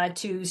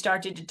 To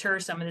start to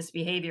deter some of this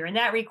behavior, and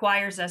that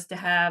requires us to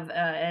have,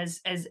 as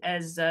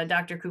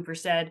Dr. Cooper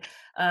said,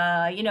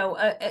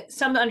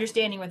 some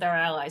understanding with our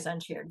allies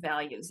on shared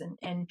values.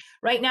 And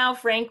right now,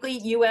 frankly,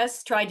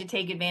 U.S. tried to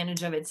take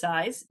advantage of its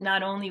size,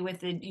 not only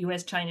with the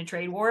U.S.-China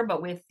trade war,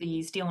 but with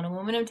the steel and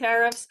aluminum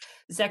tariffs,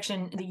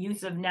 the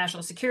use of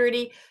national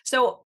security.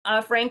 So,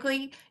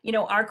 frankly,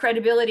 our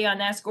credibility on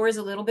that score is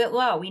a little bit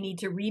low. We need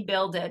to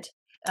rebuild it.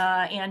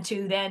 And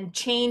to then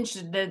change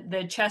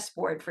the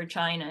chessboard for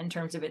China in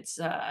terms of its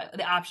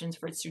the options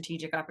for its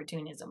strategic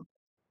opportunism.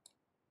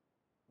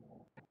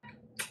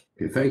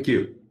 Okay, thank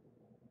you.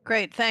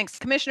 Great, thanks.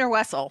 Commissioner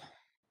Wessel.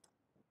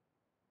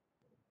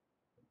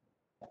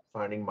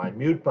 Finding my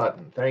mute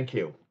button. Thank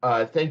you.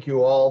 Thank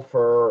you all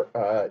for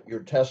your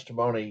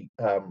testimony.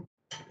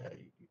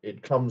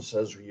 It comes,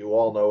 as you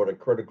all know, at a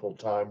critical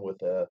time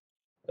with,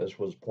 as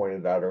was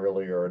pointed out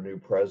earlier, a new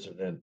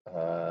president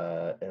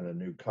and a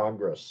new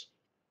Congress.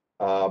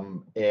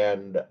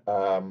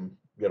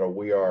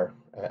 We are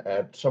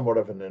at somewhat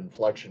of an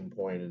inflection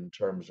point in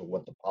terms of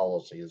what the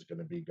policy is going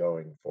to be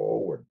going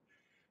forward.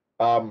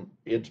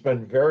 It's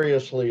been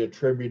variously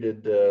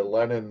attributed to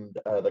Lenin,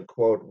 the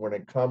quote, "When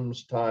it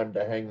comes time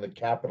to hang the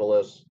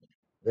capitalists,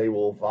 they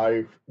will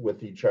vie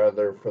with each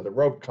other for the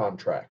rope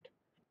contract."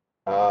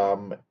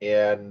 I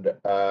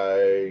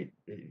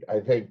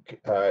think,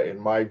 in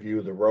my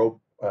view, the rope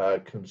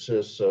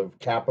consists of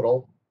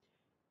capital,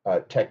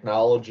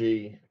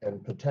 technology,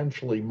 and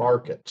potentially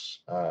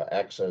markets,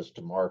 access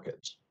to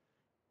markets.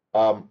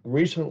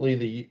 Recently,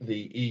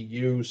 the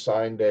EU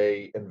signed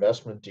an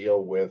investment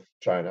deal with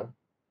China.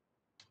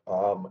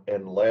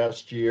 And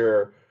last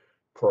year,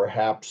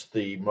 perhaps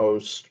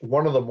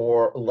one of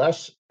the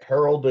less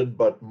heralded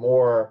but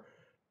more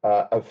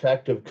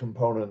effective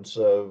components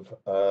of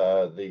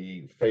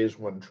the Phase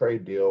 1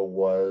 trade deal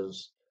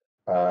was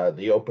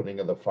the opening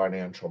of the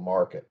financial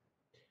market.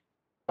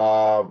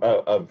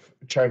 Of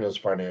China's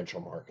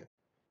financial market.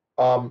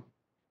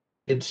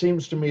 It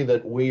seems to me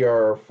that we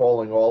are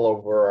falling all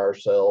over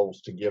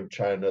ourselves to give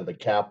China the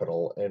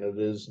capital, and it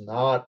is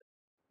not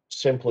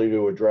simply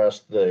to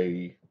address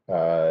the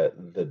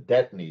the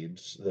debt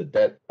needs, the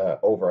debt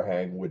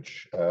overhang,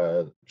 which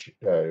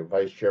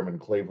Vice Chairman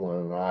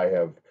Cleveland and I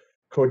have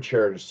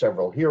co-chaired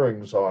several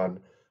hearings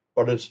on,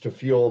 but it's to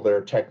fuel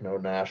their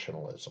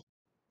techno-nationalism.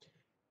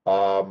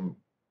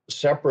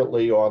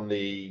 Separately, on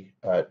the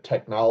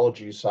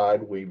technology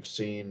side, we've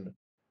seen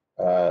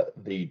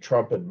the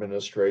Trump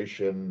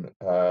administration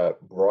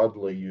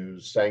broadly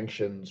use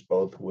sanctions,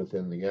 both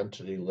within the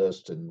entity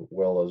list and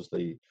well as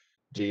the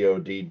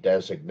DoD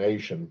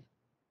designation,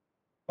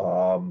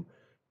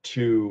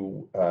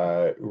 to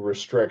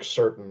restrict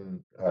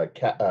certain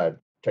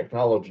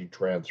technology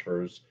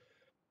transfers.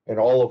 And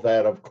all of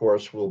that, of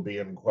course, will be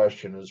in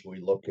question as we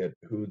look at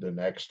who the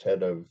next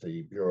head of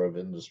the Bureau of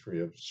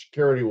Industry and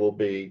Security will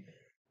be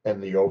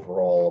and the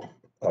overall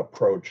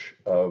approach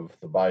of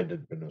the Biden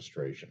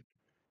administration.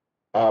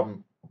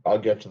 I'll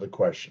get to the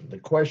question. The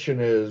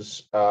question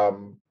is,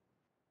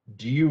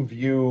 do you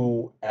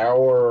view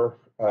our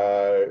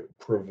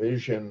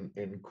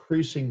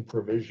increasing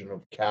provision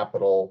of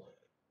capital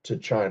to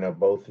China,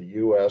 both the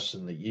US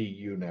and the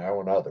EU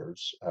now and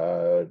others?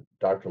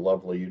 Dr.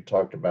 Lovely, you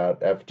talked about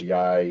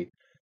FDI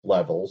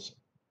levels,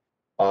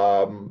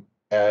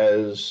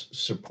 as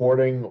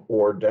supporting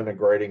or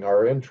denigrating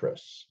our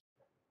interests.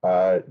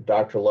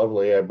 Dr.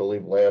 Lovely, I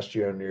believe last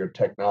year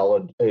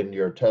in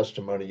your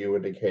testimony, you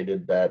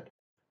indicated that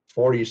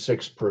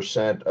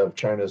 46% of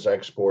China's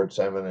exports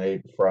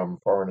emanate from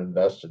foreign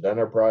invested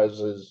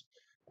enterprises.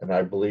 And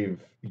I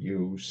believe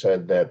you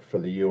said that for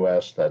the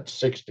US,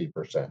 that's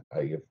 60%.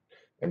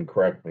 And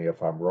correct me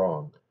if I'm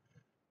wrong.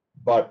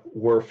 But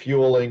we're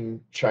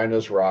fueling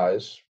China's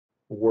rise.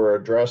 We're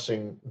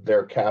addressing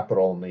their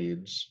capital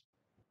needs.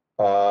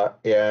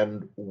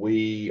 And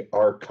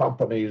our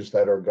companies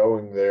that are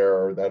going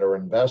there, that are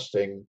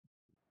investing,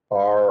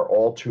 are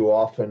all too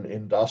often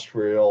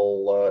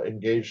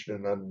engaged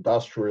in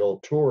industrial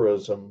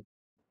tourism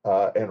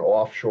and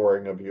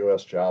offshoring of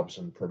US jobs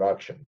and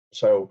production.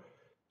 So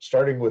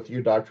starting with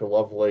you, Dr.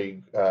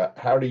 Lovely,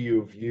 how do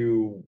you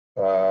view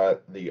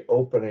the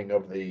opening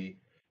of the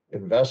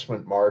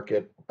investment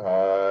market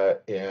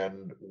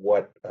and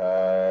what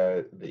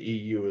the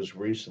EU has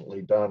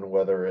recently done,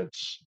 whether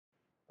it's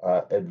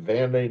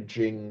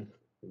advantaging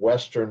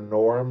Western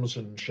norms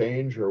and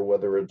change, or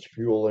whether it's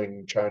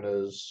fueling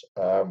China's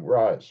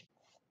rise?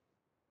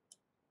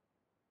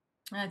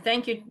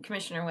 Thank you,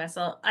 Commissioner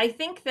Wessel. I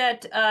think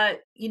that,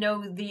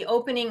 the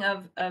opening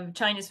of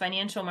China's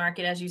financial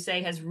market, as you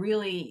say, has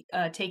really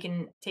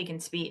taken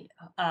speed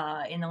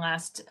in the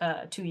last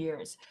 2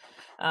 years,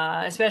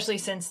 especially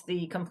since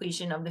the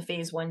completion of the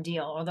phase 1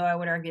 deal, although I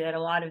would argue that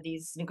a lot of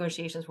these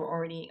negotiations were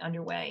already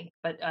underway,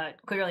 but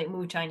clearly it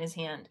moved China's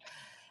hand.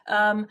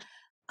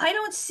 I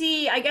don't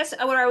see, I guess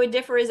what I would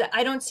differ is that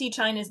I don't see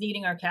China's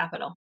needing our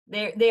capital.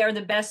 They are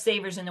the best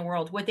savers in the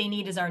world. What they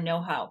need is our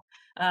know-how.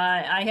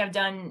 I have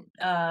done,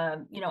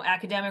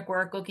 academic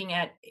work looking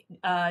at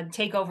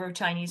takeover of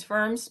Chinese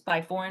firms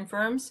by foreign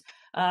firms,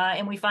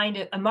 and we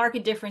find a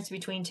marked difference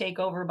between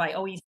takeover by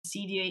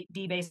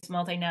OECD-based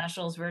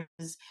multinationals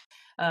versus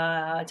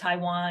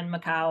Taiwan,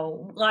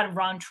 Macau, a lot of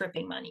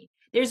round-tripping money.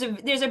 There's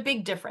a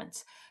big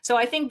difference. So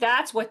I think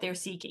that's what they're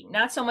seeking,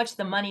 not so much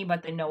the money,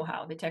 but the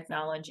know-how, the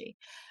technology.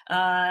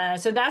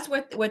 So that's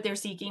what they're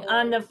seeking.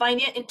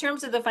 In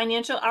terms of the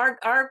financial,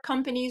 our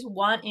companies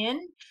want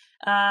in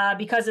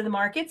because of the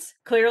markets.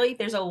 Clearly,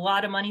 there's a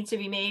lot of money to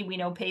be made. We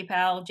know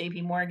PayPal,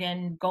 JP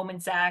Morgan,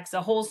 Goldman Sachs,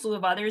 a whole slew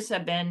of others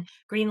have been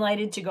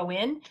green-lighted to go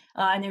in,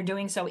 and they're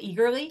doing so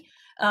eagerly.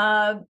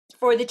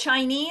 For the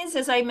Chinese,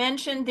 as I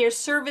mentioned, their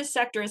service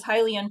sector is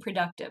highly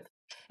unproductive.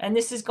 And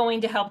this is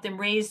going to help them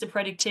raise the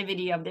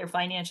productivity of their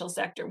financial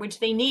sector, which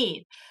they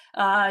need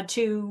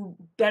to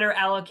better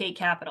allocate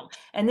capital.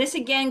 And this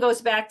again goes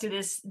back to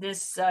this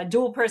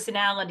dual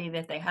personality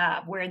that they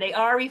have, where they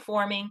are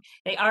reforming,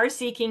 they are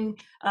seeking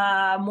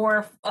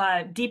more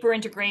deeper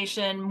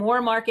integration,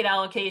 more market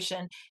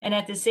allocation, and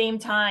at the same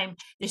time,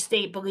 the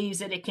state believes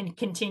that it can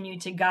continue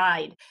to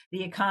guide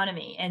the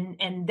economy,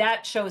 and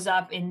that shows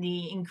up in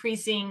the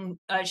increasing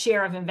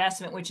share of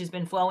investment which has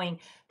been flowing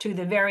to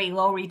the very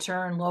low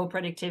return, low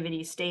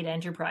productivity state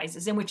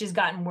enterprises, and which has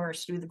gotten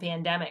worse through the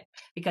pandemic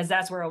because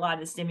that's where a lot of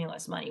the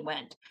stimulus money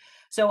went.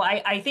 So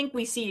I think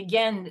we see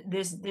again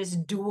this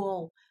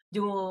dual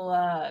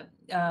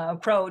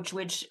approach,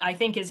 which I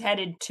think is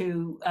headed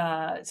to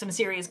some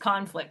serious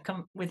conflict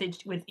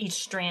with each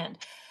strand.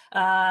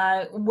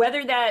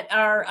 Whether that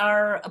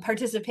our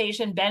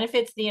participation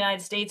benefits the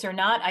United States or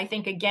not, I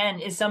think again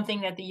is something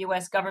that the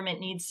U.S.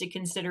 government needs to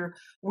consider.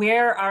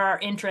 Where are our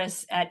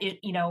interests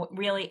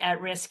really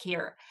at risk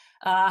here?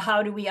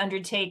 How do we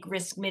undertake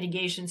risk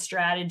mitigation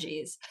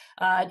strategies?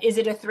 Is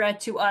it a threat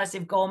to us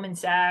if Goldman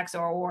Sachs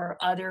or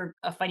other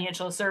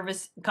financial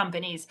service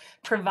companies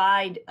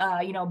provide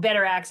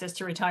better access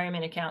to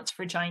retirement accounts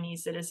for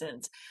Chinese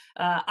citizens?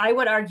 I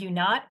would argue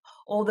not.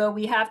 although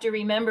we have to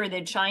remember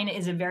that China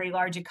is a very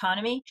large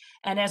economy.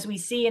 And as we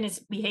see in its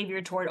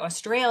behavior toward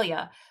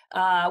Australia,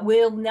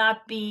 will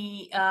not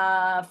be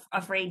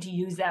afraid to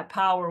use that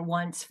power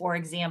once, for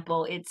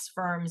example, its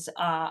firms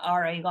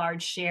are a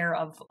large share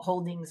of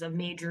holdings of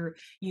major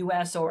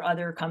US or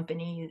other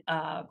company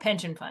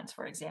pension funds,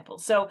 for example.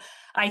 So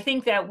I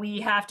think that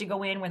we have to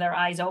go in with our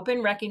eyes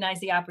open, recognize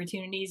the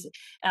opportunities,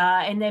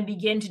 and then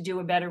begin to do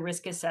a better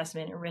risk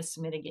assessment and risk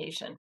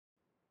mitigation.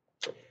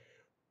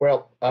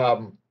 Well,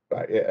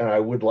 and I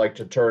would like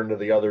to turn to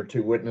the other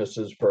two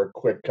witnesses for a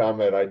quick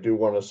comment. I do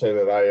want to say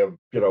that I have,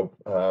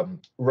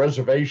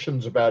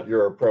 reservations about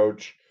your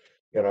approach.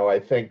 I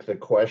think the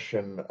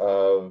question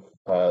of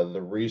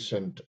the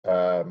recent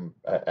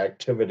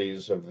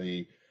activities of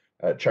the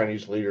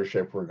Chinese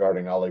leadership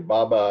regarding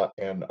Alibaba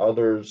and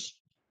others,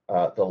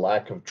 the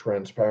lack of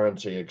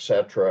transparency,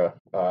 etc.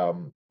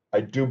 I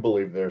do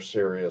believe there's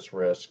serious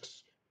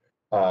risks.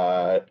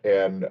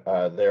 And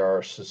there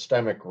are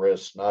systemic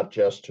risks, not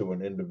just to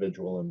an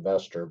individual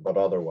investor, but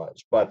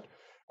otherwise. But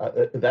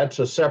that's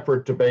a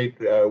separate debate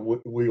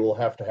we will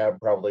have to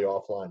have probably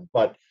offline.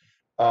 But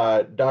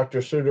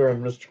Dr. Suter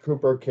and Mr.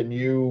 Cooper, can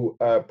you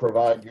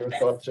provide your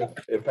thoughts,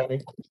 if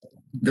any?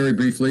 Very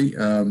briefly,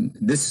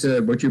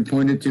 what you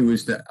pointed to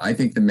is that I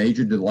think the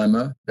major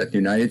dilemma that the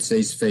United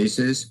States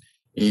faces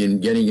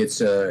in getting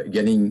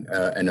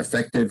an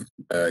effective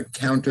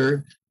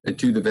counter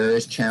to the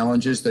various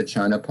challenges that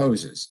China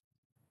poses.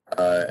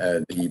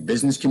 The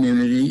business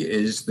community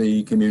is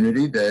the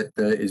community that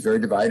is very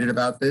divided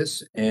about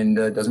this and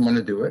doesn't want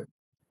to do it.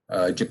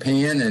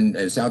 Japan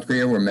and South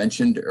Korea were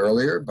mentioned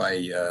earlier by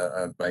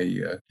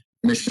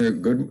Commissioner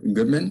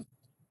Goodman,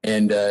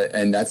 and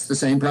that's the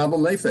same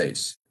problem they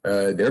face.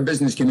 Their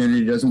business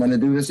community doesn't want to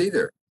do this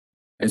either.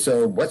 And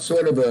so, what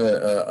sort of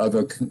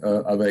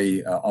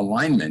a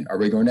alignment are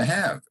we going to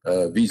have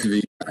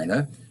vis-a-vis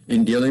China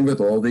in dealing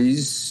with all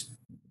these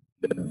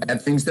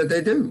bad things that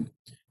they do?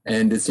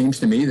 And it seems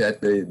to me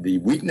that the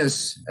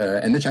weakness,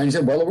 and the Chinese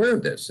are well aware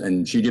of this.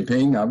 And Xi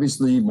Jinping,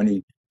 obviously,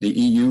 when the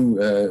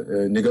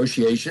EU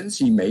negotiations,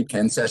 he made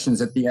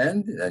concessions at the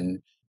end,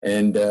 and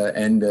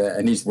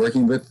he's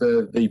working with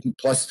the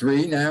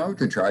 +3 now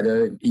to try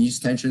to ease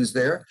tensions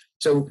there.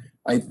 So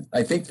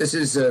I think this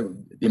is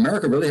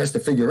America really has to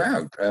figure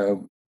out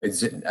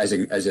as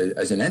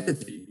an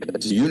entity,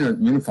 as a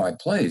unified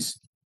place,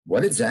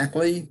 what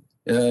exactly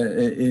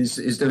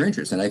is their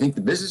interest. And I think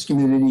the business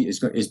community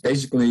is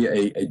basically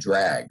a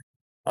drag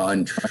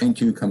on trying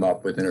to come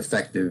up with an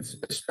effective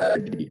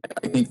strategy.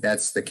 I think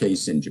that's the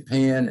case in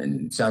Japan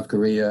and South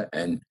Korea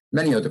and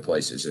many other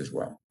places as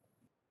well.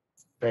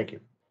 Thank you.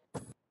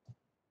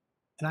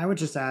 And I would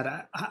just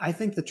add, I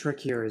think the trick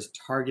here is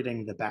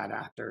targeting the bad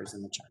actors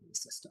in the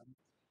Chinese system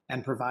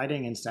and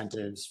providing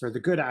incentives for the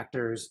good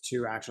actors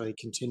to actually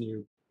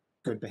continue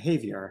good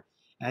behavior.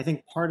 And I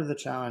think part of the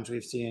challenge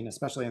we've seen,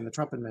 especially in the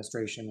Trump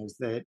administration, is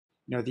that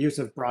the use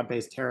of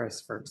broad-based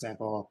tariffs, for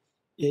example,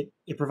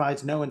 it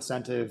provides no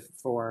incentive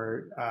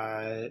for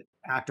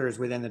actors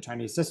within the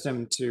Chinese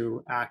system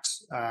to act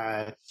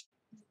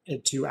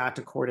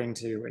according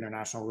to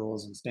international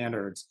rules and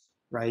standards,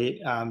 right?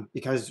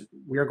 Because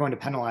we are going to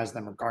penalize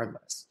them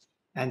regardless.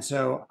 And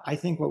so I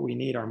think what we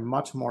need are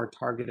much more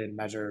targeted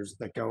measures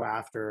that go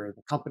after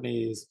the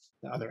companies,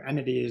 the other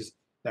entities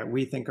that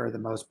we think are the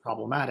most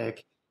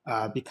problematic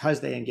because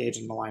they engage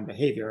in malign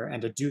behavior,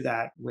 and to do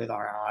that with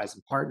our allies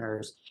and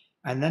partners.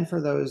 And then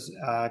for those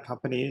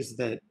companies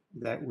that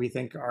we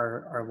think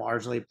are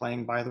largely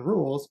playing by the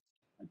rules,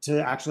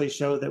 to actually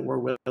show that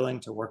we're willing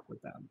to work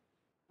with them.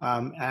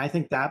 And I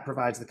think that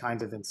provides the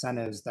kinds of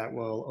incentives that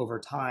will, over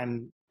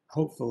time,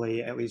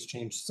 hopefully at least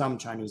change some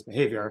Chinese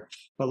behavior.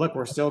 But look,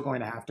 we're still going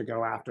to have to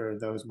go after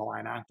those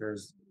malign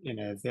actors in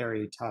a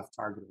very tough,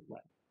 targeted way.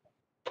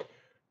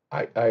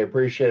 I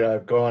appreciate it.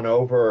 I've gone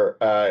over.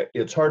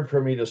 It's hard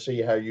for me to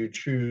see how you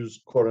choose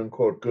 "quote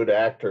unquote" good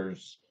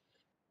actors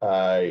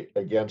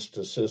against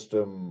a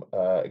system,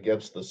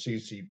 against the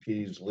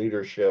CCP's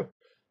leadership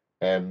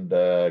and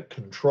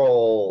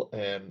control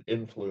and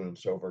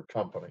influence over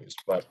companies.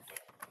 But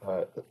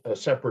a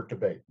separate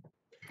debate.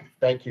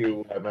 Thank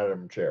you,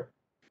 Madam Chair.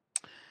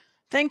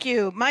 Thank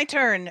you. My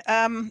turn.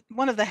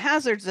 One of the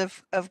hazards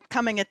of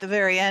coming at the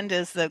very end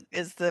is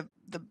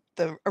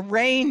the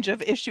range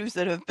of issues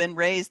that have been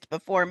raised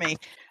before me.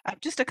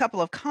 Just a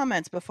couple of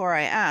comments before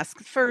I ask.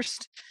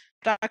 First,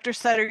 Dr.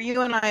 Sutter,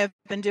 you and I have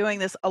been doing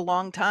this a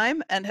long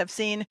time and have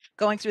seen,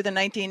 going through the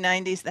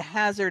 1990s, the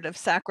hazard of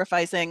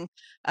sacrificing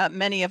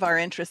many of our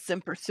interests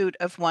in pursuit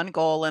of one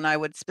goal. And I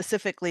would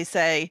specifically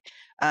say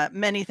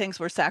many things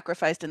were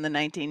sacrificed in the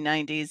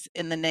 1990s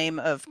in the name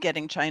of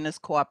getting China's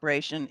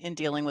cooperation in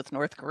dealing with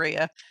North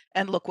Korea.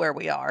 And look where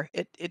we are.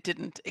 It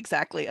didn't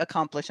exactly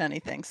accomplish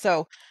anything.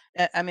 So,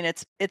 I mean,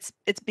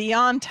 it's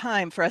beyond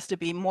time for us to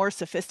be more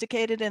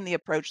sophisticated in the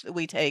approach that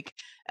we take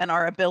and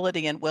our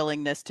ability and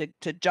willingness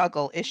to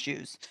juggle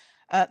issues.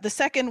 The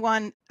second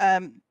one,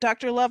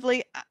 Dr.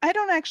 Lovely, I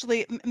don't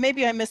actually,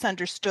 maybe I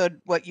misunderstood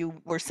what you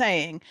were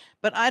saying,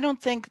 but I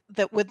don't think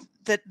that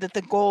that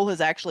the goal has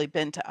actually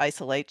been to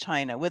isolate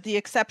China, with the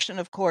exception,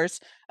 of course,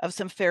 of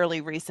some fairly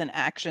recent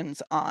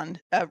actions on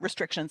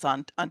restrictions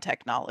on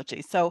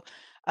technology. So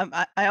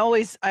I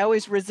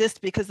always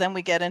resist, because then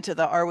we get into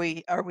the are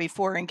we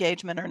for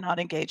engagement or not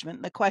engagement?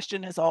 And the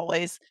question is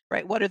always,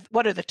 right, what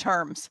are the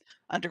terms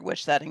under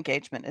which that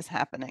engagement is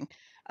happening?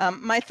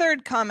 My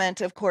third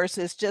comment, of course,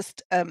 is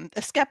just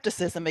a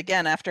skepticism,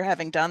 again, after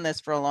having done this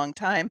for a long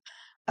time,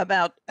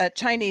 about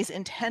Chinese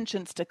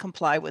intentions to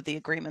comply with the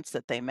agreements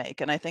that they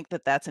make. And I think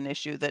that that's an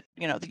issue that,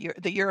 you know,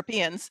 the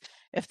Europeans,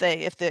 if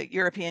the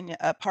European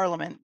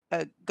Parliament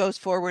goes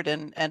forward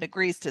and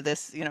agrees to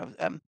this, you know,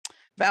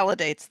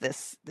 validates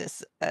this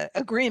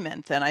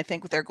agreement, then I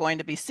think they're going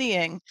to be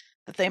seeing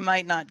that they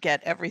might not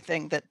get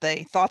everything that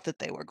they thought that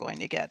they were going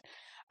to get.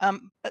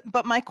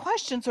 But my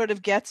question sort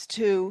of gets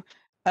to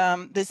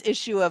this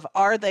issue of,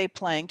 are they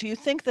playing? Do you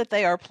think that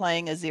they are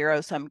playing a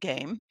zero-sum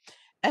game?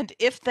 And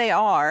if they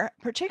are,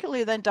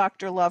 particularly then,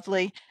 Dr.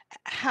 Lovely,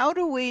 how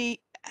does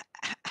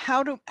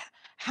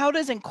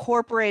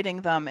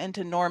incorporating them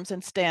into norms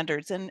and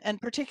standards,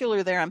 and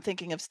particularly there, I'm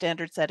thinking of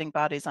standard setting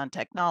bodies on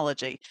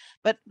technology,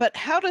 but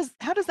how does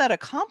that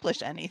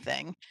accomplish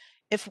anything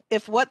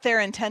if what they're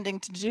intending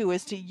to do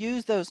is to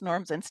use those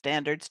norms and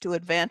standards to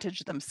advantage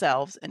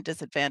themselves and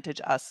disadvantage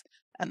us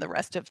and the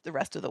rest of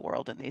the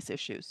world in these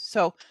issues?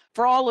 So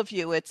for all of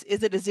you, is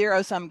it a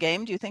zero-sum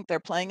game? Do you think they're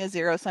playing a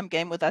zero-sum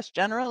game with us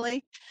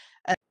generally?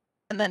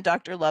 And then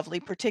Dr. Lovely,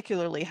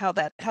 particularly how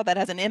that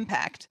has an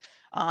impact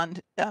on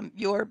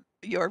your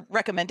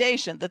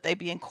recommendation that they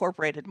be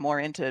incorporated more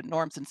into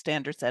norms and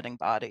standard setting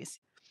bodies?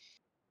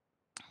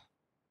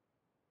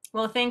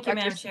 Well, thank you,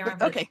 Madam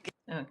Chairman. Okay.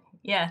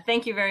 Yeah,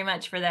 thank you very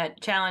much for that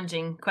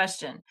challenging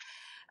question.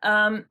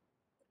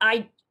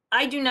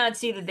 I do not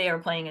see that they are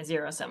playing a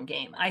zero-sum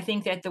game. I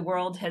think that the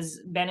world has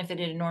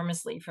benefited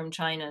enormously from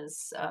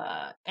China's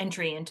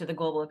entry into the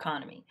global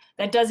economy.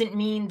 That doesn't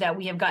mean that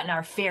we have gotten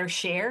our fair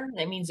share.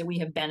 That means that we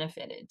have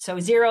benefited. So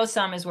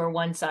zero-sum is where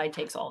one side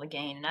takes all the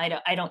gain, and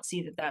I don't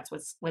see that that's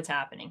what's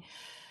happening.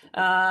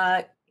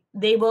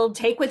 They will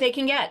take what they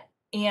can get,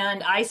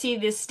 and I see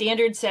this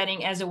standard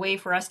setting as a way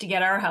for us to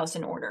get our house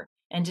in order,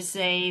 and to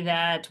say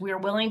that we're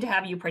willing to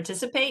have you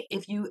participate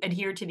if you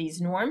adhere to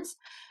these norms.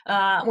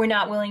 We're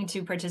not willing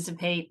to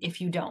participate if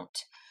you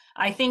don't.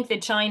 I think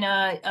that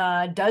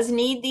China does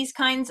need these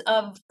kinds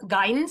of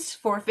guidance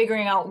for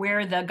figuring out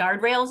where the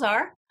guardrails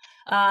are.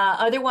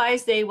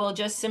 Otherwise, they will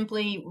just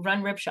simply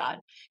run ripshod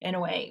in a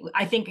way.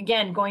 I think,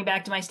 again, going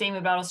back to my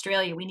statement about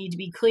Australia, we need to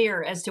be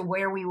clear as to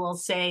where we will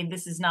say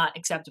this is not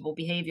acceptable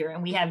behavior,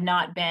 and we have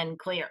not been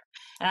clear.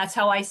 And that's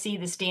how I see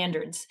the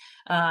standards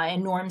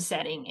and norm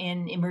setting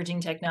in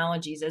emerging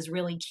technologies as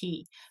really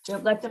key. So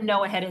let them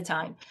know ahead of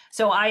time.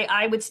 So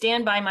I would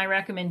stand by my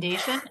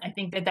recommendation. I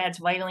think that that's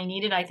vitally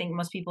needed. I think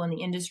most people in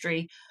the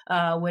industry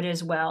would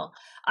as well.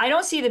 I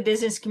don't see the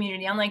business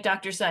community, unlike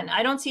Dr. Sutton,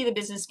 I don't see the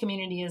business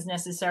community as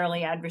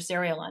necessarily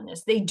adversarial on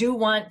this. They do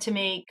want to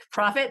make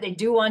profit. They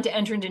do want to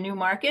enter into new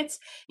markets.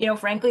 You know,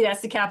 frankly,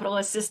 that's the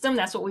capitalist system.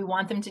 That's what we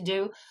want them to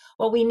do.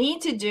 What we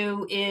need to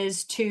do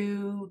is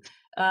to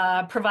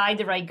provide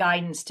the right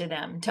guidance to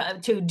them,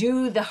 to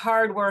do the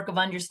hard work of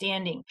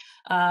understanding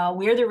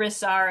where the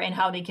risks are and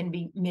how they can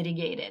be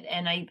mitigated.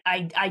 And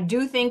I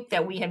do think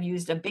that we have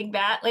used a big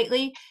bat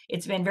lately.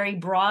 It's been very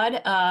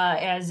broad,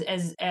 as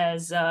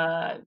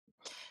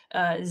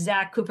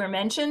Zach Cooper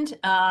mentioned,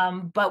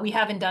 but we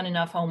haven't done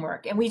enough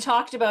homework. And we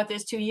talked about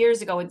this 2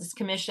 years ago with this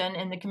commission,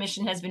 and the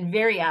commission has been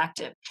very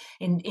active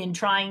in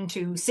trying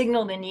to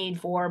signal the need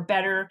for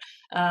better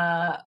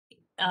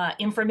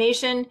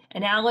information,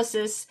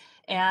 analysis,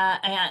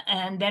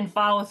 and then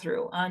follow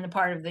through on the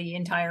part of the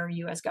entire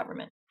U.S.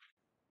 government.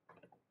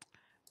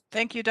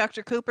 Thank you,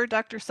 Dr. Cooper.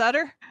 Dr.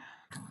 Sutter?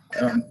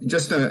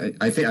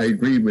 I think I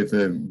agree with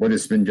what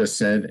has been just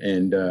said,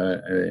 and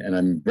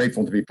I'm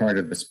grateful to be part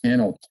of this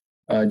panel.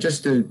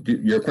 Just to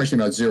your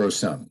question about zero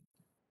sum.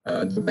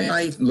 The way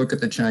I look at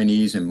the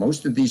Chinese and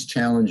most of these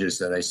challenges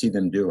that I see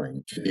them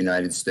doing to the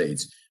United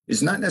States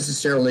is not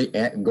necessarily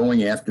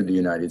going after the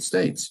United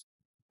States.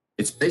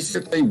 It's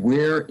basically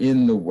we're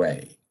in the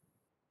way.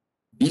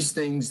 These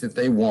things that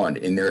they want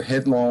in their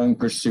headlong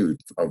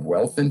pursuit of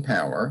wealth and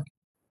power,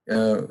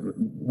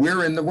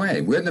 we're in the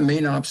way. We're the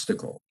main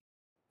obstacle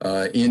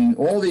in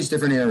all these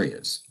different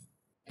areas.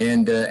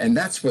 And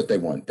that's what they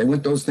want. They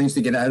want those things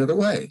to get out of the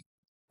way.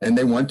 And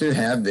they want to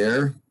have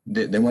their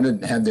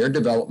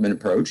development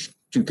approach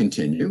to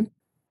continue.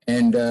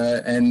 And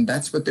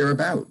that's what they're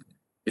about.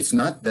 It's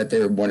not that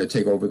they want to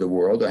take over the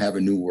world or have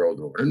a new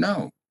world order.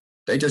 No,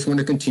 they just want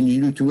to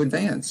continue to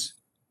advance,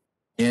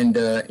 and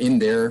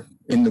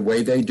in the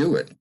way they do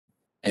it,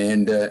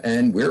 and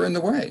we're in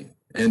the way,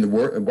 and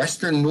the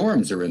Western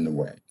norms are in the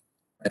way,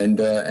 and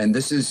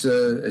this is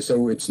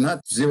so it's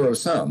not zero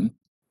sum,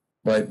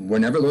 but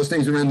whenever those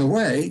things are in the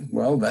way,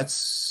 well,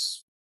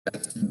 that's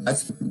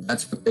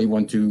what they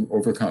want to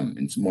overcome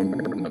in one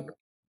way or another.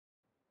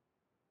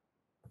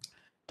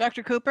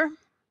 Dr. Cooper?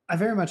 I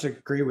very much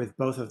agree with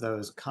both of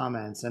those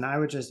comments. And I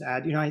would just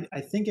add,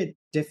 I think it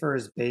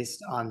differs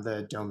based on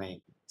the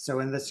domain. So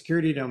in the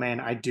security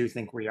domain, I do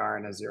think we are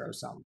in a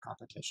zero-sum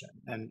competition.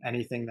 And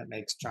anything that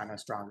makes China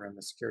stronger in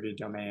the security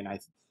domain, I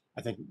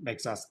think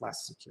makes us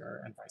less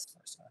secure and vice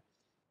versa.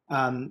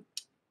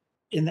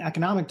 In the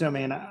economic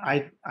domain,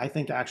 I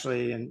think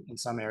actually in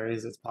some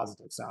areas it's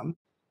positive sum.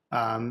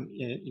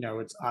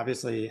 It's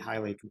obviously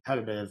highly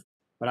competitive,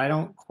 but I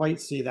don't quite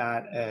see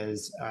that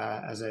as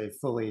a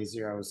fully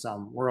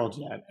zero-sum world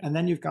yet. And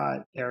then you've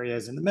got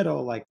areas in the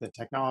middle, like the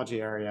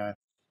technology area,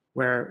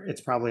 where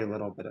it's probably a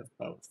little bit of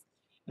both.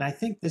 And I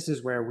think this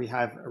is where we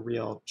have a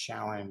real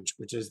challenge,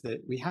 which is that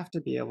we have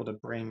to be able to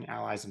bring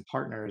allies and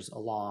partners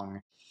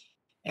along.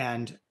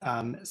 And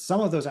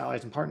some of those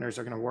allies and partners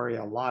are going to worry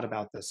a lot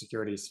about the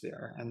security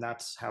sphere. And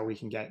that's how we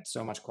can get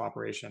so much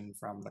cooperation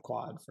from the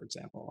Quad, for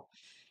example.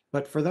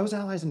 But for those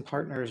allies and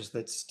partners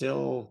that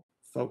still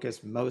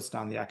focus most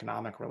on the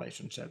economic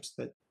relationships,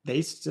 that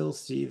they still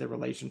see the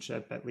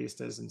relationship, at least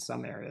as in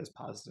some areas,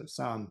 positive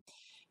sum.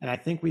 And I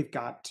think we've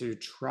got to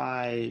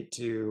try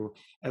to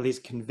at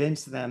least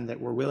convince them that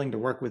we're willing to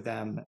work with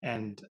them,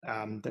 and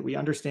that we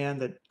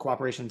understand that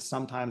cooperation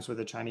sometimes with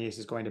the Chinese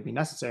is going to be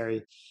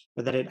necessary,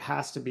 but that it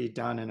has to be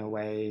done in a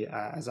way,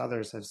 as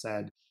others have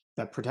said,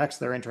 that protects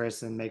their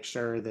interests and makes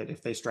sure that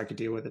if they strike a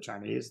deal with the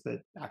Chinese,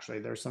 that actually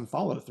there's some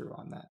follow through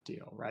on that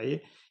deal,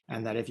 right?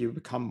 And that if you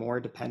become more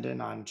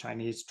dependent on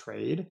Chinese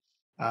trade,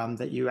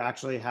 that you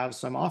actually have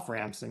some off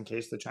ramps in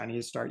case the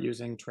Chinese start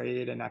using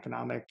trade and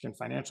economic and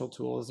financial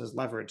tools as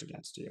leverage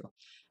against you.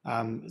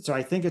 So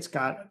I think it's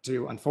got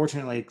to,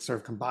 unfortunately, sort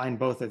of combine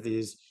both of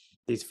these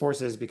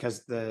forces,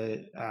 because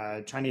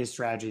the Chinese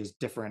strategy is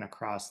different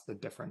across the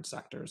different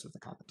sectors of the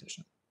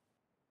competition.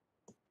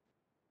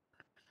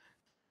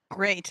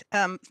 Great.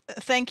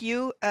 Thank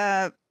you.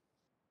 I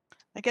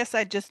guess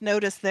I just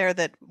noticed there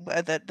that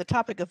the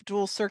topic of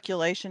dual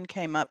circulation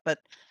came up, but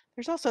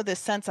there's also this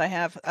sense I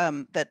have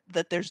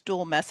that there's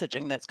dual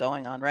messaging that's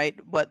going on, right?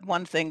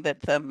 One thing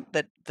that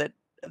the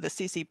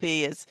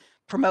CCP is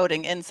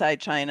promoting inside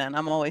China, and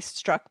I'm always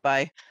struck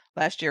by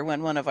last year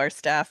when one of our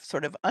staff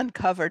sort of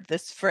uncovered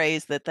this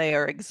phrase that they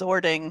are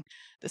exhorting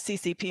the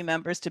CCP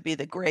members to be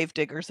the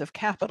gravediggers of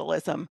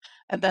capitalism,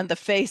 and then the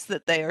face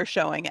that they are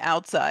showing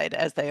outside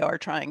as they are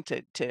trying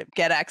to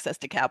get access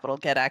to capital,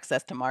 get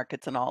access to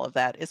markets, and all of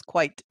that is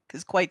quite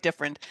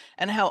different.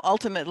 And how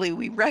ultimately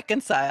we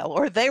reconcile,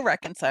 or they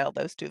reconcile,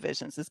 those two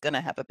visions is going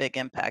to have a big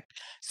impact.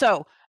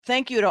 So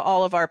thank you to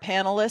all of our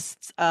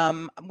panelists.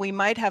 We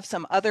might have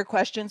some other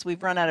questions.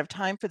 We've run out of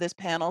time for this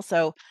panel,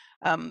 so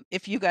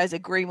if you guys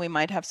agree, we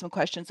might have some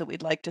questions that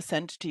we'd like to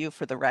send to you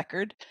for the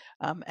record.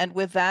 And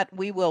with that,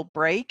 we will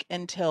break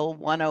until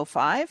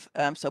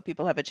 1:05, so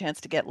people have a chance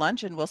to get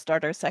lunch, and we'll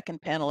start our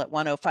second panel at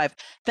 1:05.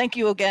 Thank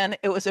you again.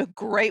 It was a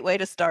great way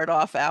to start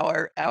off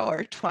our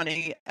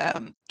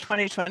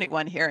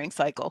 2021 hearing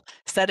cycle,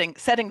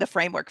 setting the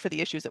framework for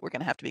the issues that we're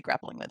going to have to be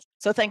grappling with.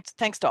 So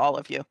thanks to all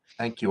of you.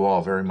 Thank you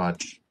all very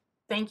much.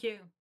 Thank you.